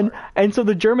 yeah, This last part. and so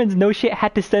the Germans, no shit,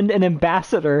 had to send an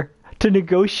ambassador to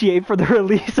negotiate for the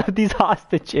release of these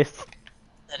hostages.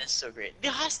 That is so great. The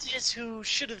hostages who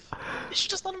should have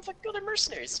just let them fucking go. They're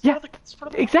mercenaries. Yeah, It's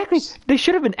part of the exactly. force. They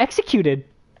should have been executed.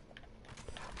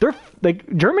 They're like,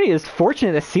 Germany is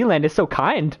fortunate that Sealand is so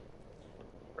kind.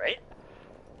 Right?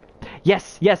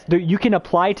 Yes, you can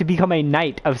apply to become a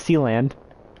knight of Sealand.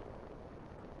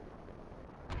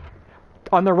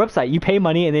 On their website, you pay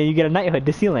money and then you get a knighthood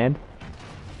to Sealand.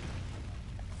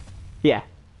 Yeah.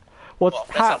 Well, it's Well,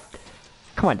 that's how. not-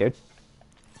 Come on, dude.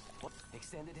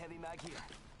 Extended heavy mag here.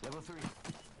 Level 3.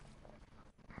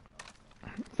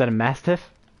 Is that a Mastiff?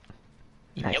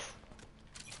 Nice. Yep.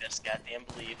 You best goddamn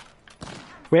believe.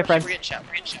 We have friends. We're getting shot.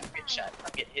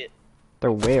 I'm getting hit.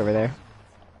 They're way over there.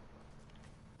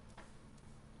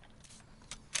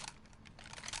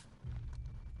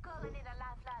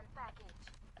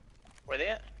 Where are they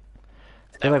at?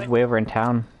 They're like way over in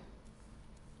town.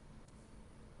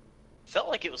 Felt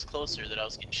like it was closer that I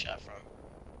was getting shot from.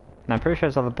 And I'm pretty sure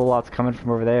I saw the bullets coming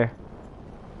from over there.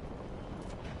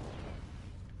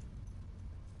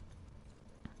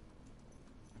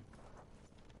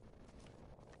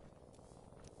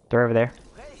 They're over there.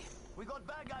 Hey, we got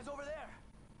bad guys over there.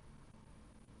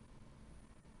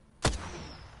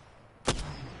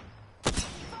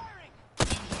 Firing.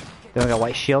 They only got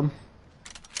white shield.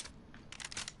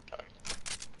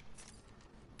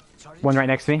 One right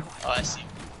next to me. Oh, I see.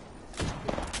 I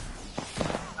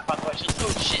found the white shield.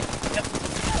 Oh shit. Yep.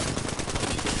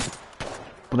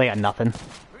 Well, they got nothing.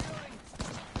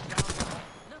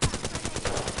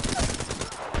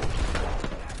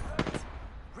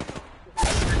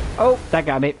 Oh, that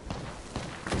got me.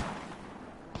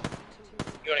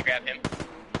 You wanna grab him?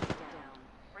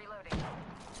 Reloading.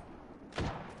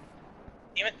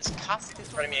 Damn it, this cop's in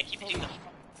front of me. I keep hitting the.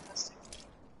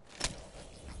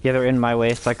 Yeah, they're in my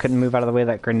way, so I couldn't move out of the way of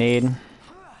that grenade.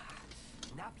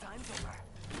 Nap time's over.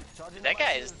 Charging That my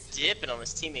guy is shields. dipping on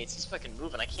his teammates. He's fucking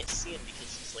moving. I can't see him because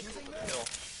he's like over the hill.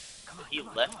 But he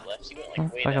left. He went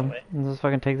like way Fuck that 'em. way. Let's just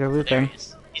fucking take their loot There then. he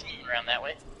is. He's moving around that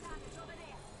way.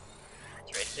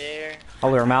 He's right there. I'll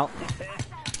lure him out. He's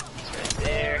right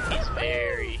there.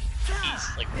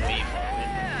 He's like way far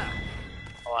away.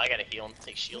 Oh, I gotta heal him.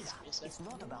 Take shields. Give me a sec. It's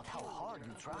not about how hard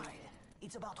you tried.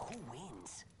 It's about who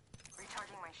wins.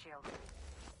 Recharging my shield.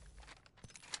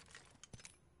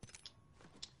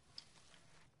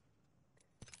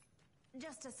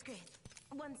 Just a screen.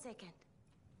 1 second.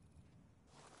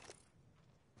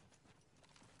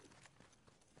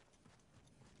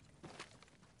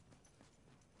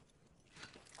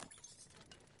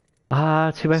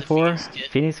 Ah, 2x4. Phoenix kit.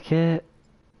 Phoenix kit.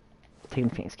 Taking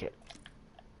the Phoenix kit.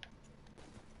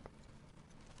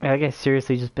 Yeah, that guy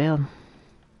seriously just bailed.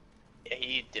 Yeah,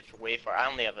 he dipped way far. I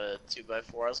only have a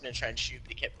 2x4. I was gonna try and shoot, but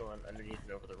he kept going underneath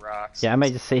and over the rocks. Yeah, I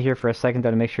might just sit here for a second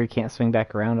though to make sure he can't swing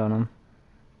back around on him.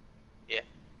 Yeah.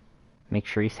 Make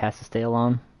sure he has to stay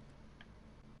alone.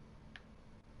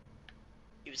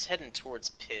 He was heading towards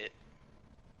pit.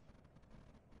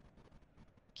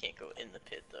 Can't go in the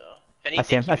pit though. If I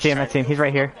see him, anything, I he see him, was I see him. trying to He's go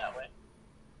right here. that way.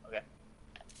 Okay.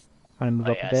 I'm gonna move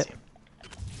Oh up yeah, a I bit. see him.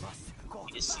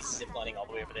 He just sees ziplining all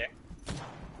the way over there.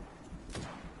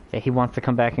 Yeah, he wants to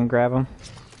come back and grab him.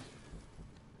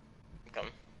 I'm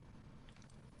coming.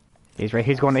 He's right.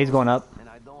 He's going up. And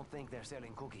I don't think they're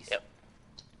selling cookies. Yep.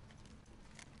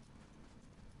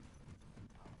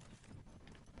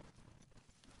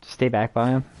 Just stay back by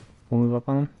him. We'll move up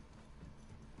on him.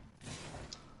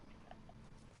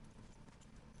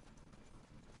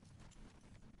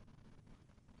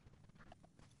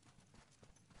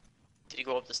 Did he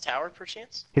go up this tower,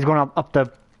 perchance? He's going up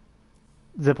the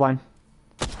zip line.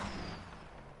 Oh,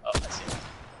 I see him.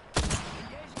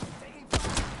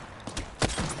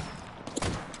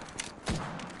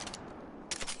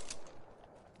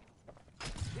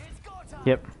 It's go time.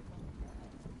 Yep.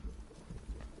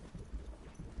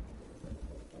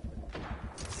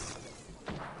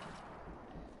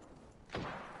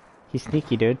 He's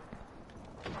sneaky, dude.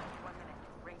 1 minute.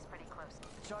 Ring's pretty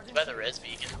close. He's by the res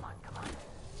beacon. Come on.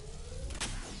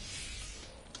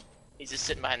 He's just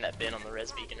sitting behind that bin on the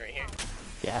res beacon right here.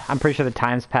 Yeah, I'm pretty sure the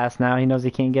time's passed now. He knows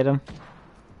he can't get him.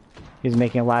 He was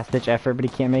making a last-ditch effort, but he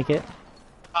can't make it.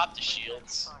 Pop the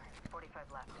shields. 45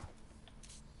 left.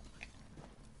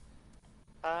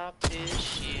 Pop his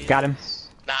shields. Got him.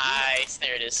 Nice,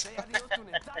 there it is. Say adios to an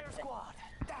entire squad.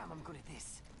 Damn, I'm good at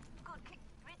this. Good kick.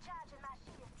 Recharging my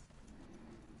shields.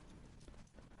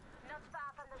 Not far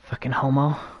from the Fucking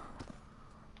homo.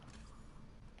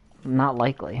 Not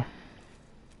likely.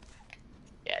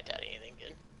 Yeah, I doubt anything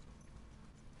good.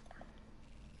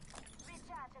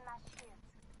 recharging my shields.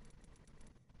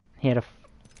 He had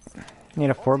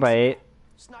a 4x8.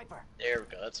 Sniper. There we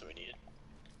go, that's what we needed.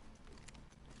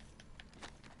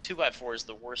 2x4 is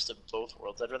the worst of both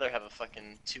worlds. I'd rather have a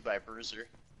fucking 2x bruiser.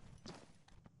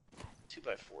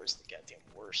 2x4 is the goddamn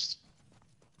worst.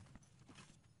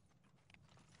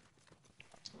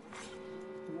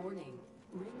 Warning.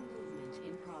 Ring movement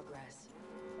in progress.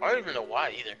 I don't even know why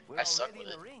either. We're I suck already with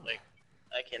in it. the ring. Like,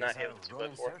 I cannot hit with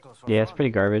Running 2x4. circles for Yeah, it's fun. pretty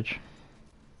garbage.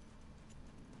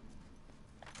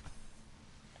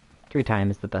 3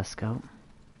 times the best scope.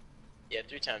 Yeah,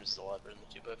 3 times is a lot better than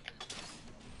the 2x4.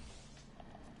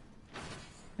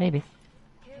 Maybe.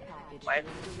 Care package Why?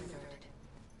 delivered.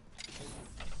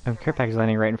 Oh, care package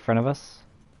landing right in front of us.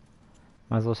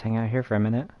 Might as well just hang out here for a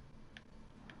minute.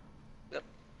 Yep.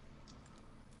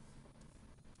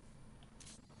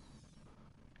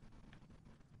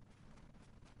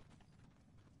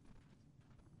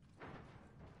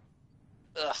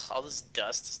 Ugh, all this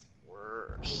dust is the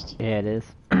worst. Yeah, it is.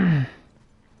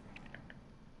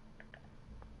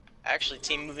 Actually,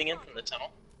 team moving in from the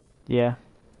tunnel. Yeah.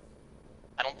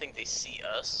 I don't think they see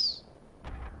us.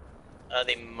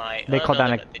 They might. They called no,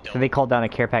 down they so don't. they called down a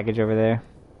care package over there.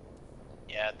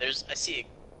 Yeah, I see.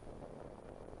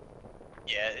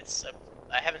 Yeah, it's.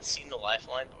 I haven't seen the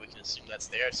lifeline, but we can assume that's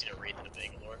there. I've seen a Wraith and a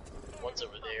Bangalore. One's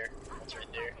over there. One's right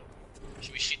there.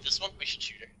 Should we shoot this one? We should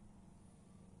shoot her.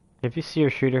 If you see her,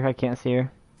 shoot her. I can't see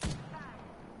her.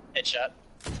 Headshot.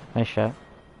 Nice shot.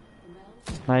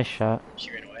 Round Nice shot.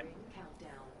 She ran away. countdown.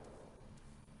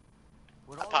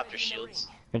 We're I popped already her in the shields.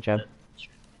 ring. Good job. She's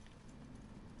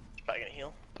probably gonna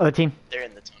heal. Other team. They're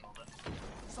in the tunnel though.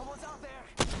 Someone's out there.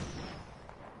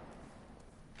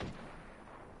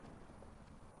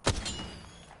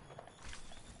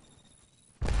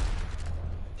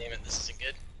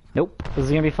 Nope. This is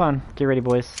gonna be fun. Get ready,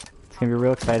 boys. It's gonna be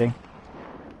real exciting.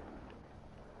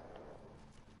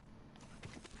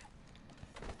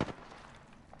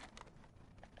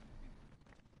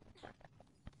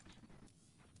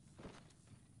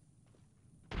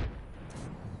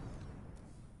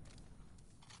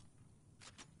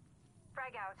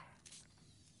 Frag out.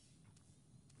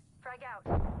 Frag out.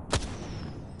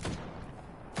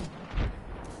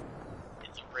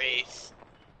 It's a Wraith.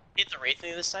 It's a Wraith on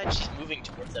the other side. She's moving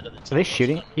towards that other team. Are they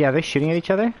shooting? Yeah, are they shooting at each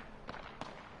other?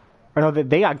 Or no,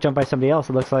 they got jumped by somebody else,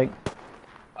 it looks like.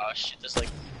 Oh shit, there's like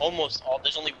almost all.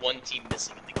 There's only one team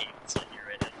missing in the game inside here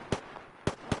right now.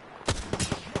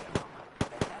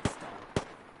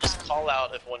 Just call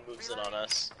out if one moves in on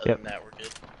us. Other than that, we're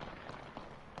good.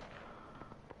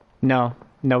 No.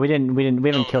 No, we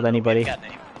haven't killed anybody. We haven't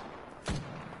gotten anybody.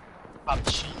 Pop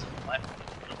the shields on the left.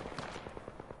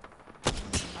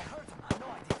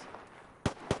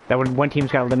 That one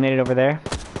team's got eliminated over there.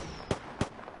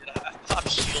 Pop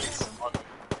shields on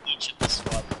each of the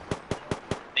squad.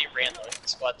 They ran the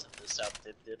squad to the south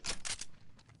did.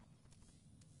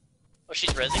 Oh, she's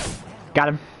rezzing. Got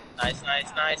him. Nice.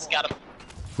 Got him.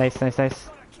 Nice.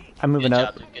 I'm moving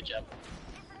up. Good job.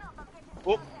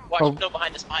 Oh, watch, no,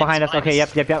 behind us. Behind us. Okay,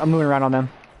 yep. I'm moving around on them.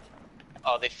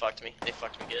 Oh, they fucked me.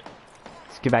 Good.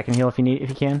 Just get back and heal if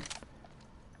you can.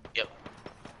 Yep.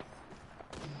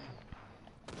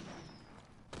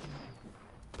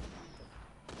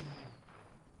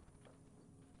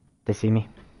 They see me.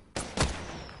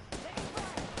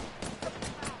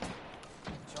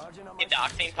 Hit the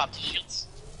Octane, pop two shields.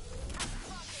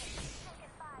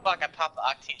 Fuck, I popped the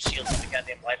Octane shields with the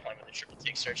goddamn lifeline with the triple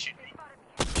take, start shooting me.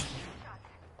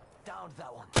 Downed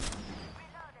that one.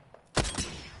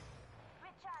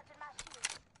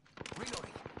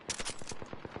 Reloading.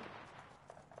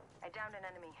 I downed an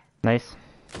enemy. Nice.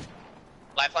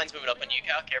 Lifeline's moving up on you,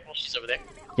 Cal. Careful, she's over there.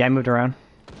 Yeah, I moved around.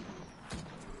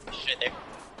 She's right there.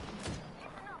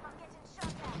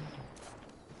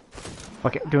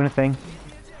 Okay, doing a thing.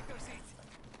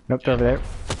 Nope, they're over there.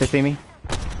 They see me.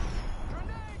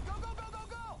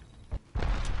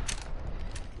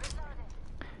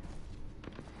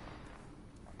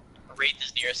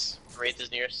 Wraith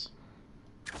is near us.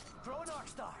 Throw an arc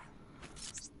star.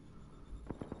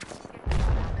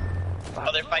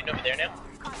 Oh, they're fighting over there now.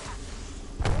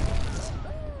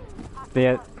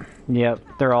 Yep,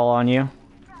 they're all on you.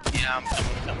 Yeah, I'm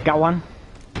coming. Got one.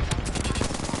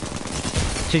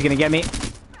 She's gonna get me.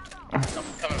 Coming.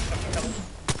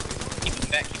 Keep him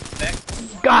back.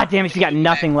 God damn it, she's got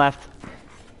nothing left.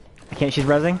 I can't, she's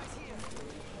rezzing.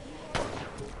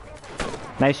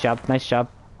 Nice job.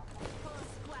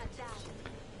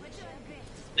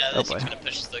 No, this team's gonna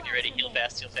push us though. Get ready. Heal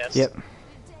fast. Yep.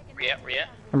 Rhea.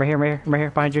 I'm right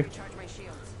here, behind you. Charge my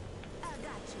shields.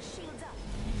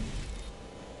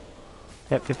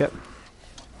 Yep.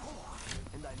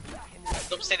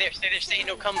 Don't stay there. Stay.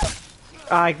 No, come.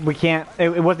 We can't.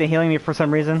 It wasn't healing me for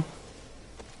some reason.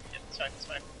 Yeah, it's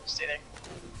fine. Stay there.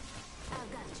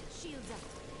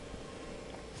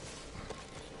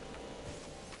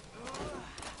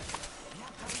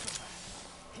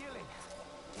 Healing.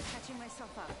 Catching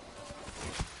myself up.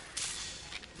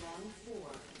 Round 4.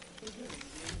 Beginning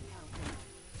ring countdown.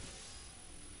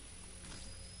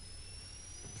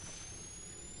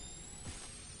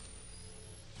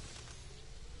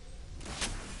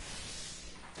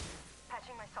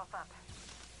 Patching myself up.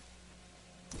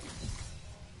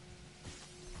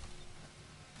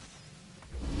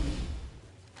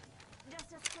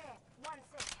 Just a sec. 1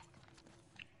 second.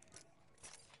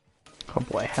 Oh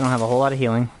boy, I don't have a whole lot of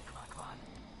healing.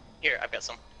 Here, I've got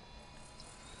some.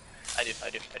 I do.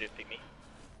 Pick me.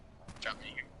 Drop me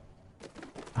here.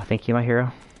 Oh, thank you, my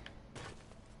hero.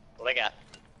 What I got?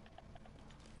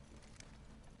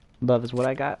 Love is what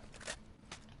I got.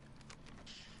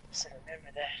 So remember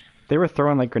that. They were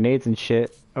throwing like grenades and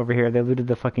shit over here. They looted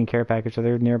the fucking care package, so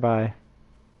they're nearby.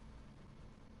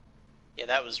 Yeah,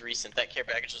 that was recent. That care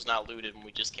package was not looted when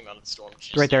we just came out of the storm.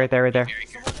 Right there. Very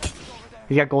careful.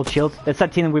 He's got gold shields. That's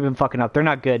that team that we've been fucking up. They're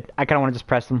not good. I kind of want to just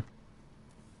press them.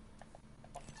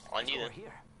 On you then.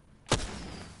 Here.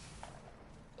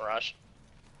 Mirage.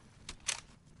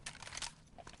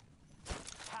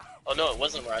 Oh no, it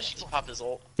wasn't Mirage. He just popped his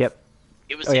ult. Yep.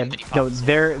 It was Oh yeah. him, but he popped No, his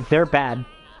ult. they're bad.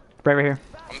 Right here.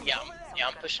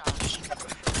 I'm pushing.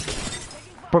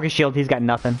 Broke his shield. He's got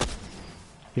nothing.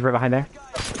 He's right behind there.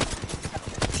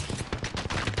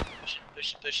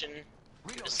 Pushing.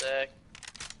 Give it a sec.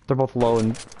 They're both low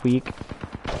and weak.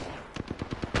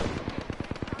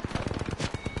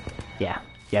 Yeah.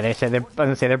 They say they're. I'm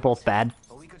gonna say they're both bad.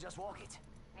 But we could just walk it.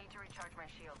 Need to recharge my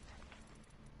shields.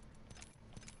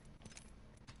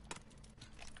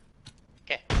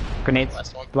 Grenades.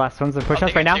 Last one. The last ones are pushing Oh,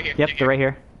 us right now. they're here, Yep, they're they're right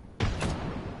here.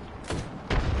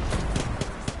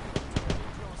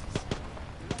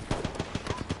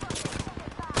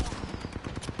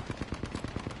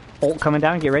 Ult coming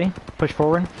down. Get ready. Push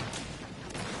forward.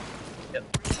 Yep.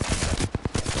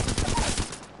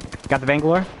 Got the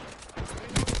Bangalore.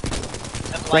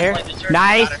 That's Right here. lifeline dessert.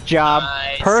 Nice Got her. job.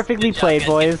 Nice. Perfectly Good job, played, guys.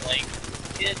 boys.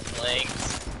 Get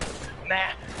flanked.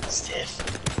 Nah. Stiff.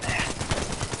 Nah.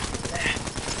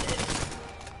 Stiff.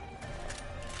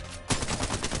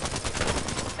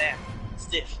 Nah.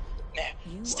 Stiff. Nah.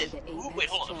 You Stiff. are the Ooh, Apex wait,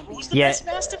 hold on. champion. Who's the Yeah. best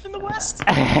Mastiff in the West?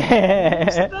 Who's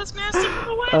the best Mastiff in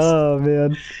the West? Oh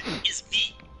man. It's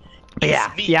me.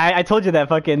 Yeah. Me. Yeah. I told you that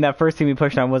fucking that first team we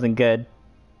pushed on wasn't good.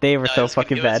 They were No, so it was good.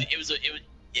 fucking bad.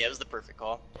 Yeah, it was the perfect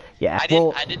call. Yeah. I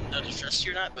didn't know to trust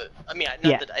you or not, but I mean,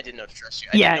 not Yeah. that I didn't know to trust you.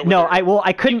 Yeah. Didn't know No. whether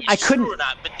I couldn't. it was I couldn't. true or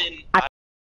not, but then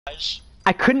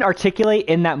I couldn't articulate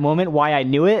in that moment why I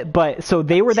knew it, but so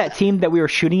they were that team that we were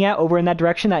shooting at over in that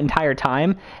direction that entire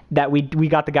time. That we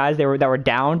got the guys that were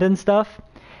downed and stuff,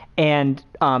 and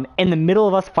in the middle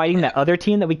of us fighting that other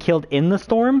team that we killed in the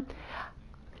storm.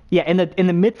 Yeah, in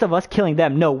the midst of us killing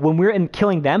them. No, when we were in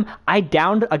killing them, I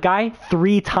downed a guy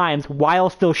 3 times while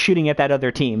still shooting at that other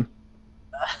team.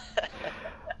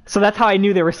 So that's how I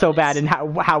knew they were so bad and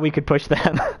how we could push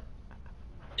them.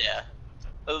 yeah,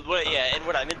 and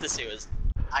what I meant to say was,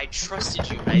 I trusted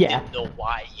you. I Yeah. didn't know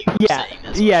why you were Yeah, saying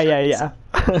this. yeah.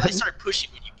 I started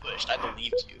pushing when you pushed. I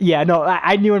believed you. Yeah, no,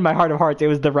 I knew in my heart of hearts it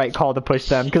was the right call to push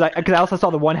them because I also saw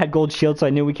the one had gold shield, so I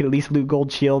knew we could at least loot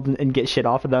gold shield and get shit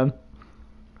off of them.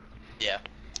 Yeah,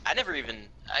 I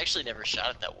actually never shot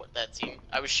at that team.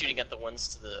 I was shooting at the ones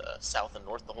to the south and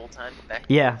north the whole time.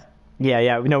 Yeah.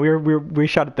 No, we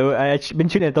shot at those. I've been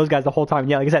shooting at those guys the whole time.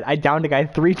 Yeah, like I said, I downed a guy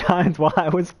 3 times while I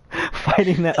was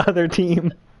fighting that other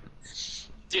team.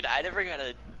 Dude, I never got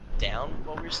a down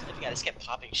while we were sniffing. I just kept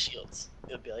popping shields.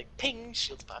 It would be like, ping,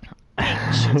 shields pop. Ping,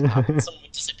 shields pop. And someone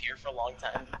would disappear for a long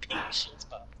time. Ping, shields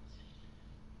pop.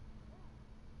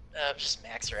 Just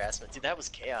max harassment. Dude, that was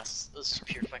chaos. That was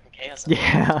pure fucking chaos.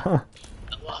 Yeah.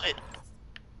 I love it.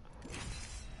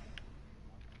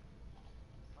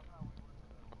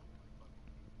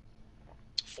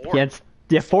 Four.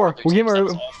 Yeah, 4. We gave her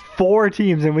 4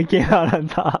 teams and we came out on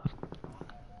top.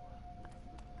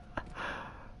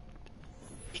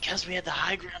 Because we had the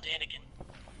high ground, Anakin.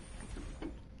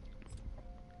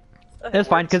 It was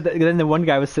fine because then the one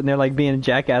guy was sitting there like being a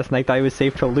jackass and I thought he was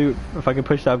safe to loot. If I could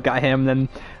push up, got him, then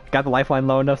got the lifeline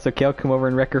low enough so Kale come over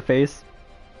and wreck her face.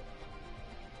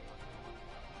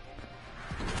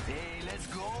 Hey, let's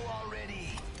go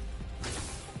already.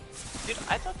 Dude,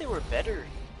 I thought they were better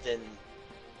than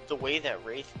the way that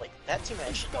Wraith, like, that team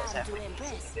actually was halfway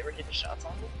decent. They were getting shots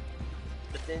on me.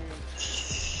 But then...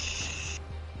 She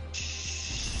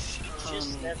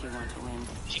just never...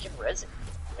 She kept rezzing.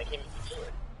 I can't even kill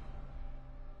her.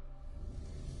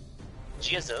 Did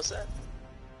you guys notice that?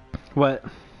 What?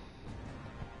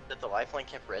 That the lifeline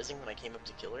kept rezzing when I came up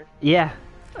to kill her? Yeah.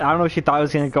 I don't know if she thought it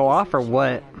was gonna go off or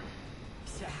what.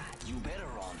 You better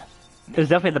run. It was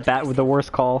definitely the bat with the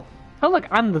worst call. Oh look,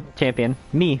 I'm the champion.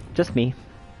 Me. Just me.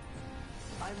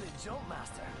 I'm the jump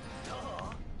master. Duh.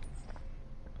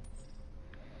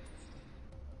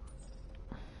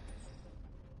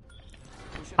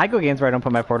 I go games where I don't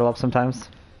put my portal up sometimes.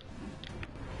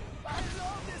 I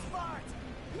love this part.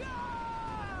 Yeah!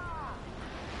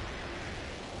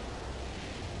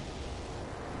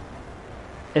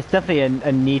 It's definitely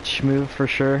a niche move for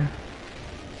sure.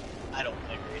 I don't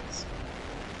play Wraiths.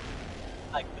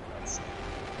 I could not see.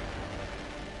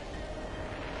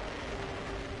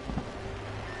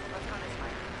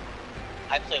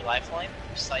 I play Lifeline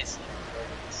precisely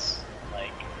because,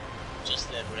 like,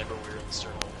 just then whenever we were in the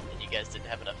circle and you guys didn't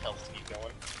have enough health to keep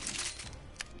going.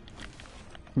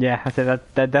 Yeah, I say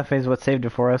that definitely is what saved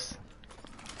it for us.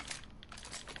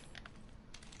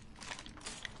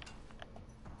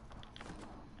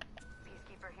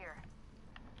 Peacekeeper here.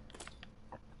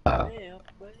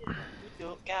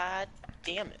 God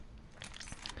damn it.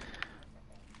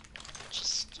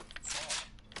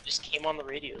 Just came on the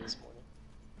radio this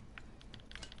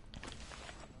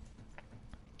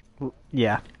morning.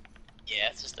 Yeah. Yeah,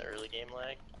 it's just the early game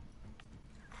lag.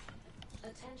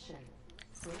 Attention.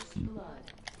 First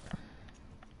blood.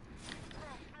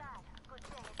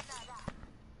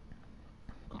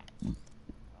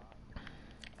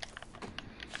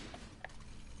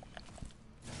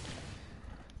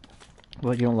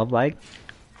 What, you don't love lag?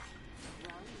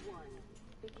 Round 1.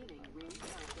 Beginning ring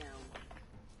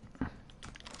countdown.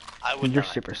 I would You're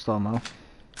not. super slow-mo.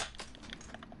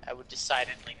 I would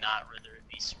decidedly not rather it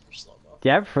be super slow-mo.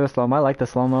 Yeah, I prefer the slow-mo. I like the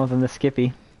slow-mo than the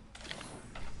skippy.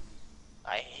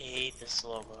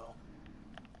 slow-mo.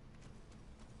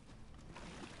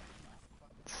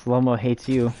 Slow-mo hates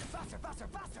you. Faster, faster,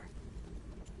 faster!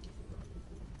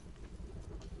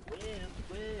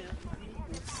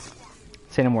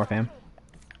 Say no more, fam.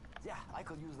 Yeah, I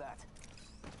could use that.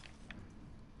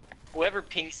 Whoever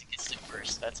pings gets it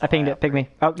first. That's I how pinged it. Ping me.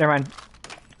 Oh, never mind.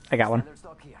 I got one. Standard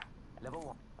stock here. Level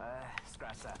 1.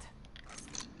 Scratch that.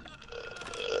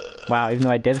 Wow, even though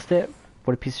I dibsed it?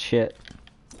 What a piece of shit.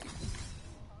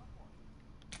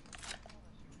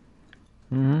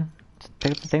 Just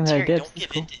pick up the thing that I Terry, dibsed. don't give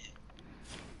Cool. in to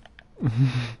him.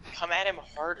 Come at him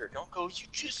harder. Don't go, you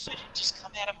just said it. Just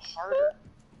come at him harder.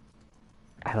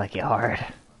 I like it hard.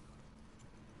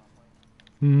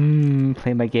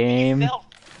 Play my You game. fell.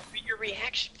 Your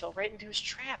reaction fell right into his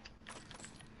trap.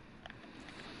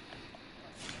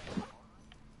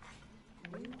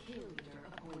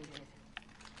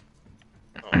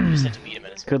 Oh, you just had to meet him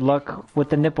at his Good luck with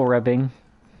the nipple rubbing.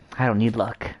 I don't need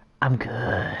luck. I'm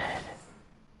good.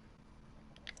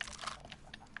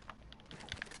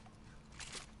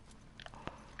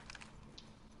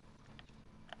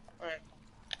 Alright.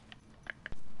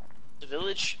 The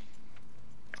village.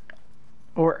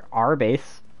 Or our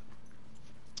base.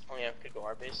 Oh yeah, could go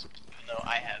our base. Even though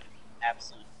I have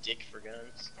absolute dick for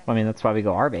guns. I mean, that's why we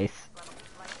go our base.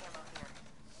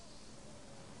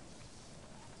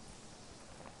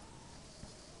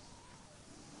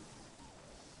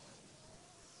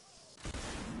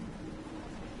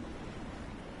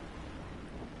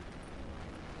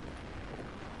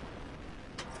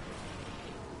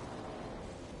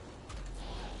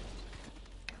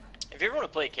 If you ever want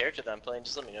to play a character that I'm playing,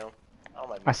 just let me know. I don't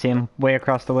mind. I see him way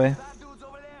across the way. Bad dudes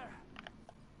over there.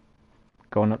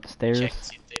 Going up the stairs. Check and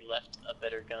see if they left a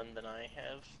better gun than I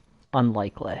have.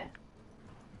 Unlikely.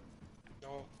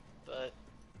 No, but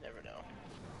never know.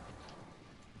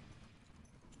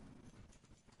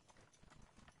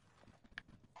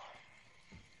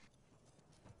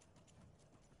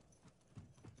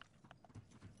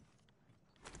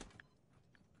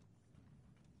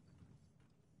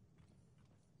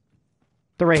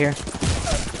 They're right here.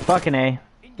 Fucking A.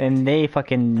 And they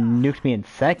fucking nuked me in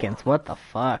seconds. What the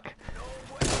fuck?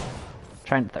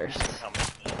 Trying to thirst. How much?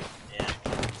 Yeah.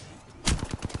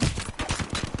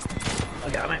 I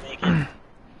got it. Make it.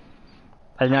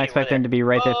 I did not expect them to be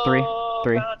right there. Three.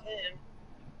 Found him.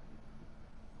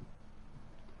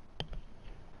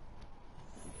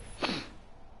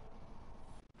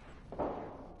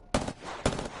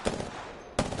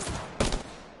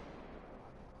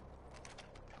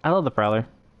 I love the Prowler.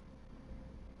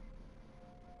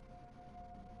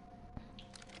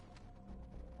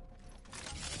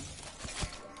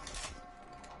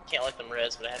 Can't let them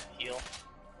res, but I have to heal.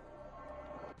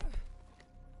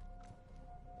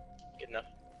 Good enough.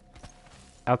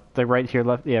 Out the right here,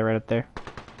 left. Yeah, right up there.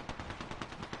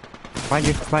 Behind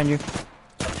you. Behind you.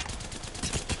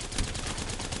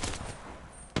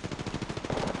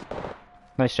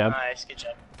 Nice job. Nice, good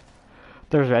job.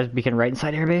 There's a res beacon right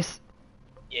inside airbase.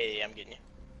 Yeah, I'm getting you.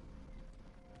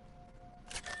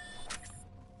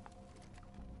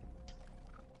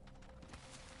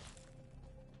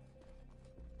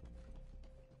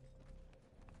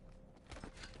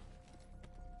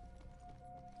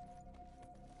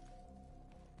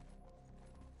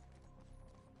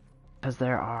 Because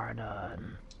there are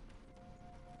none.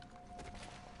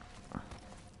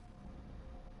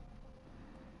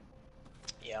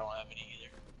 Yeah, I don't have any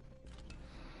either.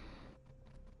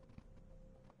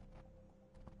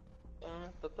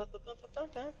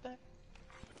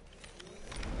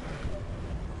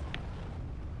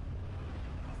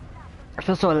 I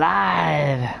feel so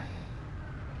alive.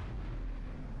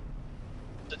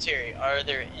 So Terry, are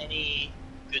there any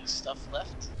good stuff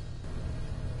left?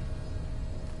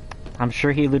 I'm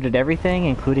sure he looted everything,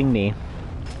 including me.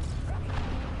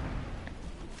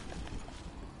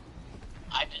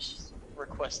 I just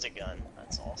request a gun,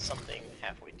 that's all. Something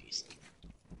halfway decent.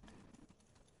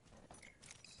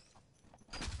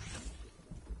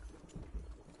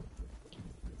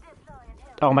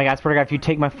 Oh my god, I swear to god, if you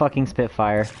take my fucking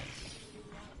Spitfire.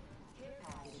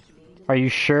 Are you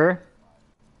sure?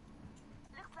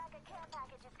 Looks like a care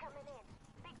package is coming in.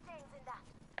 Big things in that.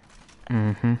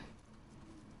 Mm-hmm.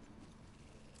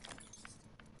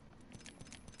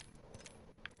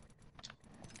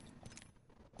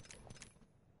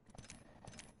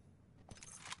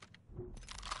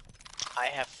 I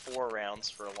have 4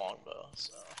 rounds for a longbow,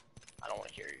 so I don't want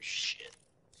to hear your shit.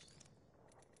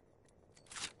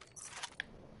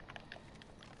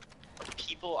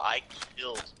 People I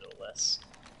killed, no less.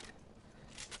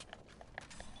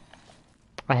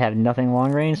 I have nothing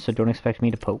long range, so don't expect me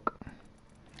to poke.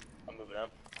 I'm moving up.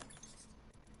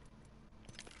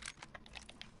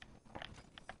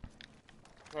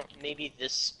 Well, maybe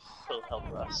this will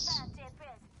help us.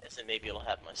 Yes, and maybe it'll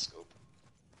have my scope.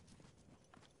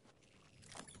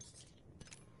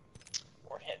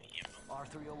 Or heavy ammo.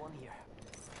 R301 here.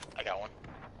 I got one.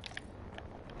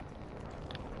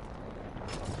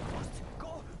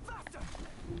 Go faster!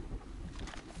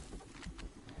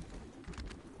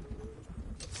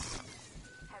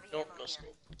 Nope, no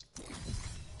scope.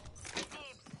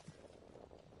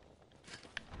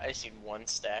 I just need one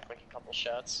stack, like a couple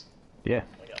shots. Yeah.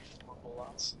 I got 4 whole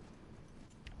lots.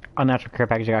 Unnatural care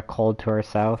package got cold to our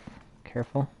south.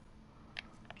 Careful.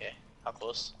 Okay, how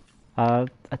close? A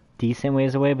decent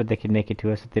ways away, but they can make it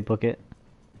to us if they book it.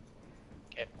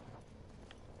 Okay.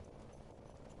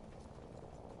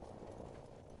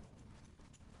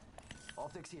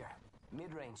 Optics here.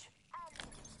 Mid-range.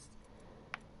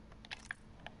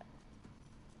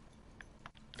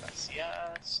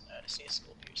 Gracias. I see a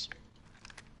scope here, sir.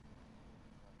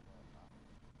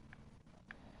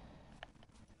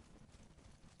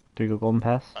 Do we go golden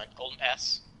pass? Fine, golden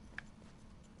pass.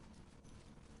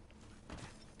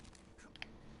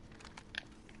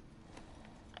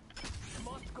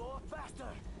 Must go faster!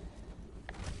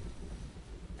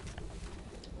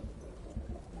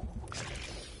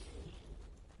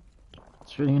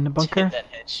 It's really in the bunker. That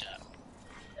headshot.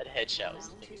 That headshot was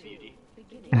the thing of beauty.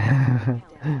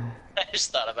 I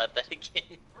just thought about that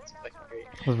again. It's fucking great.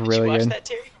 It was Did really you watch good. that,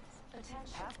 Terry?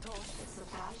 Half toast,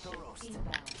 half the roast.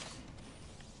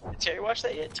 Did Terry watch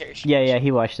that yet? Terry should Yeah, watch yeah, it.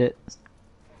 he watched it.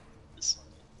 This-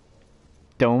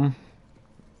 Dome.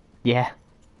 Yeah.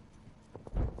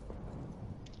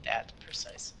 That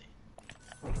precisely.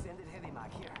 Extended heavy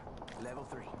mag here. Level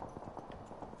 3.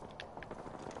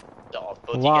 Dog. A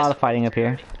Both you lot guys of have fighting level up 3 here.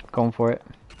 already? Going for it.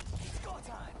 Go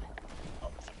time! Oh,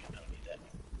 fuck it, I don't need that.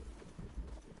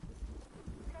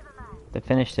 They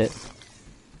finished it.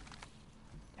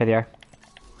 Here they are.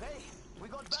 Hey, we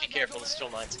got Just be careful, there's still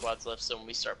 9 squads left, so when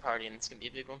we start partying, it's gonna be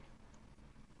a big one.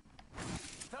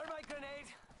 Thermite grenade!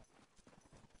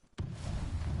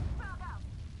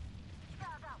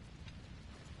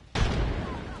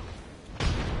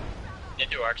 They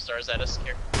threw arc stars at us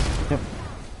here. Yep.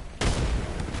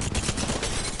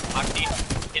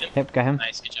 Octane, hit him. Yep, got him.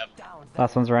 Nice, good job. Down.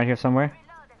 Last one's around here somewhere.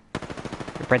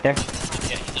 Right there.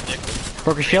 Yeah, he's up there.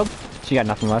 Broke her shield. She got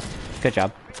nothing left. Good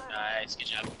job. Nice, good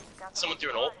job. Someone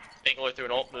threw an ult. Bangalore threw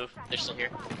an ult. Move. They're still here.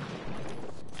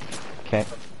 Okay.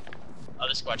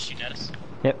 Other squad shooting at us.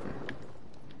 Yep.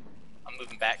 I'm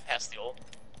moving back past the ult.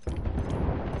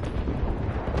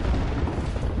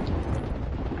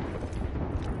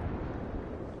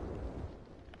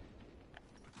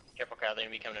 Careful, Kyle. They're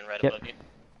gonna be coming in right Yep. above you.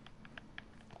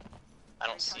 I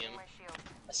don't see him.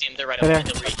 I see him. They're right They're up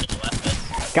the hill reach to the left.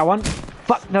 Bed. Got one.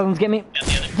 Fuck, that one's getting me. And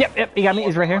the other. Yep, yep, he got me.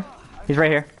 He's right here. He's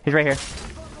right here. He's right here.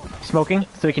 Smoking,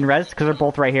 so he can res, because they're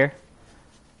both right here.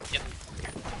 Yep.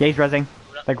 Yeah, he's resing.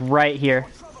 Like, right here.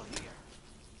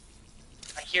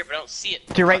 I hear, it, but I don't see it.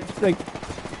 To your right, like...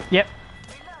 Yep.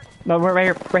 No, we're right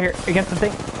here. Right here. Against the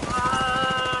thing.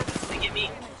 They get me.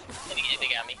 They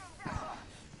got me.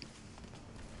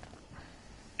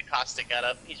 The caustic got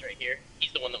up. He's right here.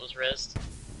 He's the one that was rezzed.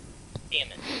 Damn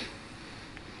it.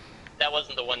 That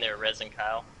wasn't the one they were rezzing,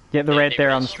 Kyle. Yeah, they're right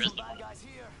there on... rezzed the- Bad guys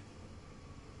here.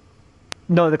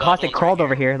 No, the caustic one's crawled right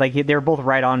over here. Like, they were both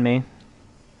right on me.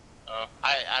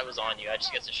 I was on you. I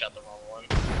just guess I shot the wrong one.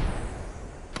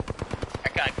 I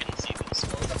kinda couldn't see through the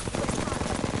smoke.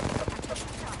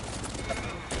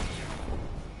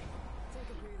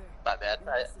 My bad.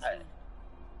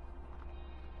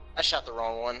 I shot the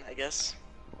wrong one, I guess.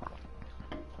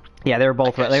 Yeah, they were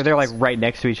both... Okay, They're like, right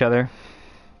next to each other.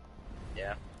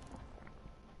 Yeah.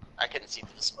 I couldn't see through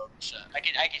the smoke shot. I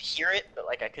could hear it, but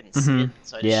like I couldn't see it,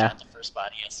 so I just Yeah. shot the first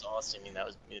body I saw, assuming that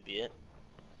was gonna be it.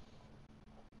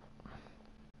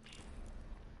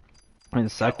 It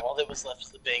sucked. All that was left was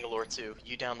the Bangalore too.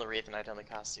 You down the Wraith and I down the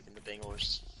Caustic, and the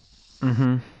Bangalore's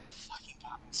Mm-hmm. fucking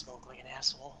popping smoke like an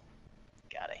asshole.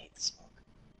 God, I hate the smoke.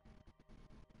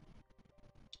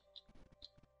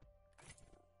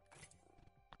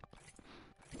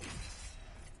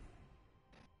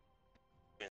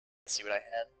 Let's see what I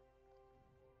had.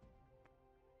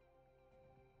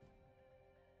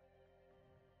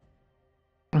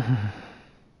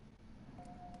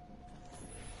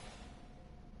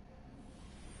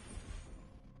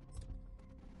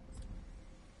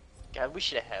 God, we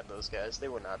should have had those guys. They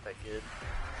were not that good.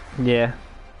 Yeah.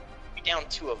 We downed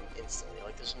 2 of them instantly.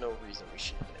 Like, there's no reason we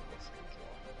should have been able to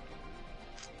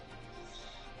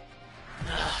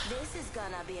kill them. This is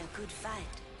gonna be a good fight.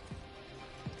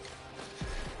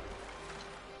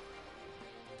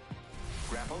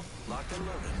 Grapple, locked and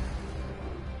loaded.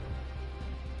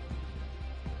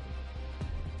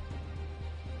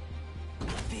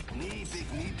 Me,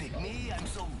 pick me, I'm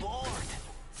so bored.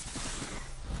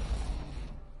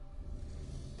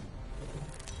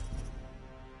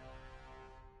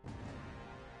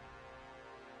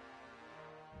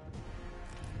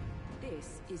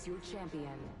 This is your champion.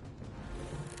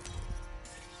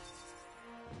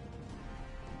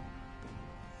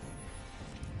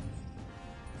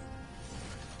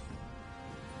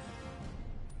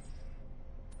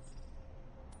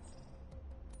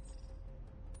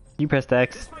 You pressed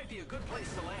X. This might be a good place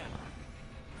to land.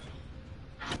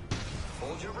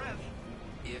 Hold your breath.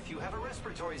 If you have a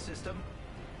respiratory system.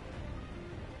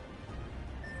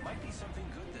 Might be something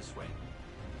good this way.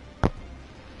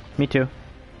 Me too.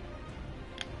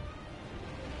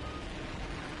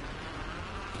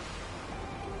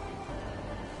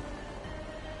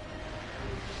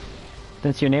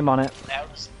 Didn't see your name on it. That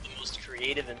was the most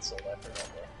creative insult I've heard all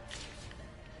day.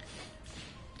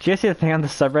 Did you guys see the thing on the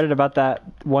subreddit about that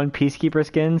one Peacekeeper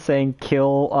skin saying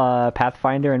kill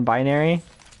Pathfinder and Binary?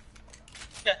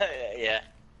 Yeah.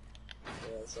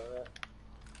 I saw that.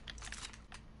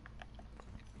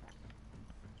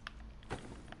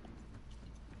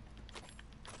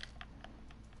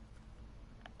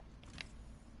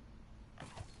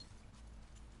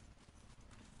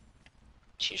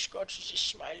 She's got a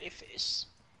smiley face.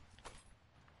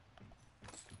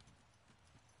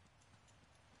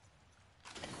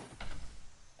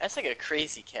 That's like a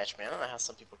crazy catch, man. I don't know how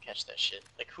some people catch that shit.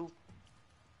 Like, who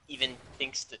even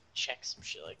thinks to check some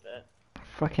shit like that?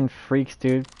 Fucking freaks,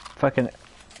 dude. Fucking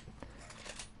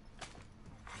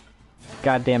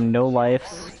goddamn no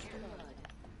lives.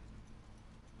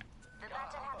 The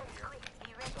battle happens quick.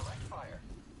 Be ready. Select fire.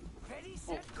 Ready,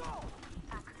 set, go!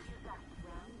 I could use that.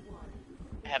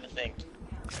 I have a thing.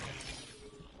 Pay attention.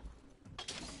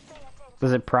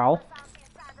 Does it prowl? Sound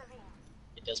inside the ring.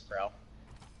 It does prowl.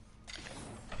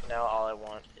 Now all I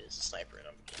want is a sniper and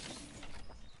I'm good.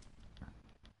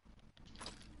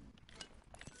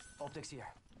 Optics here.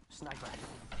 Sniper.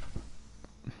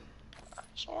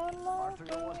 R301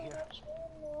 R301 here.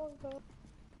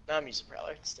 No, I'm using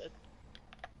Prowler instead.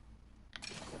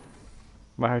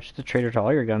 Wow, just a traitor to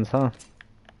all your guns, huh?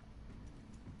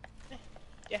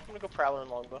 Yeah, I'm gonna go Prowler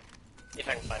and Longbow. If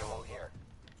I can find a one here.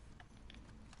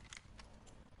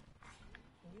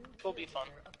 Will be fun.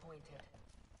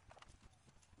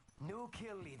 New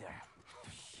kill leader.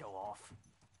 Show off.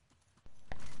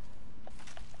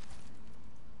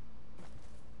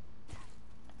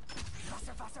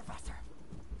 Faster, faster, faster.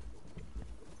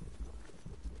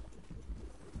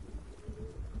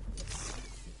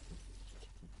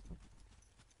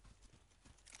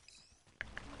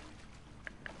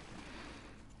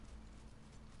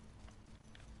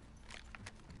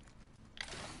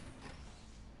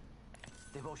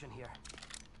 Devotion here.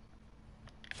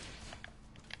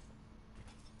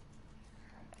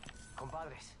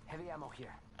 Compadres, heavy ammo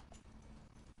here.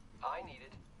 I need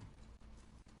it.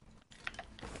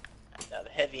 Now the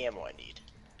heavy ammo I need.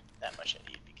 That much I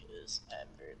need because I'm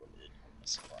very limited on the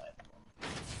supply at the moment.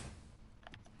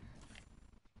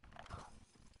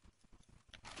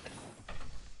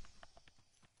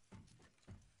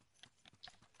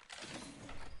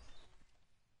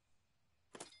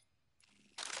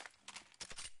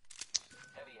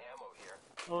 Heavy ammo here.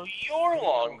 Well, your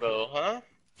longbow, huh?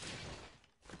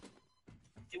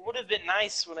 It would have been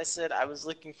nice when I said I was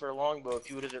looking for a longbow if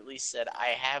you would have at least said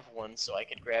I have one so I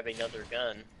could grab another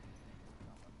gun.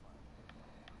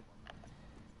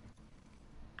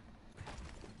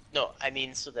 No, I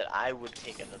mean so that I would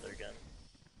take another gun.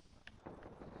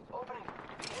 Opening.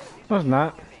 No, it's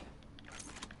not.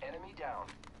 Enemy down.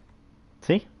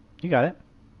 See? You got it.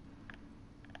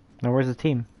 Now where's the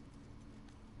team?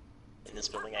 In this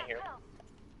building I hear.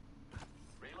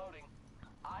 Reloading.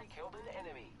 I killed an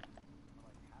enemy.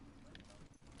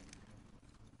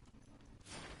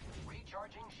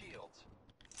 Recharging shields.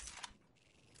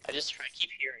 I just keep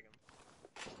hearing them.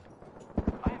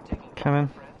 I am taking Come in.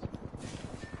 friends.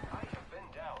 I have been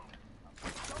downed.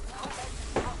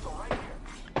 Hostile right here.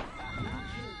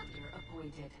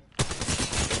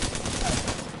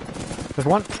 There's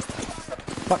one.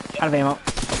 Fuck, out of ammo.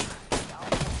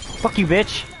 Fuck you,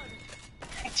 bitch.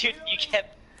 Dude, you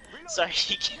kept... Sorry,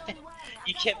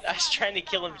 you kept... I was trying to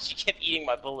kill him, but you kept eating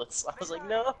my bullets. I was like,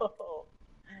 no!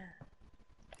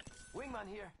 Wingman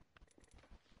here.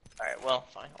 Alright, well,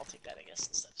 fine. I'll take that, I guess,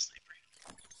 instead of sniper.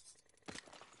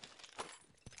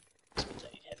 Suppose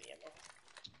I need heavy ammo.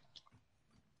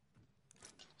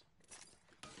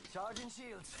 Charging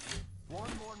shields. One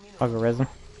more minute. I'll go resin.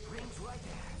 Rings right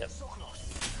there. Yep. So close.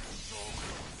 So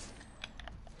close.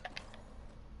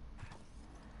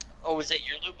 Oh, was that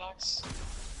your loot box?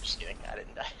 Just kidding. I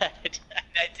didn't. I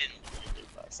didn't loot your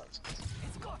loot box. I'm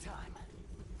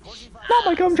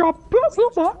my gumdrop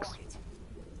loot box.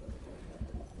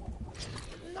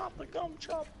 Not the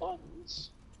gumdrop buttons.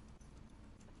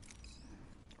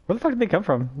 Where the fuck did they come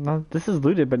from? No, this is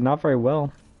looted, but not very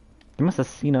well. They must have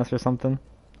seen us or something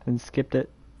and skipped it.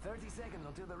 30 seconds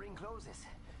until the ring closes.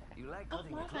 You like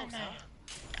cutting it close, huh?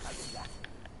 I did that.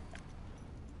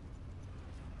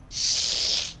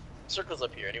 Circle's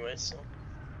up here anyway, so.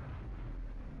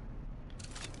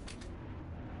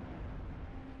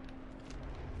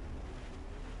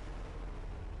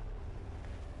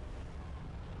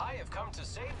 I have come to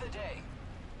save the day.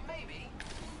 Maybe.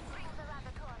 Rings around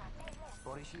the corner. Stay left.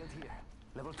 Body shield here.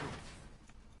 Level 2.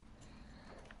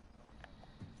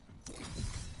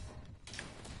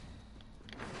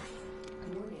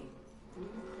 Warning. Ring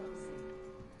closing.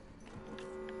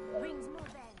 Rings moving.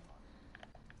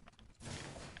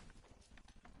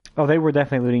 Oh, they were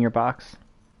definitely looting your box.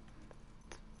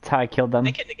 That's how I killed them.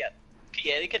 They couldn't have got.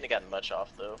 Yeah, they couldn't have gotten much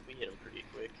off though. We hit them pretty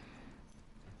quick.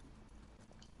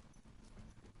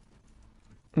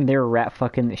 They were rat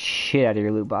fucking the shit out of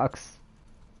your loot box.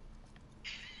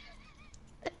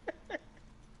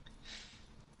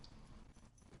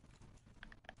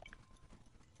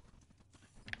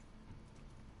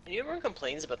 And everyone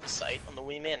complains about the sight on the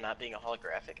Wingman not being a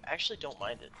holographic. I actually don't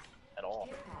mind it at all.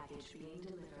 Care package being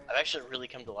delivered. I've actually really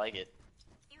come to like it.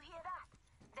 You hear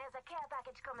that? There's a care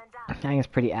package coming down. I think it's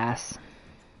pretty ass.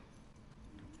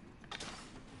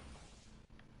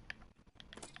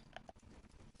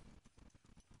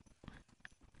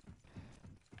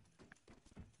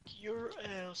 Your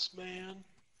ass, man.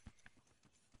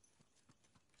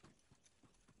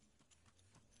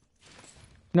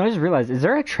 No, I just realized, is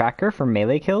there a tracker for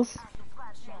melee kills? Squad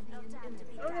shot. No time to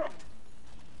be down.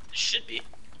 Should be.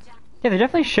 Yeah, there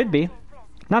definitely should be.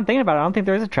 Now I'm thinking about it, I don't think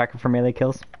there is a tracker for melee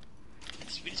kills.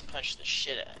 We just punched the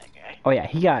shit out of that guy. Oh yeah,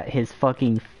 he got his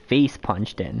fucking face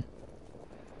punched in.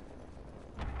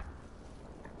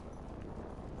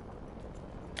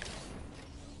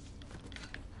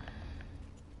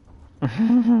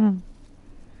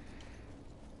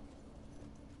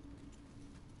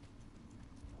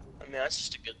 I mean, that's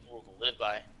just a good rule to live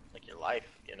by. Like your life,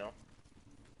 you know?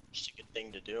 Just a good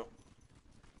thing to do.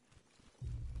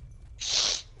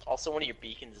 Also, one of your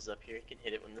beacons is up here. You can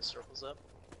hit it when the circle's up.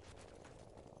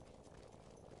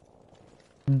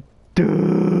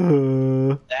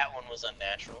 Duh. That one was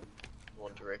unnatural.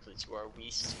 One directly to our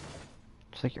west.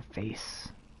 Just like your face.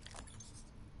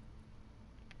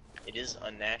 It is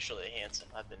unnaturally handsome,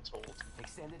 I've been told.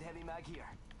 Extended heavy mag here.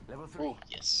 Level 3. Oh,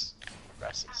 yes. I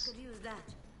Gracias. could use that.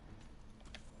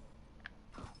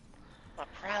 My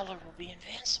Prowler will be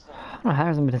invincible. I don't know how there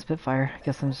hasn't been a Spitfire. I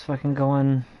guess I'm just fucking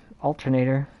going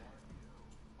alternator.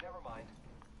 Never mind.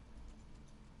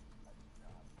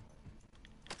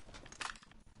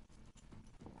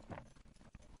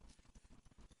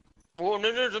 Oh,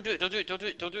 no, don't do it, don't do it, don't do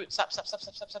it, don't do it. Stop.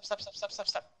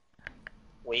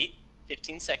 Wait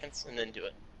 15 seconds and then do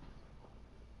it.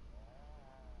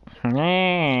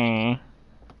 Yeah.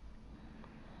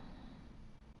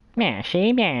 Yeah,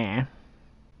 she yeah.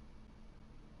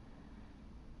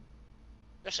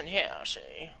 Listen here,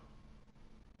 see.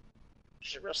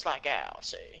 Just like Al,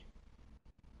 see.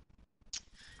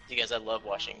 You guys, I love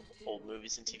watching old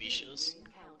movies and TV shows. Ring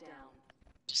countdown.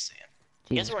 Just saying.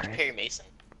 You guys Jesus ever watch Christ. Perry Mason?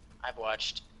 I've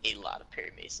watched a lot of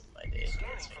Perry Mason in my day. Scanning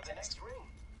It's for the fantastic.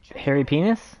 next ring. Hairy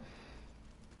penis?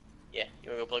 Yeah, you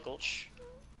wanna go play Gulch?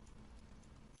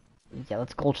 Yeah,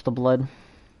 let's gulch the blood.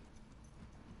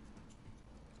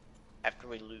 After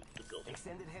we loot the building.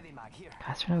 Extended heavy mag here.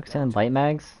 Guys, there are no extended light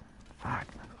mags? Fuck.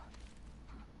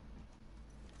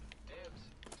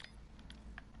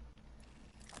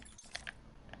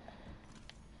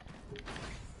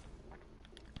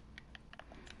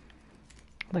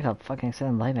 Look how fucking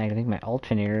extended light mag. I think my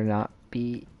alternator not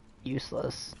be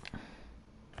useless.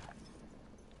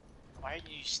 Why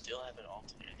do you still have an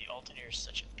alternator? The alternator is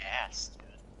such ass, dude.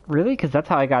 Really? Because that's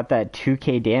how I got that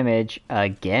 2k damage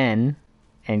again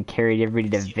and carried everybody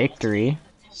to The victory. alternator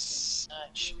is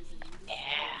such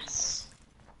ass.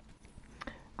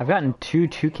 I've gotten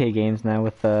 2k games now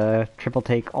with the triple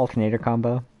take alternator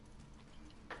combo.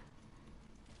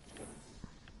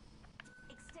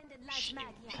 Extended light Shouldn't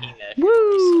mag even here. ping that for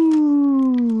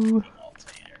Woo!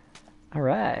 alternator.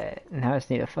 Alright, now I just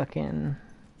need a fucking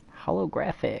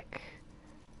holographic.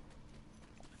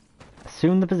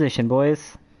 Assume the position,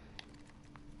 boys.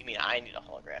 You mean I need a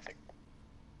holographic?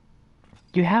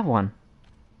 You have one.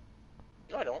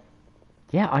 No, I don't.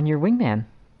 Yeah, on your wingman.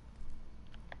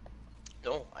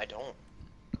 No, I don't.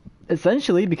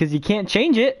 Essentially, because you can't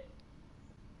change it.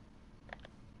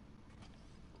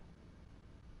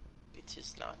 It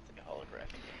is not the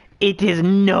holographic. It is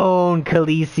known,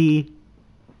 Khaleesi.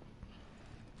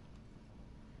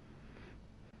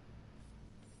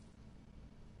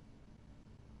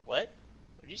 What?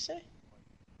 What did you say?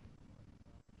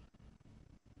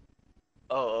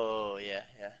 Oh, yeah.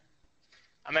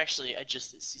 I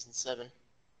just did season 7.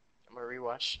 I'm gonna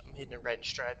rewatch. I'm hitting it right in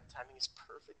stride. The timing is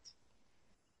perfect.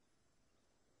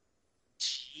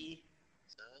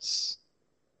 Jesus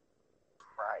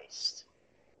Christ.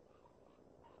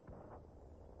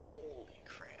 Holy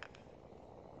crap.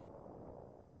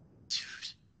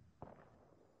 Dude.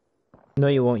 No,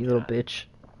 you won't, you little bitch.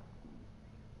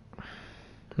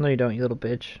 No, you don't, you little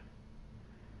bitch.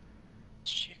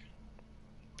 Chicken.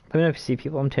 Let me know if you see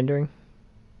people. I'm Tindering.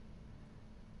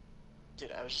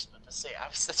 Dude, I was just about to say,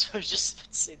 that's what I was just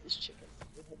about to say, this chicken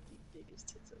would have the biggest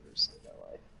tits I've ever seen in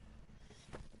my life.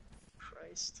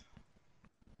 Christ.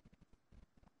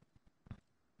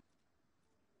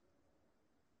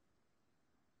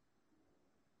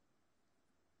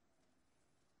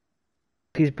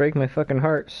 Please break my fucking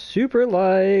heart. Super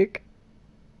like.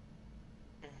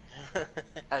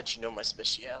 How'd you know my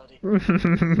speciality?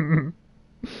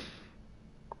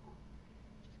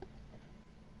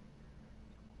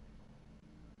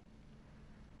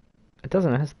 It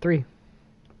doesn't, it has 3.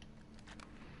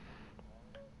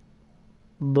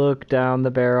 Look down the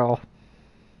barrel.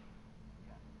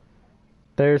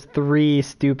 There's 3,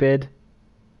 stupid.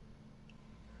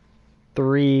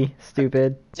 3,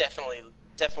 stupid.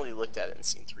 Definitely looked at it and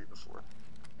seen 3 before.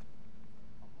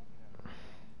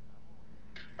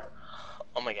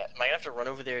 Oh my god, am I gonna have to run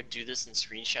over there, do this, and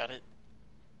screenshot it?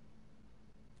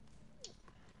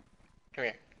 Come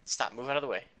here. Stop, move out of the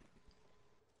way.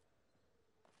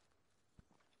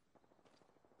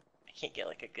 I can't get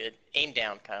like a good... Aim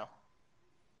down, Kyle.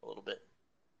 A little bit.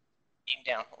 Aim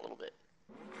down a little bit.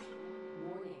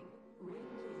 Warning. Ring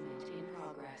movement in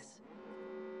progress.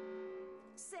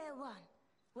 Say one.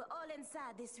 We're all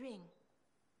inside this ring.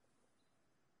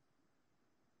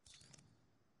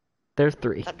 There's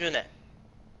 3. Stop doing that.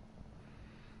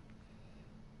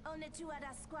 Only 2 other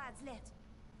squads left.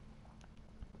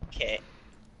 Okay.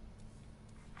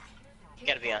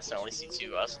 Gotta be honest, I only see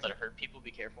 2. I also thought I heard people.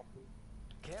 Be careful.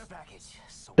 Care package.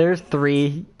 So There's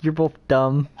 3. You're both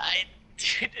dumb. I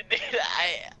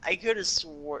could have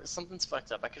swore something's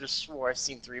fucked up. I could have swore I've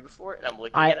seen 3 before, and I'm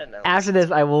looking at it. And After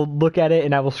this, I will look at it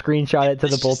and I will screenshot it to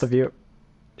the both of you.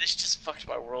 This just fucked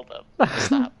my world up.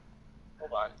 Stop.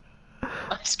 Hold on.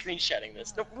 I'm screenshotting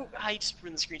this. No, move. You just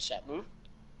ruined the screenshot. Move.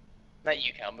 Not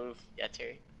you, Cal. Move. Yeah,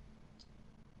 Terry.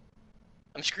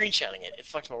 I'm screenshotting it. It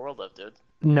fucked my world up, dude.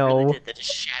 No. It really did. That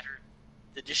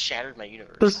just shattered my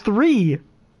universe. There's 3.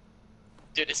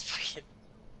 Dude, it's fucking...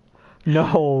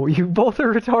 No, you both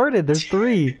are retarded. There's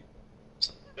 3.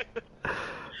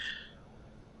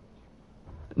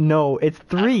 No, it's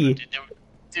 3.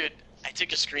 Dude, I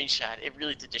took a screenshot. It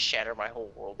really did just shatter my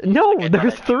whole world. No, Like,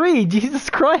 there's 3. Jesus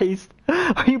Christ.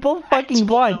 Are you both fucking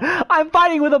blind? I'm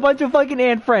fighting with a bunch of fucking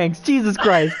Anne Franks. Jesus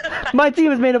Christ. My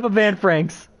team is made up of Anne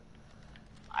Franks.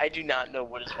 I do not know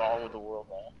what is wrong with the world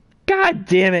now. God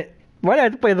damn it. Why do I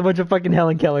have to play with a bunch of fucking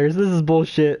Helen Kellers? This is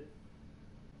bullshit.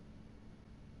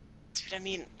 Dude, I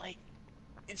mean, like,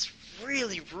 it's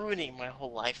really ruining my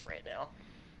whole life right now.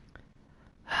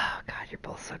 Oh god, you're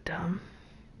both so dumb.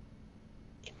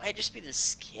 It might just be the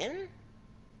skin?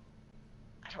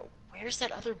 Where's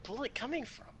that other bullet coming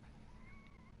from?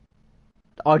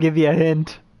 I'll give you a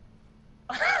hint.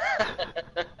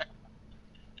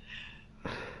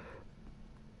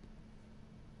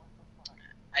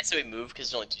 I say we move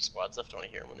because there's only 2 squads left. I want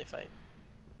to hear them when they fight.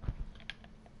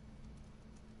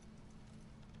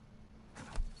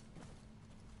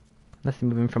 Unless they're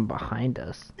moving from behind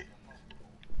us.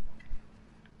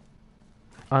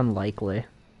 Unlikely.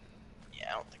 Yeah,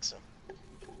 I don't think so.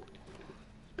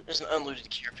 There's an unlooted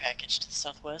care package to the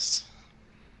southwest.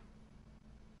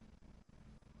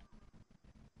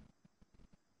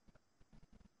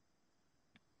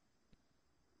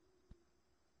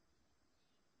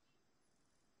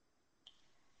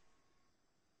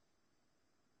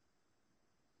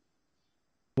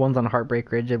 One's on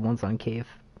Heartbreak Ridge and one's on Cave.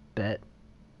 Bet.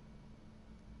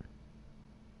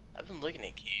 I've been looking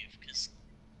at Cave because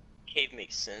Cave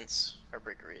makes sense.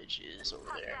 Heartbreak Ridge is over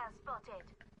there. Hostile spotted.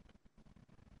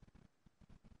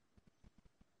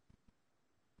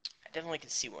 I definitely can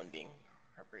see one being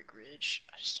Heartbreak Ridge.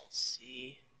 I just don't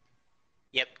see...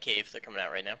 Yep, Cave. They're coming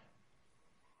out right now.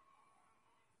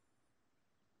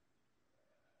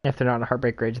 If they're not on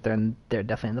Heartbreak Ridge, they're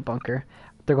definitely in the bunker.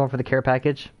 They're going for the care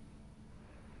package.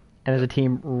 And there's a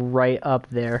team right up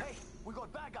there. Hey, we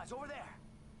got bad guys over there.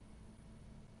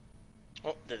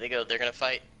 Oh, there they go. They're gonna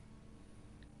fight.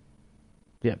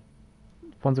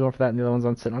 One's going for that, and the other one's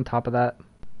on sitting on top of that.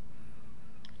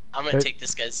 I'm gonna take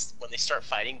this guy's, when they start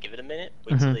fighting, give it a minute,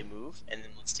 wait till they move, and then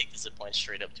let's take the zipline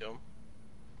straight up to him.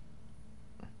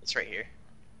 It's right here.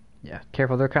 Yeah,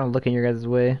 careful, they're kind of looking your guys'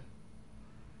 way.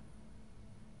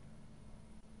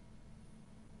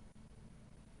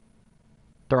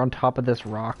 They're on top of this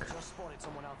rock. Just spotted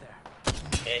someone out there.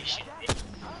 Okay, shit.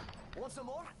 Want some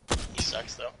more? He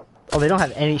sucks though. Oh, they don't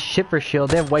have any shit for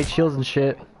shield. They have white shields and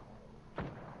shit.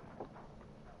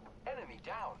 Enemy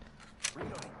down.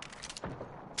 Reloading.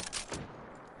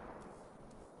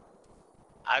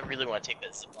 I really want to take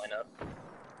that zipline up.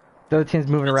 The other team's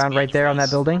moving around right there on that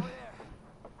building.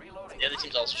 Reloading. The other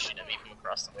team's also shooting at me from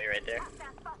across the way right there. Hostile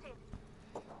spotted.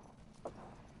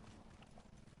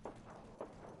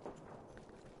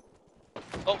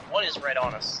 Oh, one is right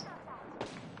on us.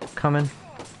 Coming.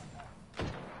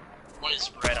 One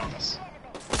is right on us.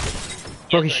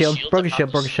 Broke his Yeah, shield. the Broke his up shield.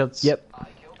 top Broke his shield. Yep.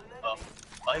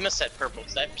 Oh, he must have purple,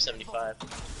 because I have 75.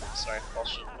 Sorry, false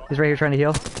shield. He's right here trying to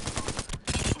heal.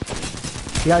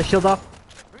 He got his shield off.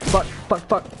 Fuck. Fuck.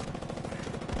 Fuck.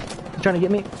 He's trying to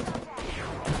get me.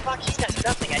 Fuck, he's got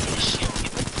nothing. I need a shield.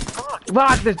 Get the fuck.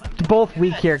 Fuck. They're both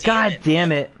weak here. God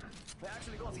damn it. We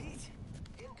actually got heat.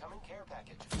 Incoming care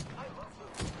package. I love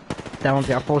food. That one's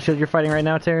got full shield. You're fighting right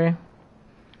now, Terry.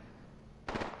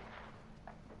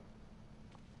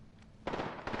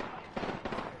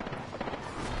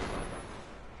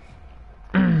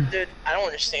 Dude, I don't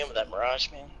understand with that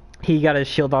Mirage, man. He got his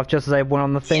shield off just as I went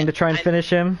on the thing Yeah, to try and finish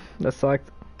him. That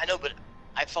sucked. I know, but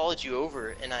I followed you over,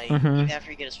 and I, Mhm. even after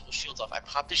he got his full shields off, I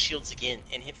popped his shields again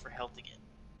and hit for health again.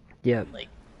 Yeah. Like,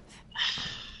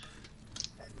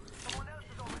 Someone else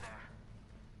is over there.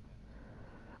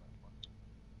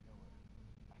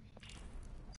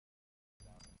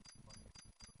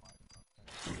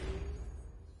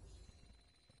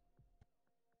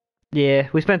 Yeah,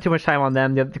 we spent too much time on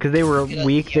them because they were Yeah,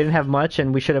 weak. yeah. They didn't have much,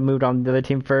 and we should have moved on to the other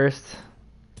team first.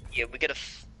 yeah, we gotta.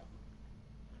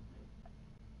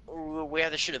 We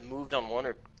either should have moved on one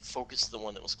or focused the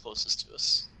one that was closest to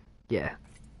us. Yeah.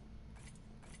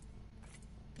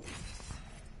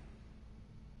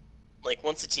 Like,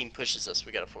 once the team pushes us,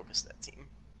 we gotta focus that team.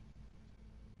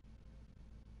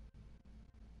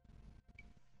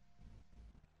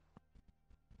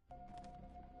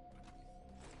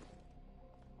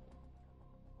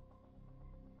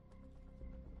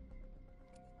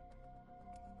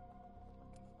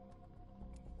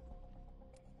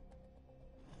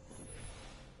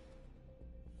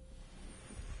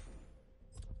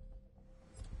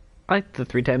 I like the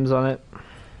 3 times on it.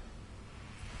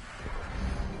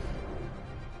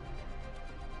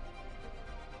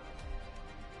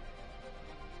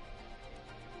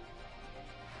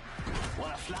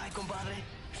 Wanna fly, compadre?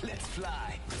 Let's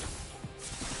fly.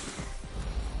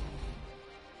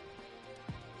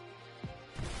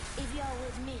 If you're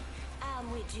with me,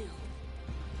 I'm with you.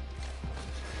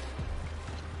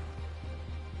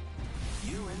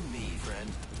 You and me,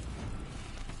 friend.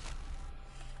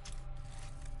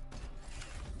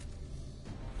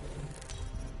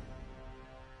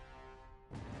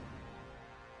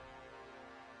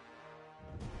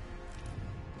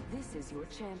 This is your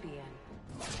champion.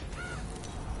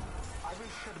 I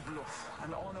will shed blood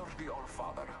and honor the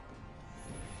All-Father.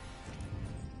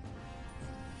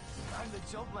 I'm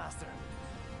the jump master.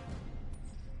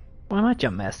 Why am I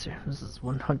jump master? This is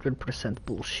 100%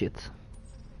 bullshit.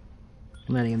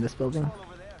 I'm landing in this building. All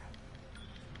over there.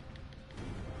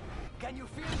 Can you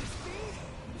feel the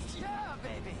speed? Yeah,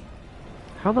 baby.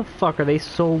 How the fuck are they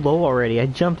so low already? I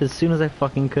jumped as soon as I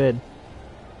fucking could.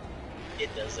 It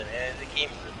doesn't, and the game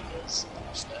really does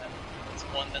push that. That's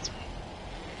one of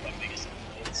my biggest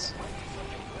complaints.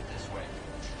 This way.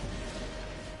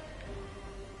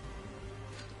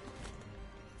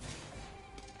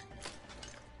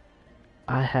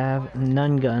 I have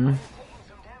none gun. Taking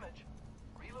some damage.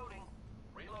 Reloading.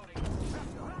 Reloading.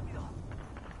 Rápido, rápido.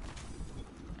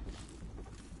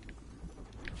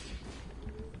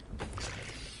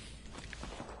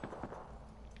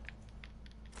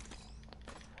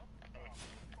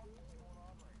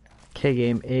 K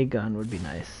game, a gun would be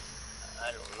nice.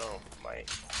 I don't know, might.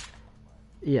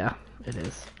 Yeah, it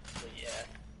is. But yeah.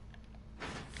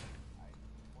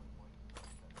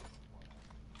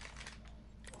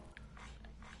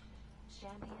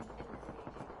 Champion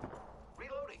eliminated.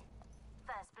 Reloading.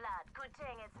 First blood. Good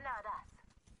thing it's not us.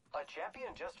 A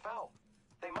champion just fell.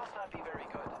 They must not be very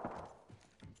good.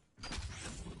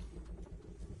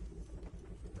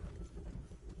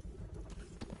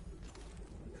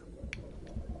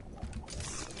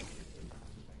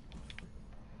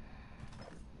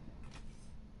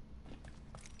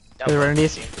 Down They're below,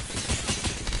 underneath.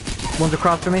 see. One's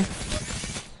across from me.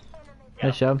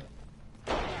 Nice job.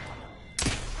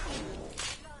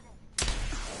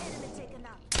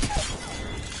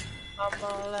 I'm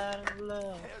all out of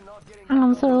love. They're not getting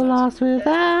I'm so lost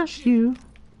without you.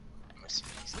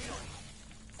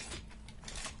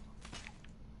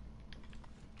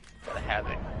 Gotta have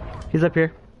it. He's up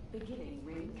here. Beginning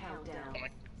ring countdown.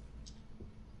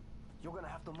 You're gonna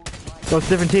have to move to my Oh, it's a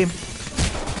different team.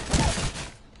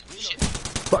 Shit.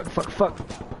 Fuck, fuck, fuck.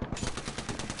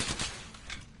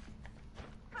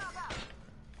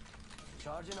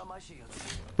 charging on my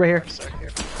shields. Right here. Start here.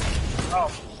 Oh,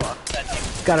 fuck. That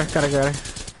thing. Got her, got her, got her.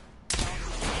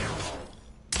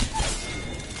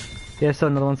 Yeah, I saw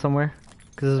another one somewhere.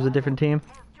 Because this was a different team.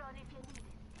 Drone if you need it.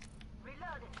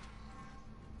 Reloaded.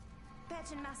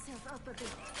 Patching myself up a bit.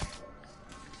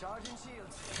 Charging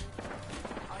shields.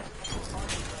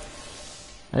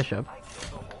 Nice job.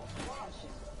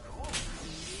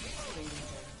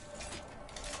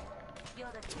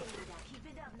 You're the king leader. Keep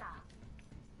it up now.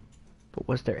 But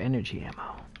what's their energy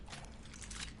ammo?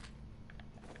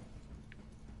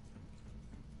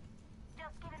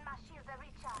 Just giving my shields a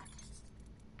recharge.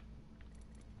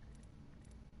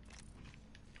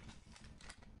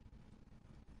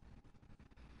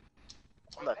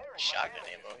 I'm not shotgun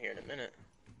ammo here in a minute.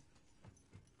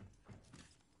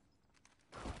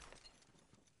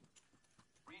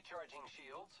 Recharging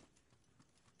shields.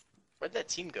 Where'd that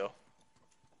team go?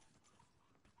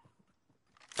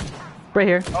 Right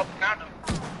here. Oh, found him.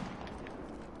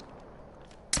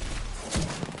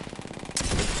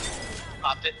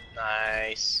 Popped it.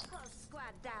 Nice. Close squad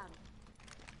down.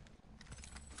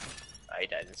 I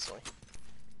died instantly.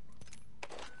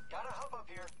 Got a hub up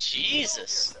here.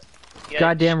 Jesus. You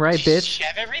Goddamn right, did you bitch.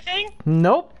 have everything?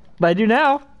 Nope. But I do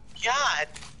now. God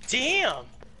damn.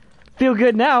 Feel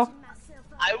good now. Myself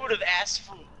up. I would have asked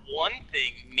for one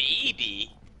thing,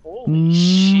 maybe. Holy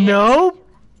shit. Nope.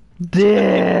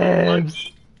 Damn.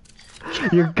 Lucky.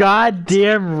 You're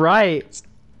goddamn right.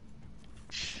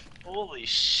 Holy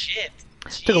shit.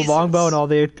 Took a longbow and all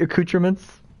the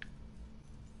accoutrements.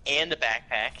 And a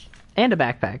backpack. And a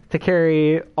backpack to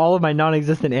carry all of my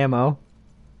non-existent ammo.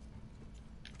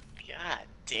 God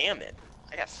damn it.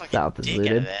 I got fucking South is dick out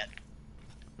looted. of that.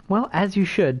 Well, as you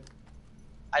should.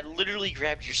 I literally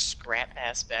grabbed your scrap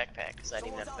ass backpack because I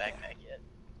didn't even have a backpack yet.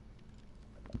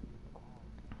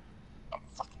 I'm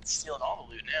fucking stealing all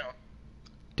the loot now.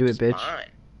 Do it, It's bitch. mine,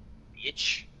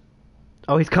 bitch.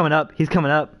 Oh, he's coming up. He's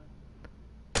coming up.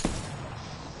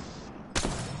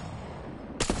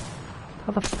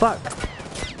 How the fuck?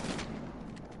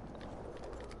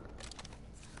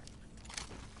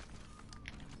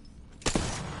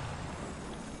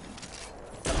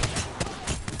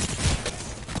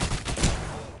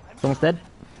 Someone's dead.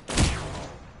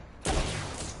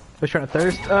 Was trying to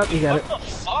thirst. Oh, you got it. What the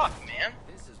fuck, man?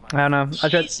 I don't know.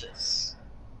 Jesus.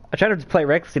 I tried to play it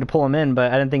recklessly to pull him in,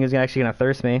 but I didn't think he was actually gonna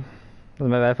thirst me. It was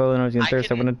my bad. If I was gonna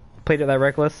thirst, I wouldn't have played it that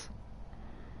reckless.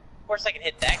 Of course I can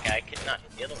hit that guy, I could not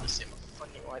hit the other one. This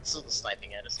fucking white still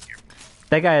sniping at us here.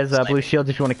 That guy has blue Sniping. shields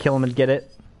if you want to kill him and get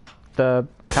it. The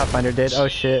Pathfinder did. Oh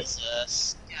shit.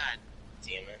 Jesus. God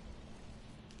damn it.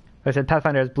 I said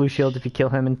Pathfinder has blue shields if you kill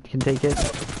him and can take it.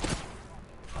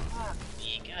 Fuck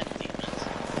me, god damn it.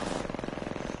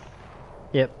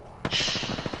 Yep.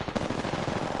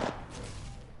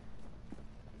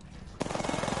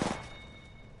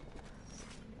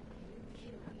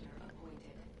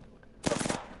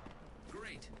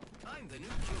 Great. I'm the new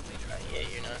kill leader. Yeah,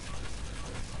 you're not.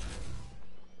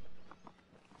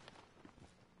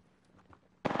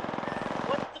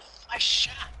 What the I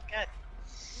shot. God.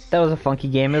 That was a funky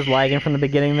game. It was lagging from the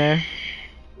beginning there.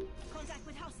 Contact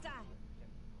with hostile.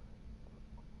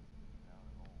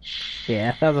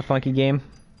 Yeah, that was a funky game.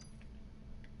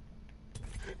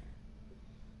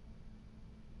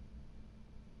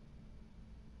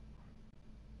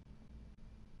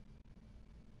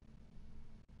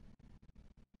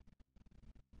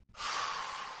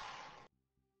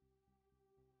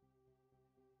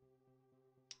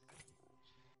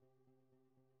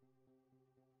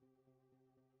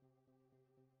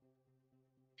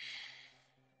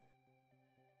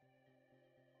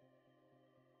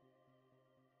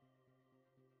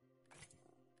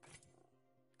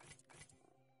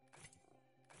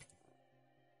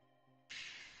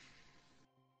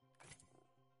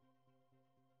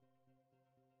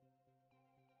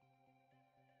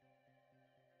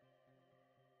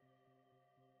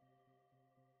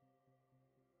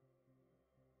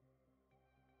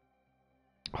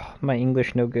 Oh, my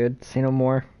English no good. Say no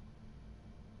more.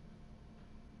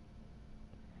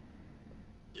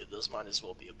 Dude, those might as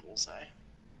well be a bullseye.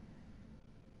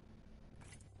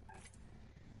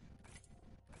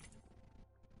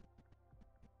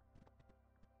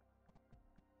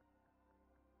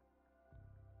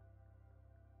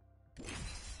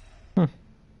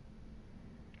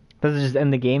 Does it just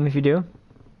end the game if you do?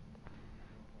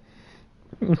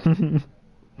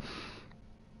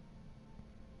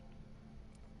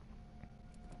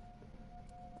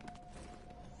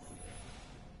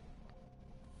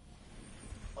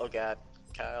 Oh god,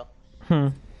 Kyle. Hmm.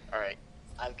 Alright,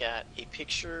 I've got a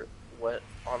picture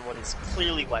on what is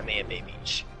clearly Waimea Bay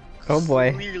Beach. Oh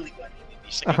boy. Clearly Waimea Bay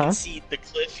Beach. Like you can see the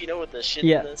cliff, you know, with the shit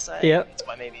Yeah. on the side? Yep. It's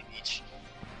Waimea Bay Beach.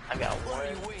 I've got one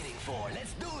Waiting for.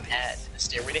 Let's do at the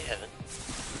Stairway to Heaven,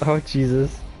 Oh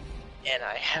Jesus. and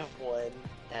I have one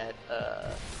at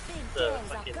Big the things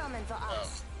fucking are coming for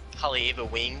us. Haleiwa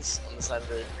Wings on the side of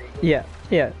the green. Yeah.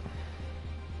 Yeah.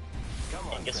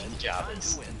 And guess what the job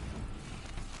is?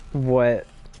 What?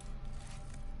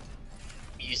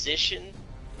 Musician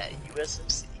at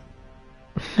USMC.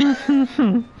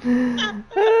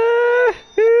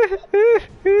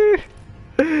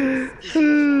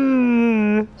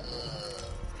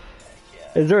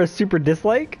 Is there a super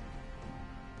dislike?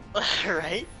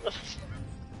 Right?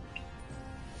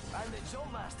 I'm the show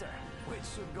master, which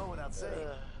should go without saying.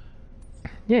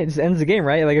 Yeah, it just ends the game,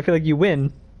 right? Like I feel like you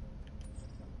win.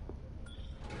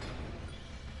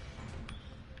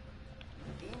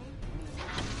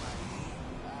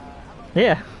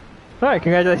 Yeah. Alright,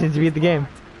 congratulations, you beat the game.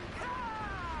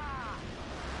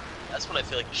 That's what I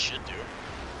feel like you should do.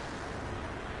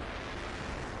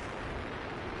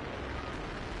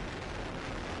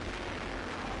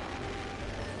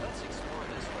 Let's explore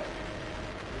this way.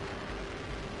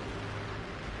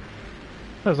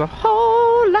 There's a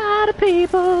whole lot of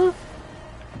people.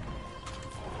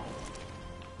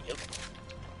 Yep.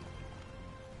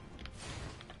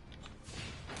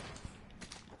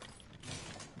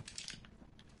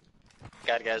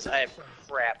 God, guys, I have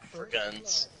crap for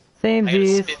guns. Same I got a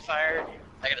G's. Spitfire.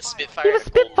 I got a Spitfire. You have a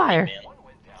and Golden Spitfire?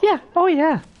 Wingman. Yeah. Oh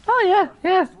yeah. Oh yeah.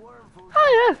 Yeah. Oh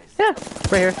yeah. Yeah.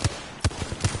 Right here.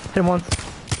 Hit him once.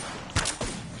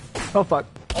 Oh fuck.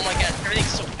 Oh my god, everything's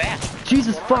so fast.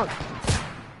 Jesus fuck.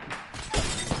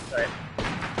 Sorry.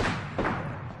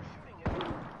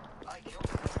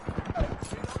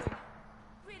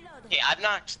 Hey,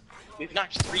 we've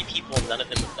knocked 3 people and none of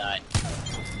them have died.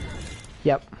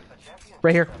 Yep.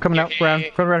 Right here. Coming out. Okay. Around.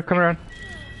 Coming around. Coming around.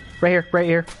 Right here. Right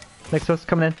here. Next to us.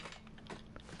 Coming in.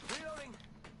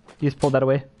 You just pulled that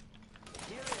away.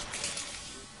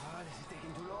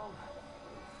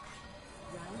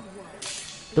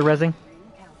 The rezzing.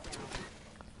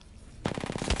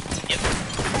 Yep.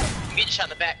 I'm getting shot in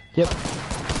the back. Yep.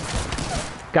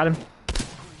 Got him.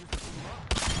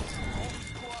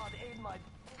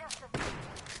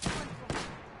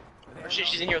 Oh shit,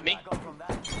 she's in here with me.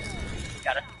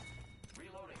 Got her.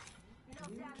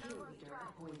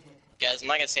 Guys, I'm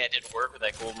not gonna say I did work with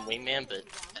that Golden Wingman, but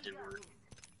I did work.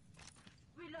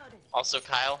 Also,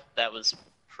 Kyle, that was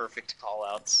perfect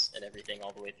call-outs and everything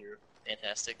all the way through.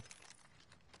 Fantastic.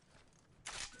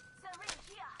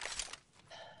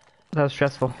 That was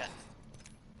stressful. God.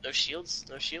 No shields,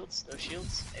 no shields, no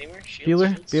shields. Anywhere? Shields,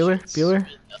 Bueller? shields, Bueller? shields. Bueller?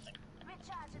 Nothing.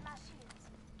 Recharging my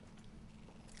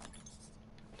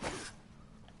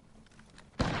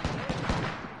shields.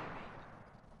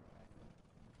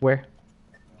 Where?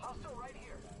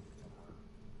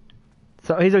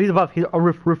 So he's above. He's a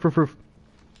roof.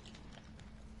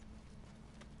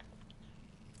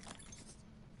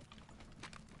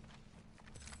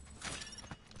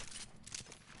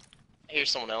 I hear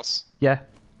someone else. Yeah.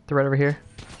 They're right over here.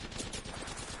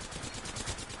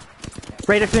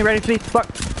 Right next to me. Right next to me. Fuck.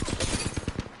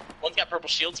 One's got purple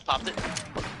shields. Popped it.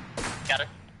 Got her.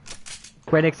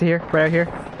 Right next to here. Right out here.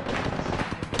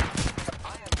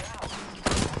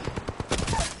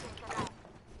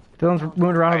 The one's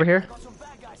moving around over here.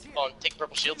 Oh, and take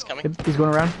purple shields coming. Yep, he's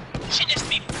going around. Shit next to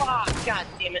me. Fuck. God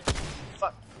damn it.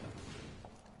 Fuck.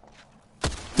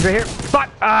 He's right here. Fuck!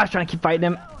 Ah, I was trying to keep fighting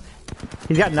him.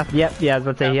 He's got nothing. Yep. Yeah, I was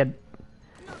about to say he had.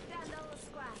 Knock down the whole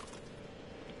squad.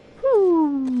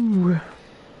 Woo.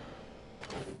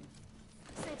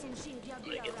 Setting shield, you'll I'm be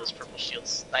gonna get those alright. purple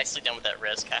shields. Nicely done with that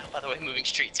res, Kyle. By the way, moving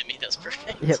straight to me. That's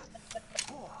perfect. Yep.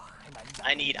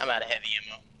 I'm out of heavy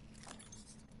ammo.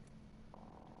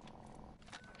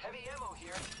 Heavy ammo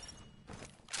here.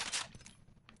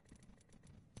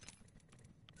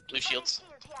 Blue shields.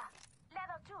 Shield here.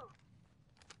 Level 2.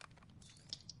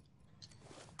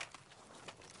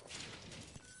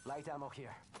 Light ammo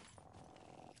here.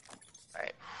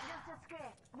 Alright. Just a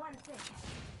scrape. 1 second.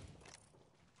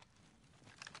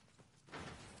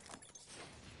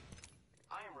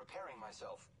 I am repairing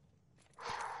myself.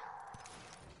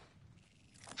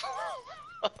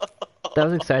 That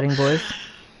was exciting, boys.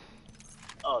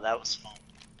 Oh, that was fun.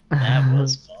 That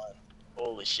was fun.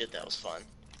 Holy shit, that was fun.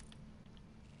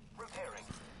 Repairing.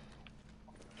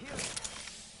 Healing.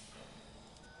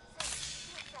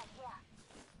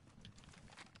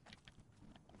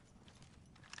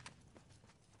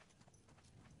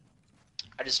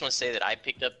 I just want to say that I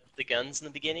picked up the guns in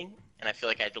the beginning, and I feel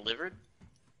like I delivered.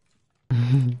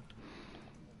 Yeah,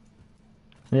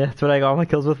 that's what I got all my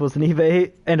kills with was an EVA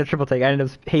 8 and a triple take. I ended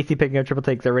up hasty picking up triple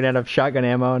takes. I ran out of shotgun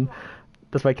ammo, and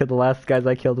that's why I killed the last guys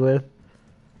I killed with.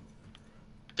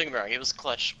 Don't get me wrong, it was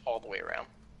clutch all the way around.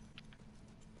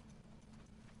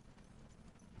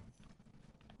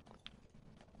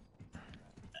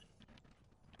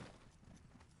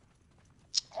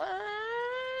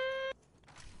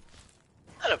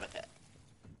 I don't know about that.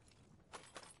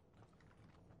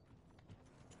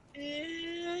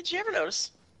 Did you ever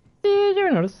notice? Did you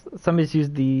ever notice somebody's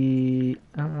used the?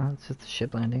 It's just a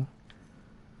ship landing.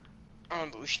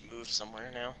 But we should move somewhere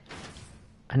now.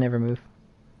 I never move.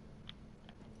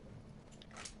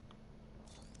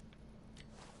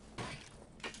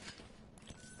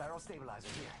 Barrel stabilizer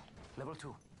here. Level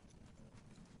 2.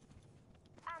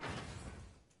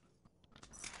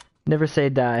 Never say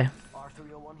die.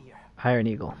 R301 here. Iron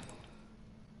Eagle.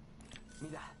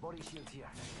 Mira, body shield here.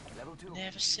 Level 2.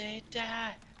 Never say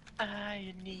die,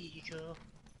 Iron Eagle.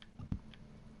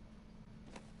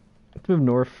 Let's move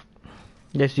north.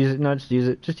 Just use it. No, just use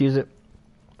it. Just use it.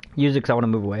 Use it because I want to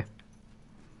move away.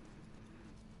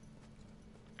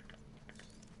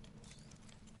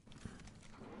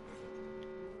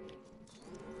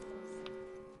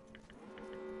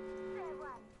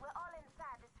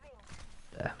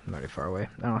 I'm already far away.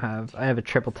 I have a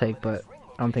triple take, but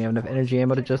I don't think I have enough energy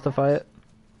ammo to justify it.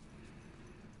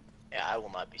 Yeah, I will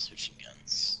not be switching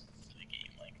guns for the game,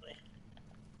 likely.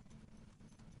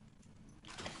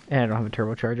 And I don't have a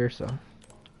turbocharger, so.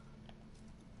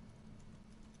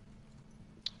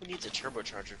 Who needs a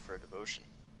turbocharger for a devotion?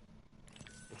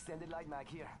 Extended light mag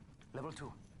here. Level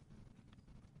 2.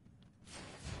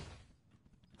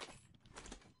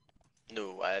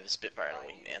 No, I have a Spitfire and a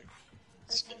Wingman.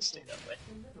 It's gonna stay that way.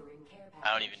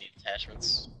 I don't even need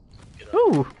attachments. Good on.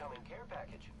 Ooh! Coming care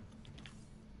package.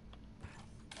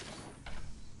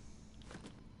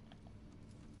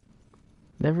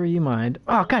 Never you mind.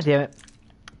 Oh, god damn it.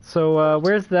 So,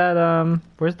 where's that,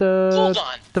 where's the Hold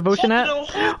on. devotion at? Hold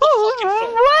the fucking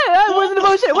phone. What? Where's the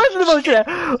devotion? Where's the devotion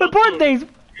at? Important things.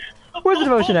 Where's the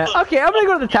devotion at? Okay, I'm gonna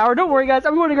go to the tower. Don't worry, guys.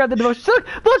 I'm going to grab the devotion.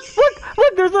 Look!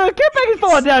 There's a care package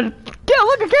falling down. Can't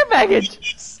look, a care package.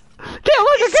 Can't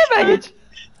look, a care package.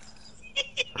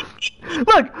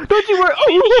 Look, don't you worry.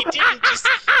 He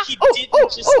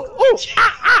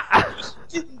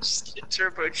didn't just get a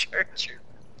turbocharger.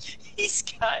 He's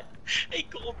got a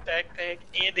gold backpack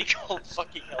and a gold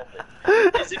fucking helmet.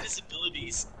 As if his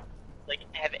abilities like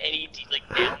have any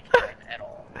downtime at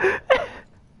all.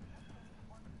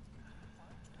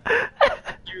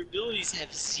 Your abilities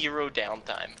have zero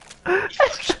downtime.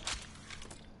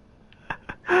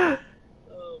 Oh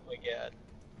my god.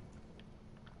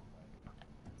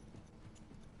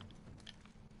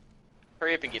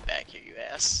 Hurry up and get back here, you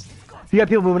ass. You got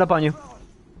people moving up on you.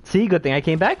 See, good thing I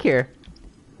came back here.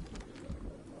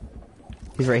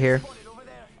 He's right here. Over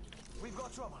there. We've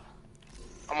got trouble.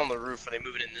 I'm on the roof. Are they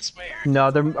moving in this way? Or? No,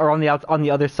 they're on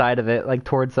the other side of it, like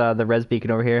towards the res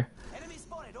beacon over here. Enemy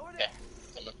spotted over there.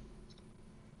 Okay.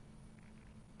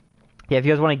 Yeah, if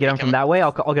you guys want to get them from that way,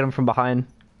 I'll get them from behind.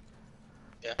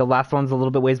 Yeah. The last one's a little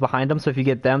bit ways behind them, so if you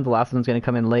get them, the last one's gonna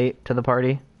come in late to the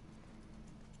party.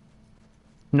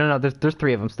 No, there's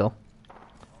 3 of them still.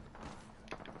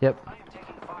 Yep.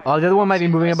 Oh, the other one might be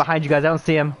moving in behind you guys. I don't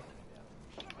see him.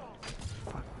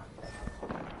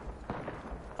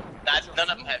 None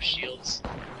of them have shields.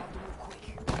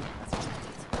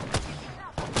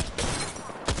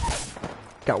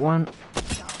 Got one.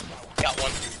 Got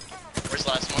one. Where's the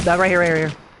last one? That right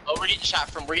here. Oh, we're getting shot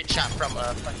from.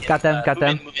 Fucking, Got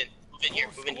them. Move in here.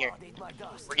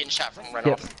 We're getting shot from right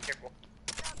off. Careful.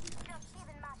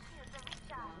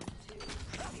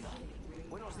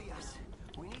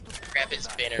 Grab his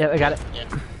banner. Yeah, I got it. Yeah.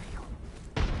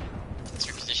 What's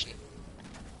your position?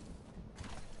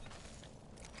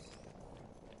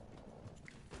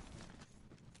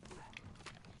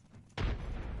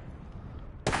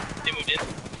 They moved in.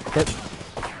 Yep.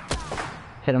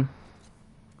 Hit him.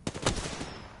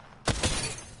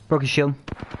 Broke his shield.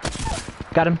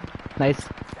 Got him. Nice.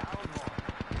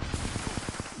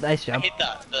 Nice I job. hit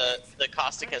the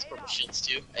caustic has purple shields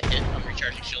too. I hit. I'm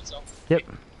recharging shield cell. Yep.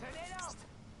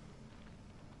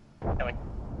 Coming.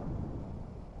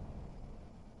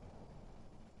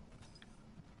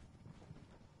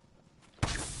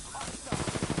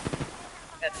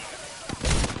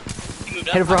 He moved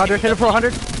up. Hit him for 100. Hit him for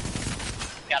 100.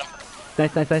 Got him.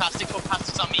 Nice.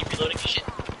 Caustic's on me. Reloading shit.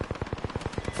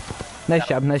 Nice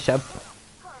job. Yep.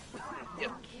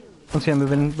 I'm just gonna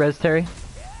move in res Terry.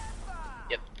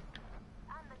 Yep.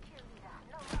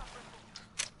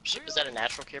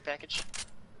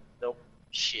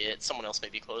 else may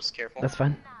be close. Careful. That's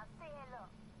fine. Now, say hello.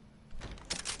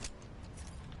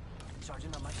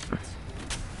 Charging on my shields.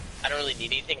 I don't really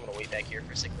need anything. I'm gonna wait back here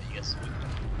for a second, you guys.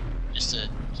 Just to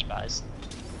keep eyes.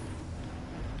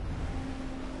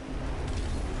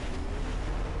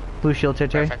 Blue shield Matter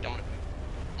territory. of fact, I'm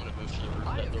gonna move to the roof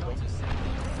of that building.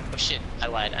 Oh shit, I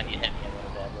lied. I need heavy ammo in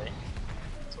a bad way.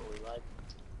 Totally lied.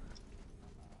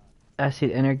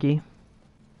 Acid energy.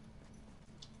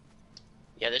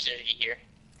 Yeah, there's energy here.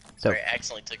 So, Sorry, I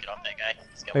accidentally took it off that guy.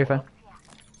 He's got are you one fine? up.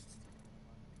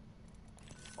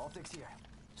 Optics here.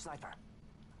 Sniper.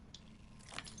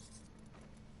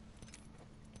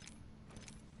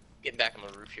 Getting back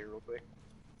on the roof here real quick.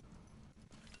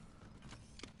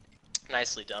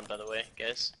 Nicely done, by the way,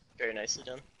 guys. Very nicely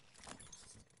done.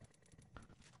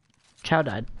 Chow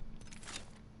died.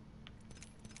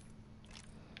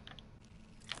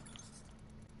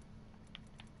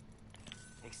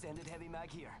 Extended heavy mag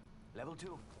here. Level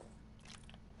 2.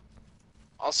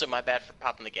 Also, my bad for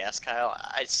popping the gas, Kyle.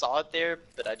 I saw it there,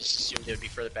 but I just assumed it would be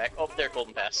further back. Oh, there,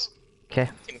 Golden Pass. Okay.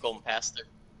 Team Golden Pass, they're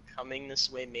coming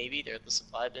this way, maybe. They're at the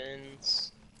supply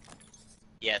bins.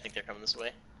 Yeah, I think they're coming this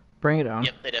way. Bring it on.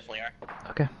 Yep, they definitely are.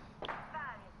 Okay.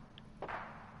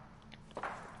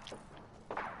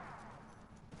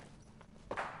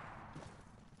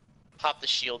 Pop the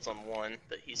shields on one,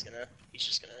 but he's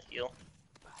just gonna heal.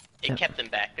 It Yep. kept them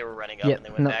back. They were running up Yep, and they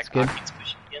went no, back. it's good. Octane's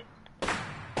pushing again.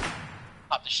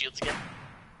 Pop the shields again.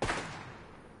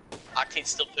 Octane's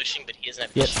still pushing, but he doesn't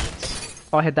have Yep. any shields.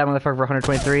 Oh, I hit that motherfucker for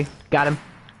 123. Got him.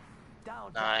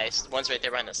 Down. Nice. The one's right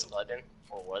there behind the supply bin,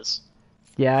 or was.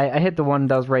 Yeah, I hit the one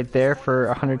that was right there for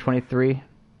 123.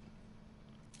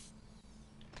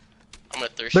 I'm gonna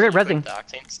thirst Look at real quick rezzing. the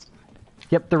Octanes.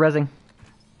 Yep, the rezzing.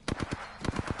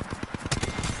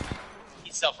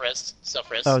 He's self-res.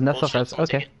 Self-res. Oh, no Gold shield, self-res, someone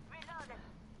take okay.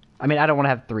 I mean, I don't want to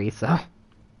have 3, so. it.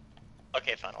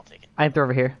 Okay, fine, I'll take it. I think they're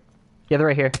over here. Yeah, they're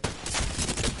right here.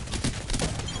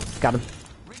 Got him.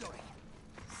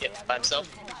 Yep, by himself.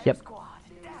 Yep.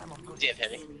 Does he have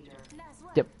heavy?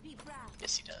 Yep.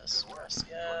 Yes, he does. Yes,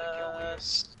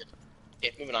 yes.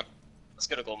 Okay, moving on. Let's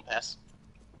go to Golden Pass.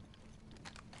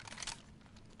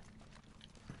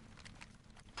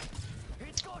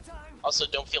 It's go time. Also,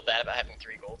 don't feel bad about having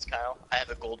 3 golds, Kyle. I have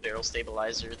a gold barrel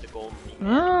stabilizer, the gold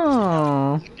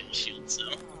Oh. good shield, so.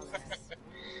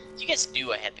 You guys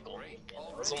knew I had the gold.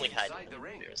 I was only hiding the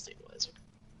barrel stabilizer.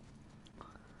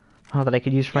 Oh, that I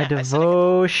could use for my Yeah, I said I could-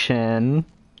 devotion.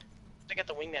 I got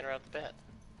the wingman right off the bat.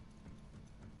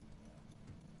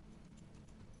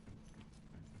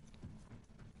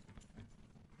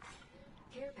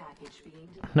 Care package being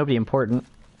Nobody important.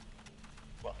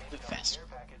 Well, move faster.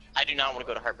 I do not want to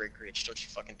go to Heartbreak Ridge, don't you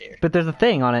fucking dare. But there's a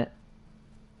thing on it.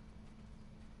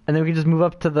 And then we can just move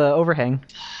up to the overhang.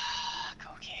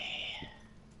 Fuck, okay.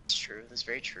 It's true, that's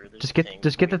very true. There's Just a get thing.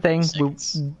 just get the Wait thing. 30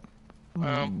 seconds.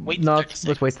 Wait No, 30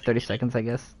 let's wait seconds. 30 seconds, I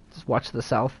guess. Just watch to the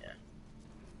south.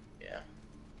 Yeah.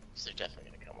 So they're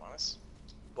definitely gonna come on us.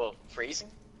 Well, phrasing?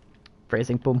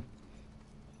 Phrasing, boom.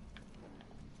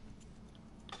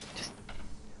 Just,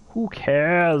 who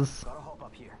cares? Gotta hop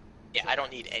up here. Yeah, I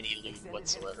don't need any loot Extended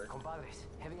whatsoever. Heavy. Compadres.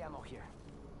 Heavy ammo here.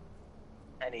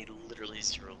 I need literally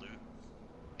 0 loot.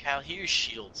 Kyle, here's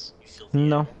shields. You filthy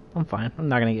No, animal. I'm fine. I'm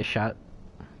not gonna get shot.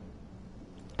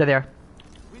 There they are.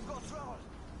 We've got trouble.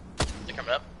 They're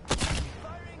coming up.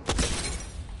 Firing.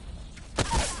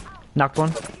 Knocked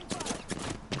one.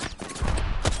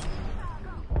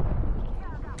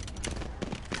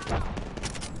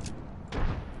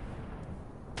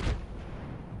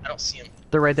 I don't see them.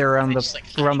 They're right there around They the just, like,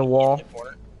 around the hiding in wall. the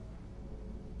corner.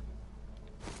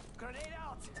 Grenade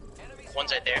out. Enemy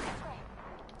One's right there.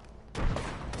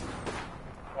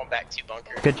 Going back to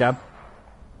bunker. Good job.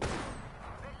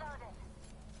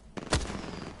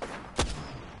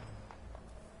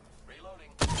 reloading.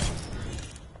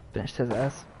 Finished his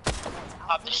ass.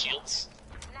 Pop the shields.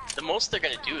 The most they're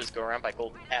gonna do is go around by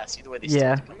Golden Pass. Either way, they Yeah. still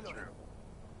have to come through.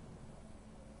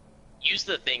 Use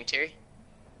the thing, Terry.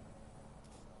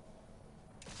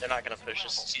 They're not gonna push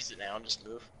us. Just use it now and just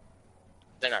move.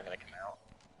 They're not gonna come out.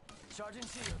 Charging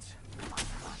shields.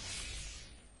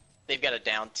 They've got a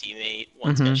down teammate.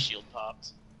 One's got Mhm. a shield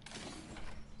popped.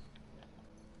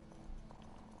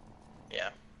 Yeah.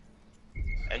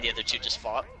 And the other 2 just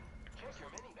fought.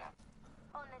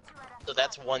 So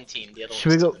that's one team. The other Should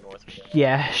we one's go? to the north.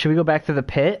 Yeah. Should we go back to the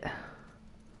pit?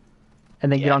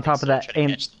 And then Yeah, get I on think top of so. that Try to and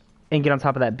catch them. get on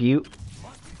top of that butte.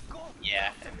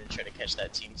 Yeah, and then try to catch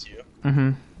that team too.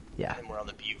 Mhm. Yeah. And we're on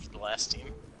the butte for the last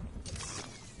team.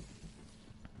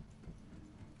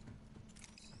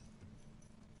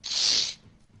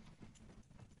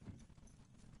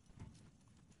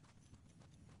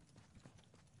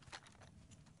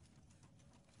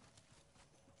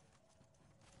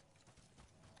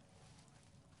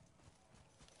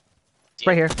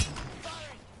 Right here.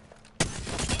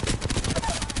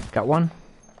 Got one.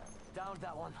 Down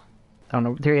that one. I don't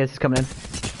know. There he is. He's coming in.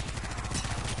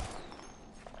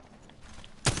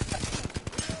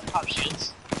 Pop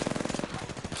shields.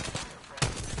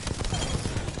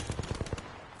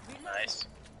 Nice.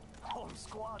 Whole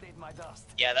squad ate my dust.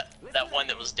 Yeah, that one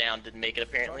that was down didn't make it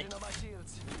apparently. Charging on my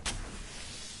shields.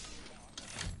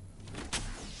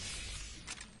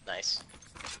 Nice.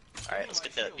 Alright, let's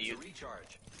get that view 1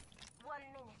 minute.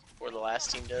 before the last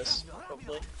team does,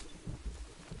 hopefully.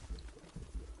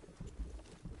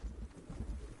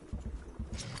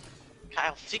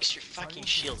 Kyle, fix your fucking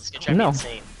shield. It's gonna drive me No.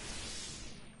 insane.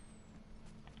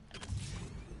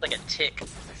 Like a tick.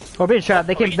 Oh, being shot.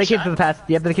 They Oh, came. They came shot? through the pass.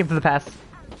 Yep, they came through the pass.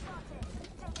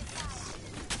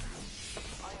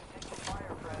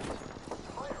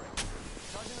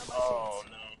 Oh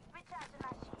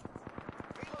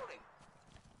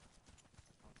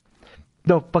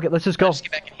no. No, fuck it. Let's just go. Just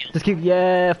get back in here. Just keep.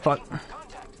 Yeah, fuck.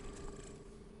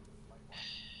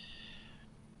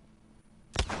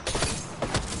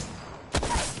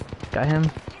 Got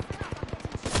him.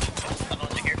 I'm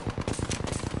on here.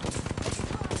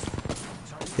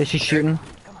 Yeah, she's shooting.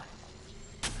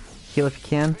 Heal if you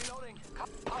can. Fuck.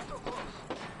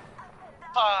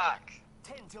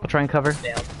 I'll try and cover.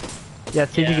 Down. Yeah,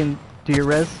 see if you Yeah. can do your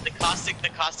res. The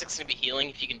caustic's gonna be healing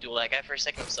if you can duel that guy for a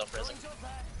second. I'm self-resing.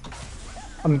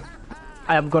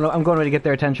 I'm going to get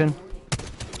their attention.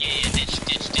 Yeah, ditch.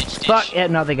 Fuck. Yeah,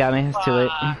 no, they got me. It's too late.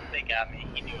 Fuck, they got me.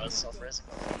 He knew I was self-resing.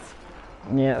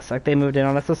 Yeah, it's like they moved in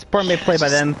on us. That's a smart made play by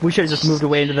them. We should have just moved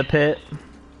away into the pit.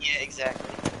 Yeah, exactly.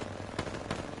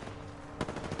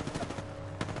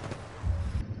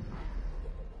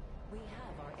 We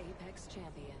have our Apex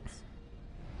champions.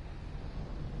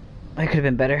 I could have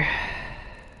been better.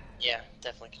 Yeah,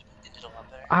 definitely could have ended a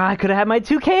lot better. I could have had my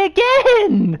 2K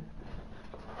again!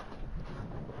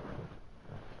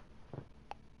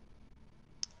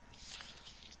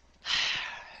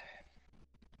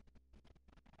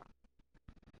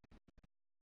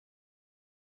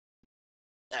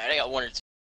 Alright, I got 1 or 2.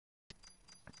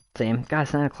 Same. God,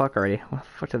 it's 9 o'clock already. What the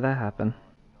fuck did that happen?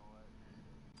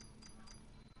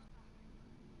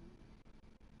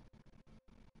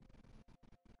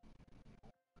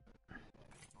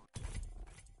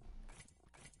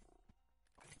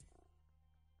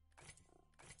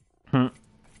 Hmm.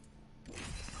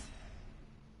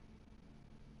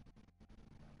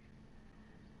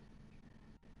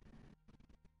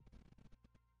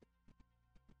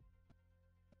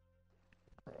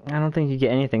 I don't think you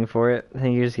get anything for it. I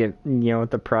think you just get, you know,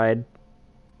 the pride.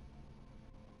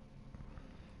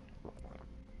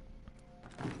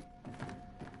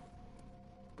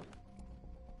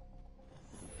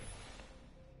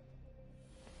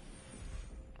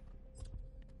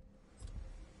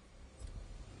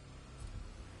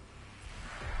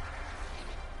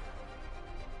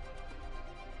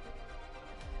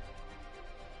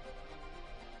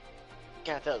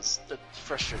 God, that was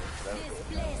frustrating for them. This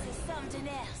place is something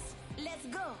else. Let's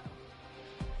go.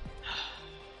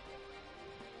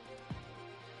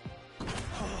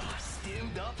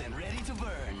 Steamed up and ready to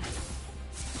burn.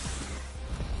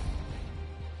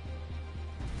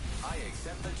 I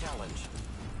accept the challenge.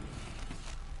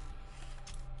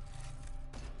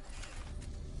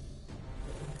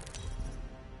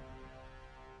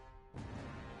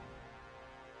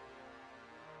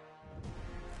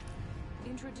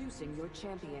 Introducing your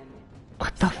champion.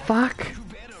 What the fuck? You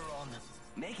better run.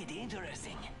 Make it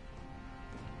interesting.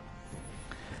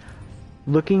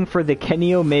 Looking for the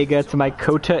Kenny Omega to my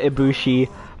Kota Ibushi.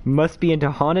 Must be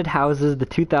into haunted houses, the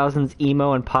 2000s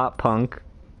emo and pop punk.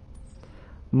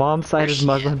 Mom's side is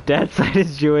Muslim, dad's side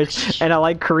is Jewish, and I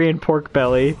like Korean pork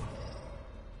belly.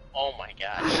 Oh my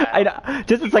god. I know.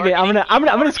 Just a second. I'm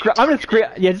gonna screen.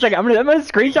 Yeah, just a second. I'm gonna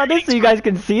screenshot this so you guys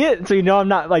can see it, so you know I'm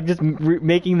not like just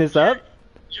making this up.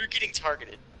 You're getting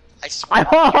targeted. I swear.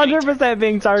 I'm 100%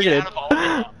 being targeted. Get out of all of it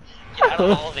now. Get out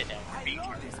of all of it now. You're being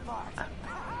targeted.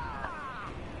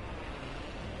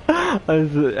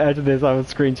 After this, I will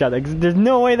screenshot that 'cause there's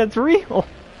no way that's real.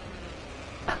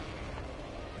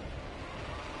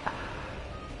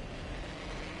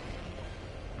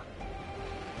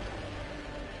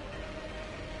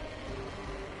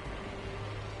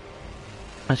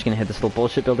 I'm just gonna hit this little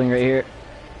bullshit building right here.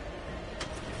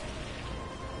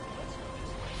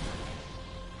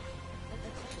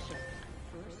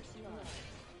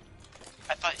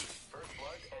 I thought you...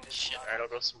 Shit, alright, I'll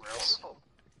go somewhere else.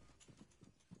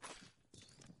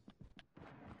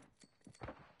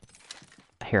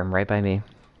 I hear him right by me.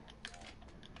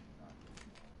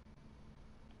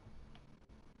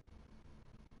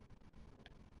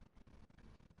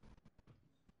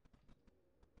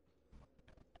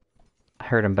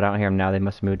 heard him, but I don't hear him now. They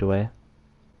must have moved away.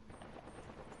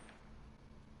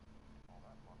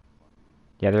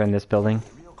 Yeah, they're in this building.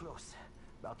 Real close.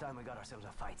 About time we got ourselves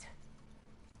a fight.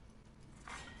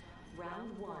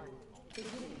 Round 1.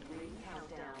 Beginning ring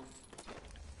countdown.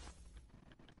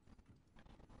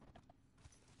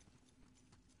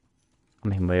 I'm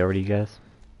making my way over to you guys.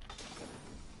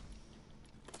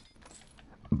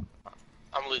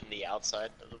 I'm looting the outside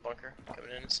of the bunker.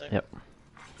 Coming in a second. Yep.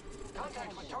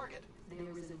 Contact my target.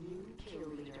 There is a new kill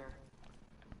leader.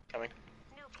 Coming.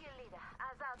 New kill leader.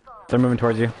 As out for. They're moving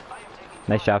towards you. I am taking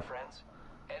Nice fire, job. friends.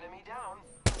 Enemy down.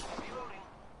 Reloading.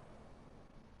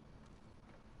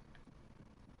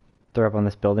 They're up on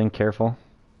this building. Careful.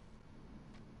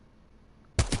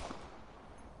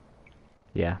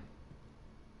 Yeah.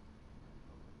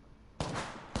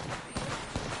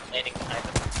 Landing behind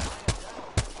them.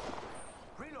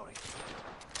 Reloading.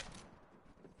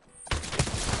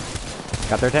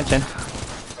 Got their attention.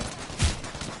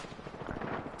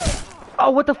 Oh,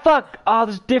 what the fuck? Oh,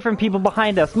 there's different people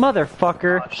behind us.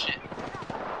 Motherfucker. Oh shit. Shot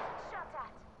at.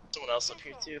 Someone else up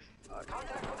here too.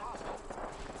 Contact with hostile.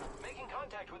 Making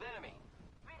contact with enemy.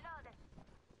 Reloading.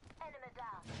 Enemy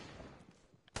down.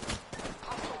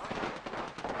 Hostile right.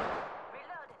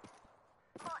 Reloading.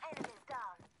 More enemies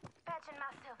down. Patching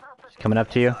myself up again. Coming up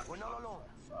to you. We're not alone.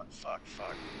 Fuck.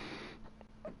 Reloading.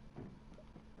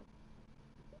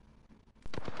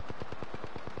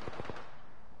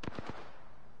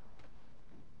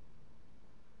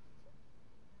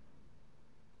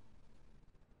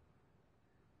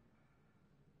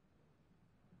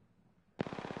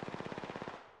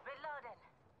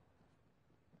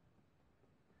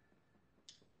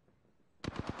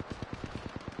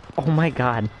 Oh my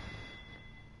god.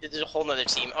 There's a whole nother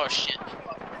team. Oh shit.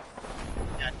 God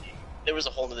damn. There was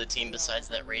a whole nother team besides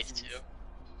that Wraith too.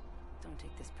 Don't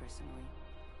take this personally.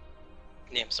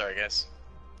 Yeah, I'm sorry guys.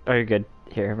 Oh, you're good.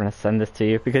 Here, I'm gonna send this to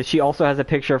you. Because she also has a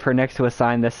picture of her next to a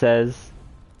sign that says...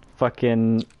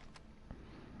 Fucking...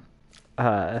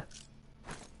 XFL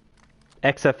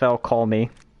call me.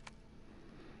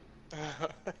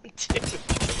 Dude, Send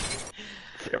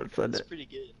that's it. pretty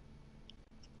good.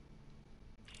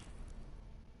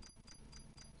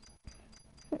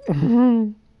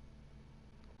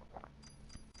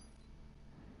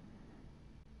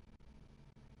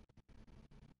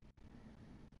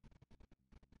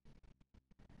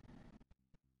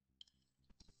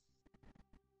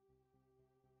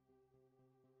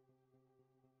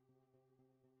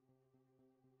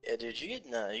 Yeah, dude, you're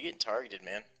getting targeted,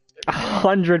 man.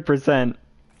 100%.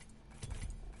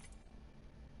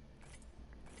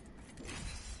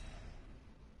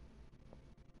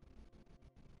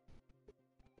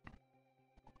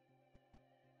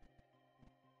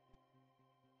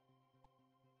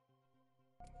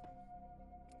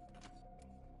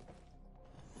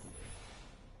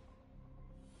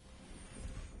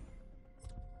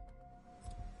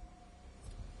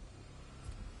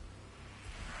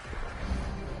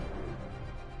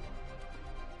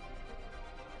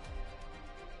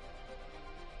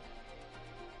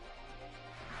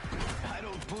 I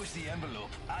don't push the envelope.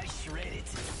 I shred it.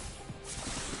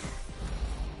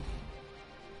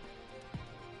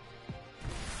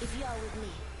 If you're with me,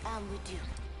 I'm with you.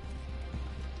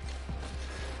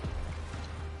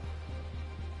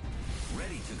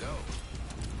 Ready to go.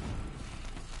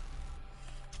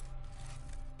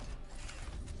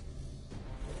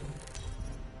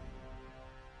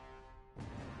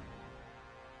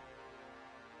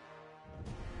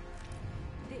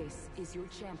 This is your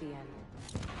champion.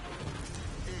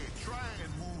 Hey, try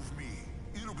and move me.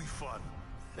 It'll be fun.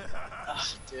 Ugh,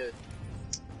 dude.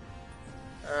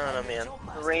 I don't know, man.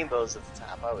 The rainbows at the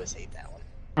top. I always hate that one.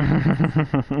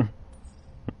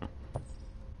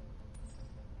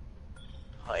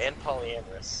 Oh, and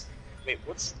polyamorous. Wait,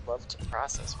 what's love to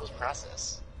process? What's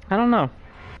process? I don't know.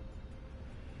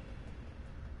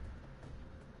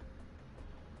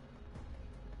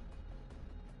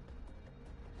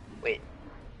 Wait.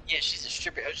 Yeah, she's a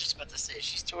stripper. I was just about to say,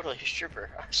 she's totally a stripper.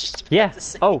 I was just about Yeah. to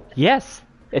say. Oh, yes.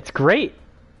 It's great.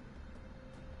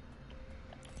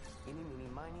 Eeny, meeny,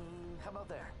 miny. How about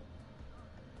there?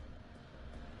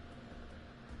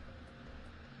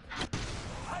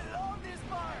 I love this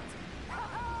part!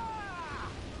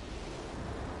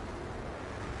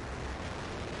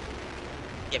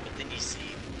 Yeah, but then you see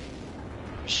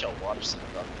Michelle Watterson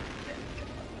up.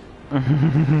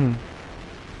 It's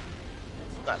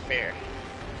not fair.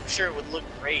 I'm sure it would look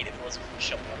great if it wasn't for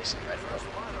Michelle Watterson right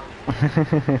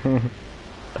now.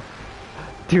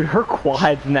 Dude, her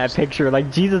quads in that picture, like,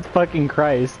 Jesus fucking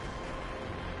Christ.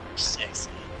 Sexy.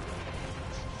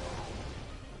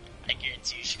 I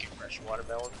guarantee you she can crush a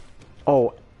watermelon.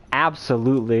 Oh,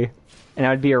 absolutely. And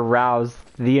I'd be aroused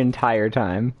the entire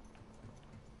time.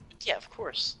 Yeah, of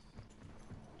course.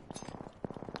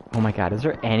 Oh my god, is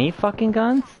there any fucking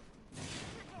guns?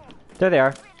 There they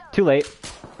are. Too late.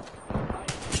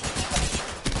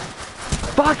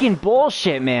 Fucking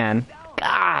bullshit, man.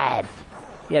 God.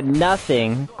 He had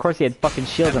nothing. Of course he had fucking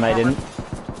shields and I didn't.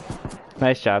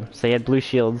 Nice job. So he had blue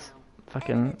shields.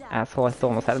 Fucking asshole, I still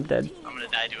almost had him dead. I'm gonna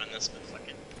die doing this, but fuck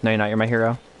it. No, you're not. You're my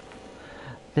hero.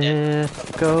 Yeah. There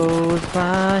goes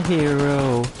my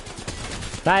hero.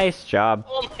 Nice job.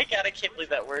 Oh my god, I can't believe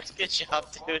that works. Good job,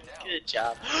 dude. Good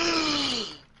job.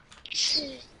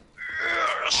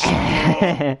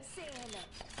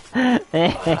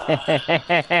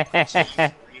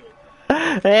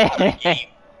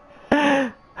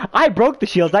 I broke the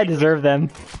shields. I deserve them.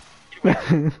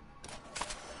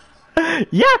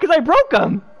 Yeah, because I broke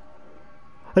them.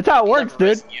 That's how it works,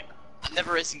 dude. I'm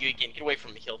never racing you again. Get away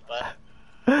from me, healed butt.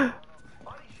 Body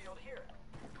shield here.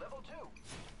 Level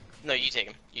 2. No, you take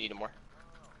him. You need him more.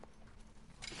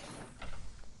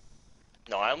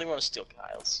 No, I only want to steal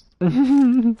Kyle's.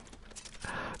 Don't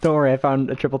worry, I found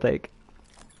a triple take.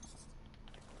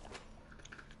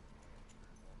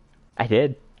 I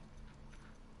did.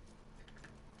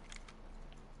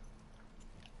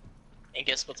 And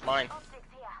guess what's mine? Optics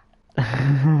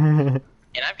here.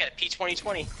 And I've got a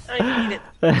P2020. I don't even need it.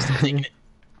 I'm still taking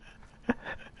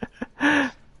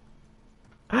it.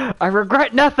 I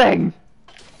regret nothing.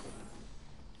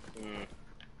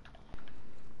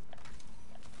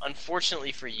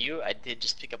 Unfortunately for you, I did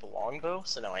just pick up a longbow,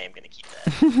 so now I am gonna keep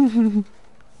that.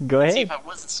 Go See, ahead. if I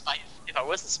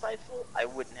wasn't spiteful, I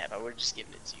wouldn't have. I would have just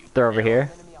given it to you. They're over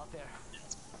here. Enemy out there.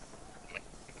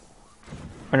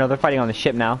 Or no, they're fighting on the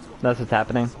ship now. That's what's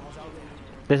happening.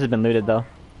 This has been looted though.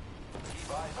 Keep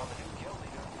eyes on the new kill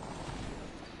leader.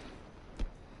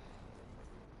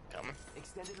 Coming?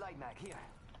 Extended light mag here.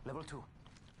 Level 2.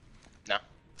 No.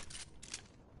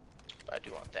 But I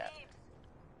do want that.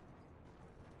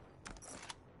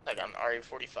 I got an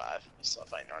RE45. I still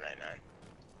fighting R99.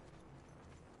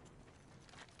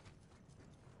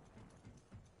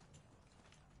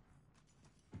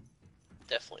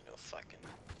 Definitely no fucking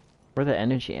Where's the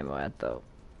energy ammo at though?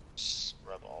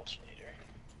 scrub alternator.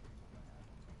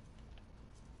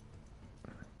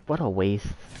 What a waste.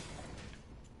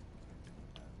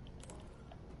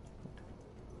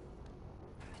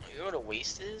 You know what a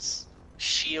waste is?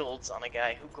 Shields on a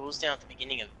guy who goes down at the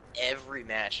beginning of every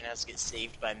match and has to get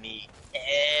saved by me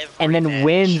every And then match.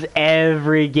 wins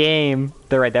every game.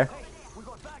 They're right there. We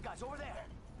got bad guys over there.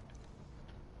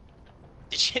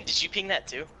 Did you ping that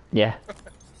too? Yeah.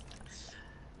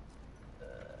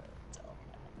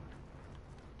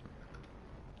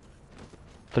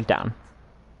 They're down.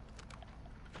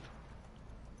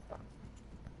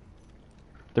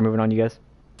 They're moving on you guys.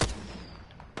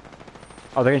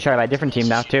 Oh, they're gonna shot at a different team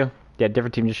now too. Yeah,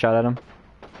 different team just shot at them.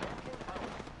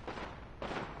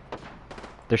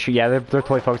 They're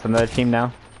totally focused on the other team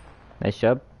now. Nice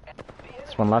job.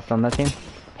 There's one left on that team.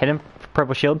 Hit him.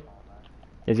 Purple shield.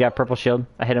 He's got purple shield.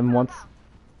 I hit him once.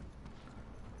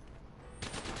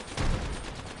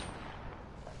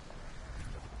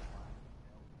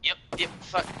 Yep,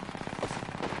 fuck.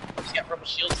 He's got rubber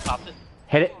shields, popped it.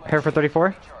 Hit it. Hit her for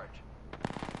 34.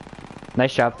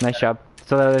 Nice job. Nice job.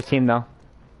 Still the other team though.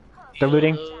 They're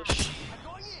looting. Oh, shit.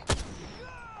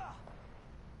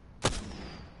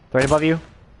 Right above you.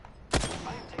 I am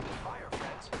taking fire,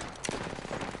 friends.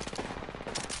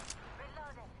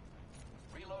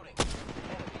 Reloading. Reloading.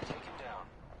 Enemy taken down.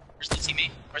 Where's the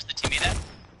teammate? Where's the teammate at?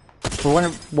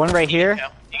 For one right here.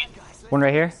 Now, take it. One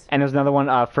right here. And there's another one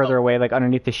further away, like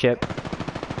underneath the ship.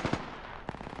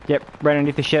 Yep, right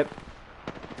underneath the ship.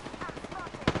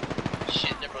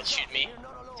 Shit, they're both shooting me.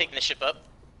 Taking the ship up.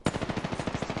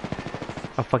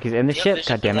 Oh fuck, he's in the Yep, ship? there's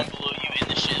God damn one it. below you in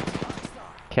the ship.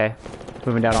 Okay.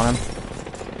 Moving down on him.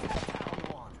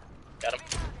 Got him.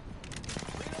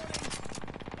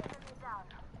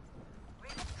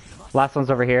 Last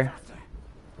one's over here.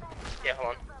 Yeah,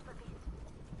 hold on.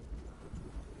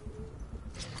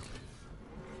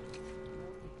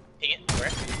 Ping it. Where?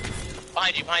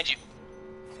 Behind you, behind you.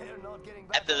 They're not getting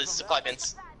back At the up from supply that.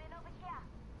 bins.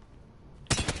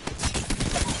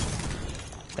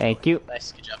 Thank you.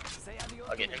 Nice, good job. Say adios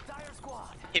I'll get to him. the entire squad.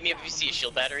 Hit me up if you see a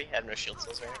shield battery. I have no shield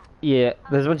cells right now. Yeah,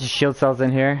 there's a bunch of shield cells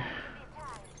in here.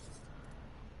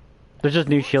 There's just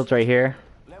new shields right here.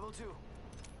 Level 2.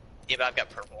 Yeah, but I've got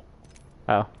purple.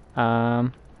 Oh,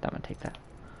 I'm gonna take that.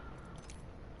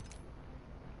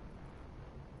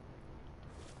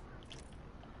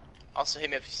 Also, hit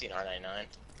me up if you see an R99.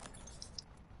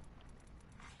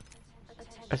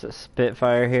 There's a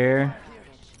Spitfire here.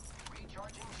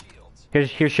 Here's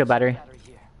shield battery. Battery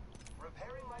here.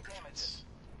 Repairing my damages.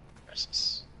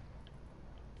 Precious.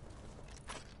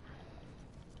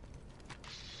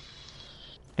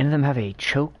 Any of them have a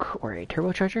choke or a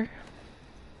turbocharger?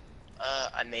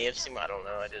 I may have seen one. I don't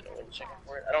know. I didn't know when to check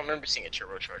for it. I don't remember seeing a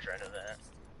turbocharger. I know that.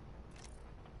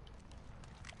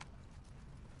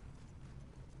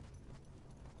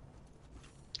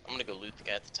 I'm gonna go loot the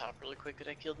guy at the top really quick that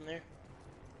I killed in there.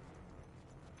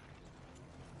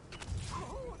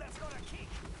 Ooh, that's gonna kick.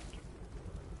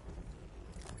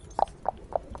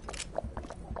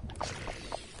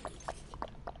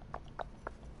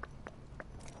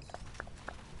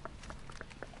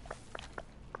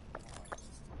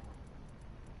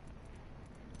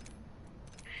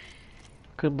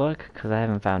 Good luck, because I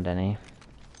haven't found any.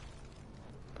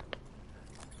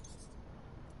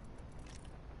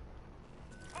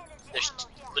 There's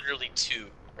literally 2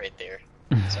 right there.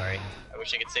 Sorry. I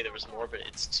wish I could say there was more, but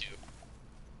it's 2.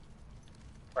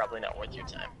 Probably not worth your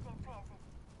time.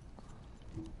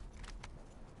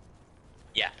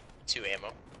 Yeah, 2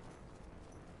 ammo.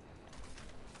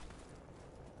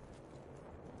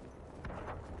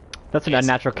 That's an Yes,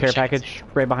 unnatural I care wish I could package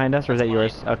right behind us, or is that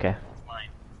yours? Okay. Mine.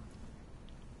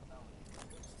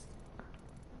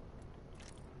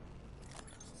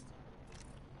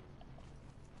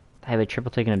 I have a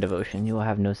triple taken a devotion. You will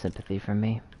have no sympathy from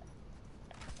me.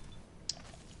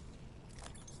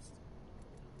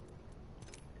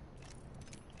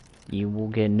 You will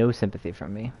get no sympathy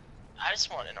from me. I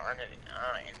just want an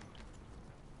R99.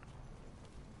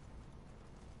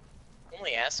 I'm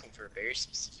only asking for a very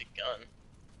specific gun.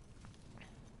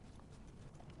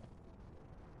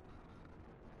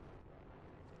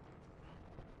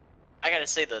 I gotta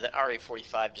say though, the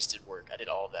RA45 just did work. I did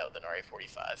all of that with an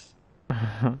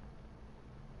RA45.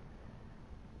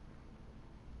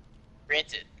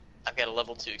 Granted, I've got a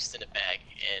level 2 extended mag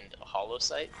and a hollow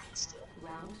sight, but still.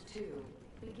 Round 2.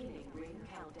 Beginning ring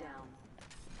countdown.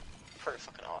 Pretty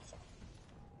fucking awesome.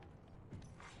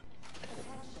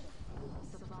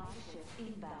 Supply ship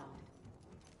inbound.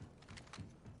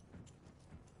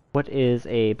 What is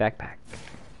a backpack?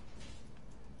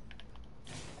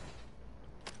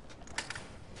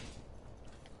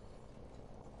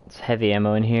 It's heavy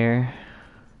ammo in here.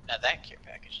 Now that care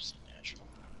package is unnatural.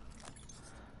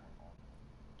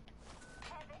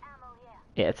 Heavy ammo here.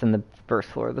 Yeah, it's in the first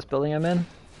floor of this building I'm in.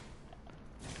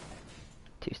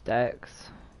 2 stacks.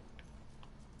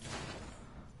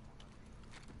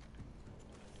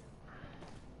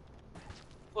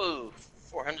 Whoa,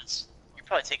 400s. You're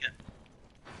probably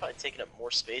taking up more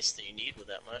space than you need with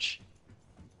that much.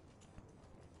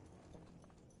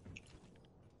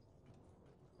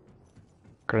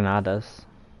 Granadas.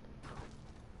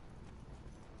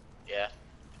 Yeah.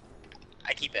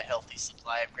 I keep a healthy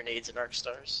supply of grenades and arc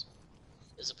stars,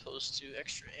 as opposed to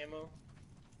extra ammo.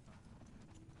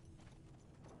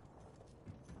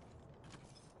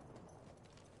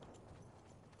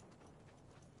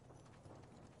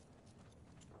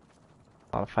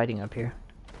 A lot of fighting up here.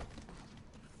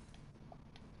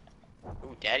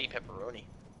 Ooh, Daddy Pepperoni.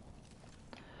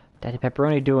 Daddy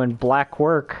Pepperoni doing black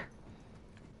work.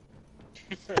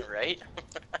 Right?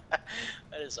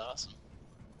 That is awesome.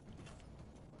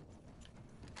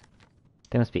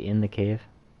 They must be in the cave.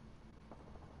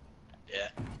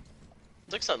 Yeah.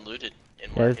 Looks unlooted in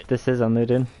Yeah, market. this is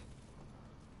unlooted.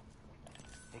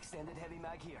 Extended heavy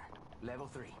mag here. Level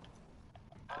 3.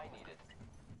 I need it.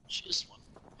 Just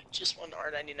one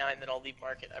R99, then I'll leave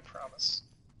market, I promise.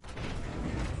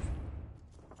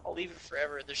 I'll leave it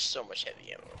forever. There's so much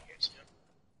heavy ammo in here too.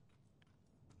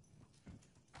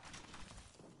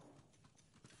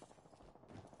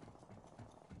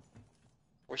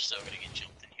 We're still gonna get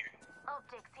jumped in here.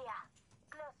 Optics here.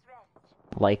 Close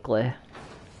range. Likely.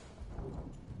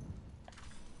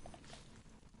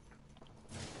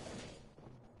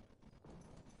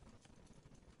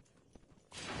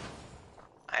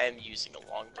 I am using a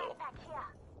longbow. Back here.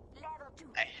 Level 2.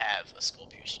 I have a skull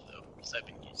piercer though, because I've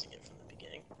been using it from the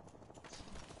beginning.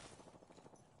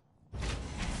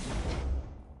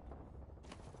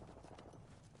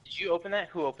 Did you open that?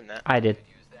 Who opened that? I did.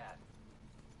 Use that.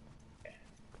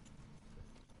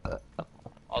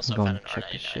 Also, Go found and an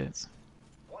check this R99. shit.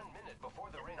 1 minute before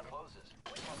the ring closes.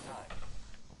 We have time.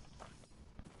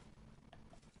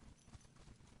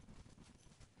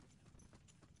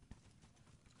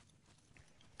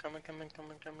 Coming,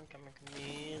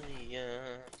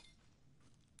 chameleon.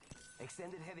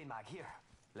 Extended heavy mag here.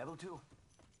 Level 2.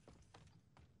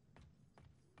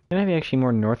 Gonna be actually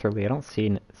more northerly. I don't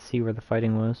see where the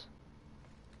fighting was.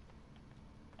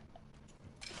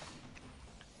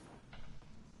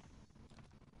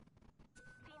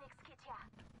 Phoenix kit here.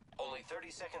 Only 30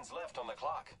 30 seconds left on the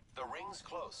clock. The ring's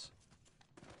close.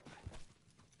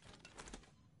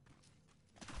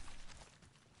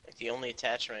 Like the only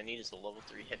attachment I need is a level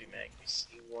 3 heavy mag.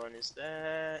 C1 is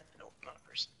that? Nope, not a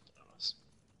person.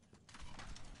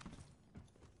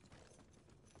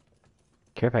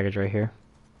 Care package right here.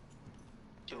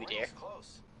 Do we dare?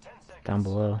 Close. 10 seconds. Down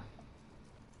below.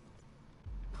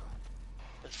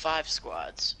 With 5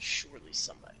 squads, surely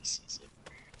somebody sees it.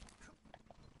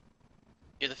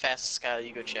 You're the fastest guy,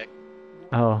 you go check.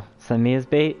 Oh, send me his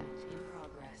bait? In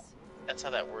progress. That's how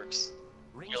that works.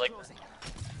 Ring's You're like closing.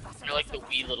 you're like the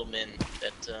wee little men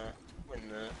that when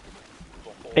the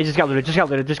little hole. Hey, just got looted, just got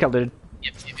looted, just got looted.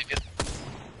 Yep.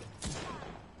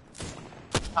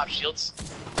 Pop shields.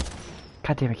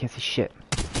 God damn, I can't see shit.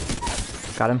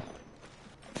 Got him.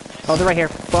 Oh, they're right here.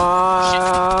 Fuck!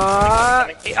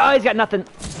 Oh, he's got nothing.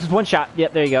 Just one shot.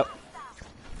 Yep, there you go.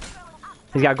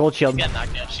 He's got a gold shield. You got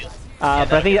knocked down shield.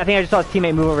 But I think I just saw his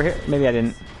teammate move over here. Maybe I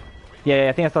didn't. Yeah,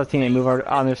 I think I saw his teammate move over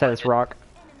on the other side of this rock.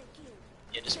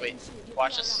 Yeah, just wait.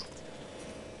 Watch this.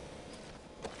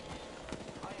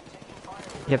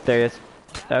 Yep, there he is.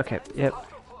 Okay, yep.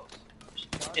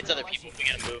 It's other people. We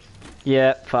gotta move.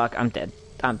 Yeah, fuck, I'm dead.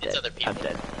 I'm dead. It's other people. I'm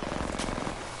dead.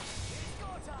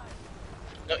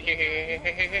 No,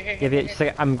 here. Yeah, just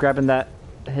like, I'm grabbing that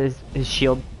his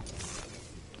shield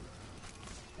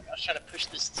I was trying to push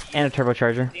this to you. and a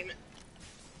turbocharger. Damn it.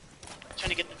 I'm trying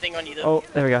to get the thing on you though. Oh,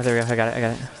 there we go. I got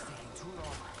it.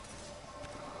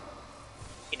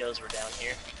 He knows we're down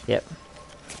here. Yep.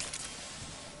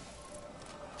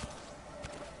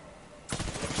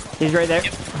 He's right there.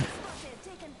 Yep.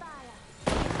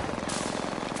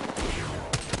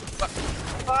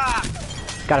 Ah!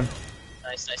 Got him.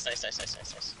 Nice.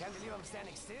 Can't believe I'm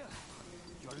standing still.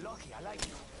 You're lucky, I like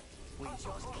you. We just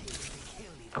killed the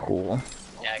kill leader. Cool.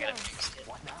 Yeah, I got a big skin.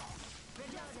 What now?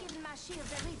 Just giving my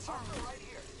shields a recharge. Right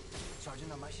here.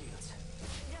 Charging on my shields.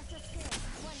 Just a skill.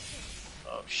 One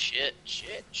kill. Oh shit.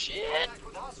 Contact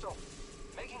with hostile.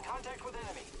 Making contact with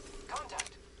enemy.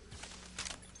 Contact.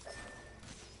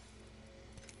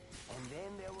 And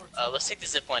then there were Let's take the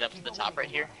zip line up to the top right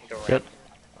here and go around. Yep.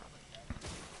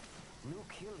 new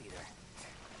kill leader.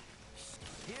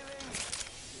 Healing.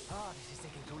 Oh, this is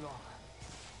taking too long.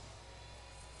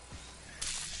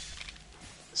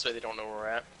 This way they don't know where we're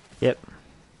at. Yep.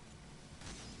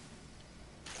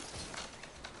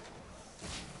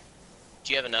 Do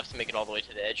you have enough to make it all the way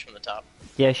to the edge from the top?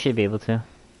 Yeah, I should be able to.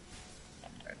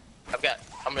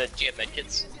 I'm gonna. Do you have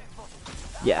medkits?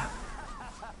 Yeah.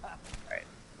 Alright.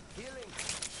 Healing.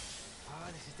 Oh,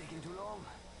 this is taking too long.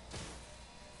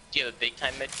 Do you have a big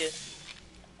time medkit?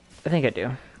 I think I do.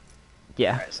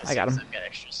 Yeah, Alright, so I got him. I've got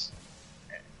extras.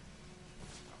 Alright.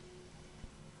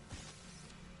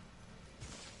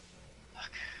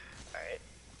 Fuck. Alright.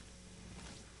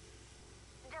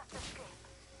 Just a skill.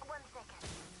 1 second.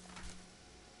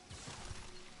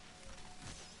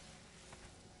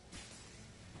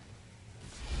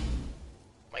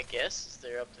 My guess is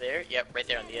they're up there. Yep, right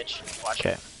there on the edge. Watch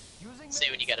Okay. it. Say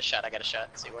when you got a shot, I got a shot.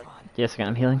 Say when. Yes,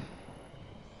 I'm healing.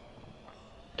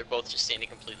 They're both just standing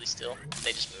completely still.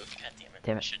 They just moved. God damn it.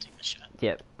 Damn I it. should take the shot.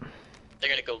 Yep. They're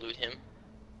gonna go loot him.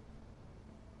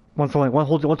 One's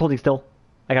holding still.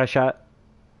 I got a shot.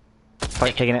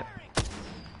 Probably taking it.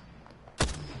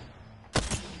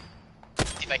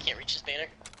 See if I can't reach his banner.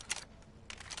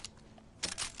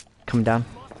 Coming down.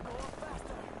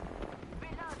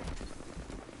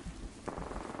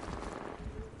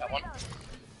 Got one.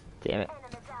 Damn it.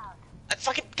 Enemy down. I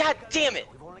fucking. God damn it!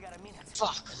 We've only got a minute.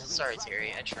 Fuck. Sorry,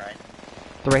 Terry. I tried.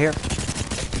 They're right here.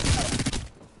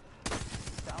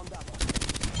 Down double.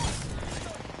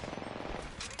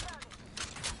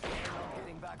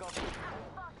 Getting back up.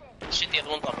 Shit, the other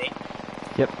one's on me.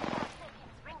 Yep.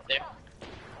 There.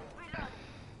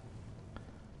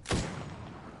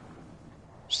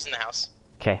 Just in the house.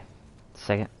 Okay.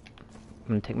 Second. I'm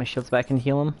gonna take my shields back and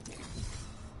heal him.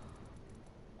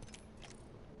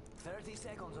 30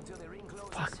 seconds until the ring closes.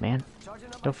 Fuck, man. Charging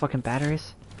up No my fucking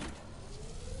batteries.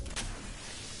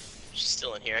 She's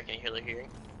still in here. I can heal her hearing.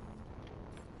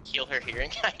 Heal her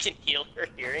hearing? I can heal her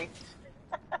hearing.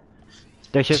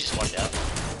 There she She's is. one down.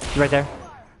 She's right there.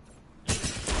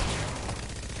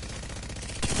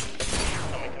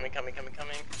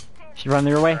 Coming. She's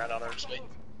running your way. Alright, on her, just wait.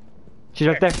 She's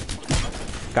right there.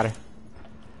 Got her.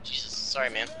 Jesus, sorry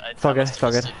man. It's all good, it's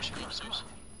all good.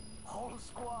 whole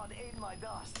squad ate my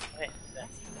dust. Hey, yeah.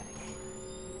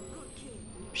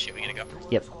 Shit, we gotta go.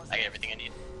 Yep. I got everything I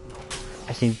need.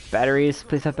 I seen batteries.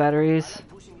 Please have batteries.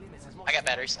 Pushing limits as much I got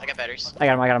batteries. I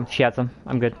got them. She had some.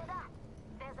 I'm good.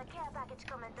 There's a care package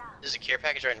coming down. There's a care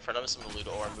package right in front of us. I'm gonna loot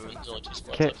it or I'm moving. There's only 2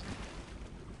 spots Okay. left.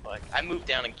 Fuck. I moved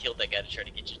down and killed that guy to try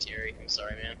to get you, Terry. I'm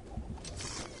sorry, man.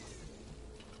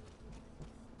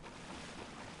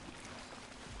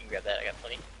 You can grab that, I got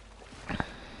plenty.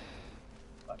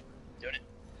 Fuck. Doing it.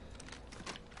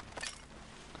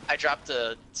 I dropped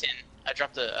a tin. I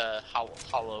dropped a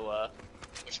hollow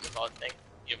whatchamacallit thing.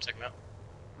 You know what I'm talking about?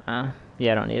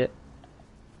 Yeah, I don't need it.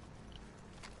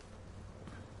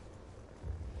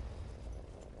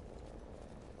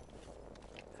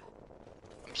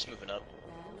 I'm just moving up.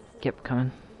 Yep,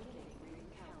 coming.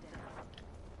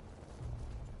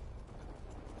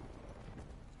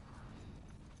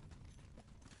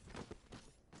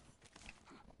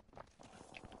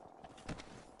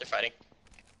 They're fighting.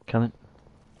 Coming.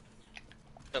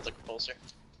 Sounds like a pulsar.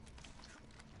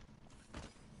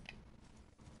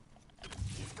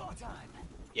 It's go time.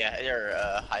 Yeah, they're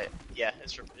high. Yeah,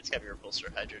 it's gotta be a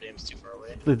repulsor. Hydro dam's too far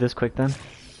away. Loot this quick then.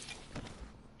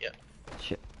 Yep.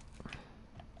 Shit.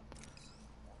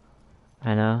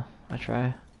 I know. I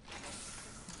try.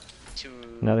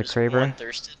 Another There's Kraber. one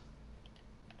thirsted.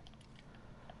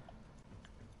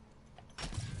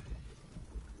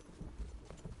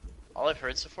 All I've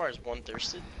heard so far is one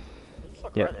thirsted. Where the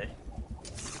fuck Yep. are they?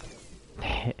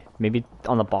 Maybe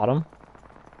on the bottom?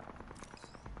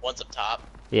 One's up top.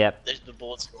 Yep. The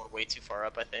bullets are going way too far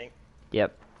up, I think.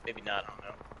 Yep. Maybe not, I don't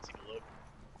know. Let's take a look.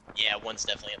 Yeah, one's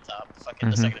definitely up top. Fucking,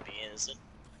 that's not gonna be in, is it?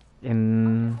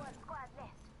 In... One squad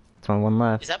left. It's only one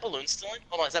left. Is that balloon still in?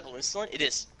 Hold on, is that balloon still in? It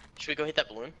is. Should we go hit that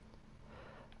balloon?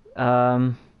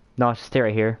 No, just stay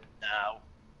right here. No.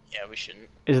 Yeah, we shouldn't.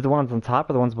 Is it the ones on top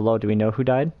or the ones below? Do we know who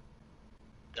died?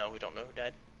 No, we don't know who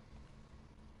died.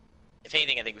 If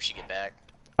anything, I think we should get back.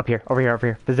 Up here, over here, over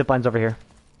here. The zipline's over here.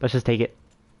 Let's just take it.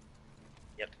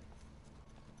 Yep.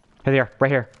 Here they are, right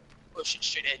here. Oh shit,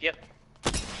 straight ahead, yep.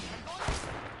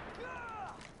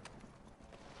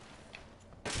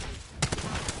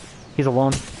 He's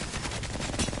alone.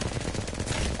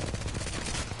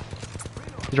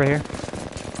 He's right here.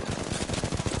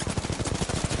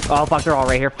 Oh fuck, they're all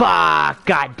right here. Fuck!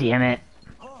 God damn it.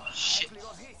 Shit.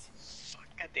 Fuck,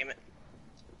 god damn it.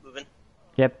 Moving.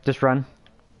 Yep, just run.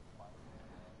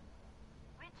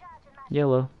 Recharging my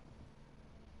YOLO.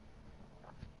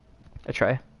 I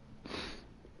try.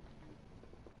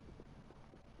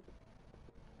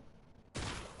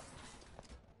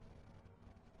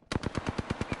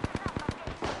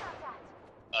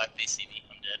 If they see me,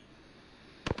 I'm dead.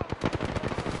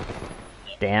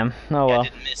 Damn. Oh Yeah, I well.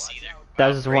 didn't miss either. That Wow,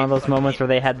 was just great one of those fucking moments game.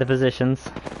 where they had the positions.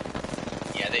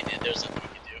 Yeah, they did. There's nothing we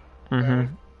could do.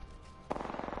 Mm-hmm.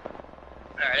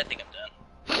 Alright, I think I'm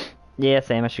done. Yeah,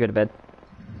 same. I should go to bed.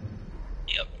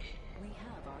 Yep. We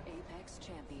have our Apex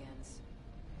champions.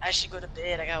 I should go to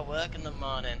bed. I got work in the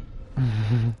morning.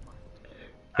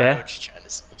 Yeah? I'm just trying to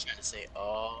say,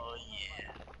 oh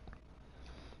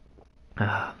yeah.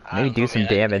 I Maybe don't do know, some man, I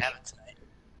didn't damage. have it tonight.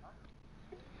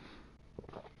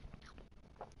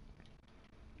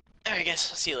 Alright guys,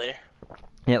 I'll see you later.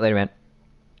 Yeah, later, man.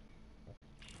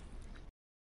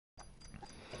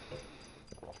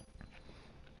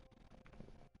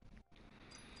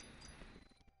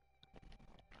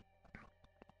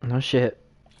 No shit.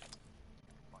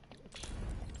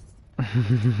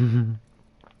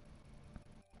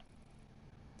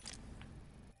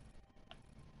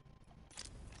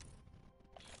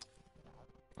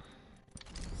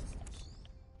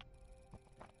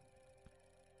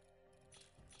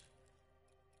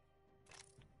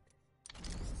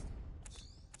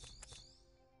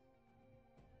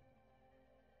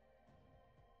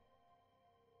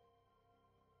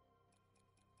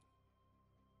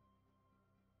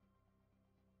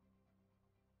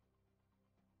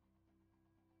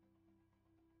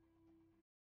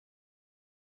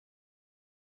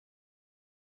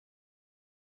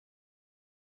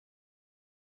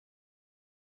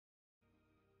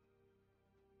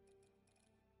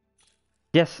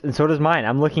 Yes, and so does mine.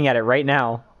 I'm looking at it right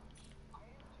now.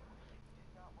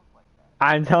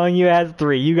 I'm telling you it has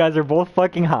 3. You guys are both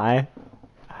fucking high.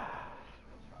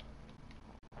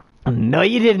 No,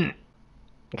 you didn't.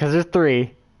 Because there's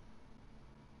 3.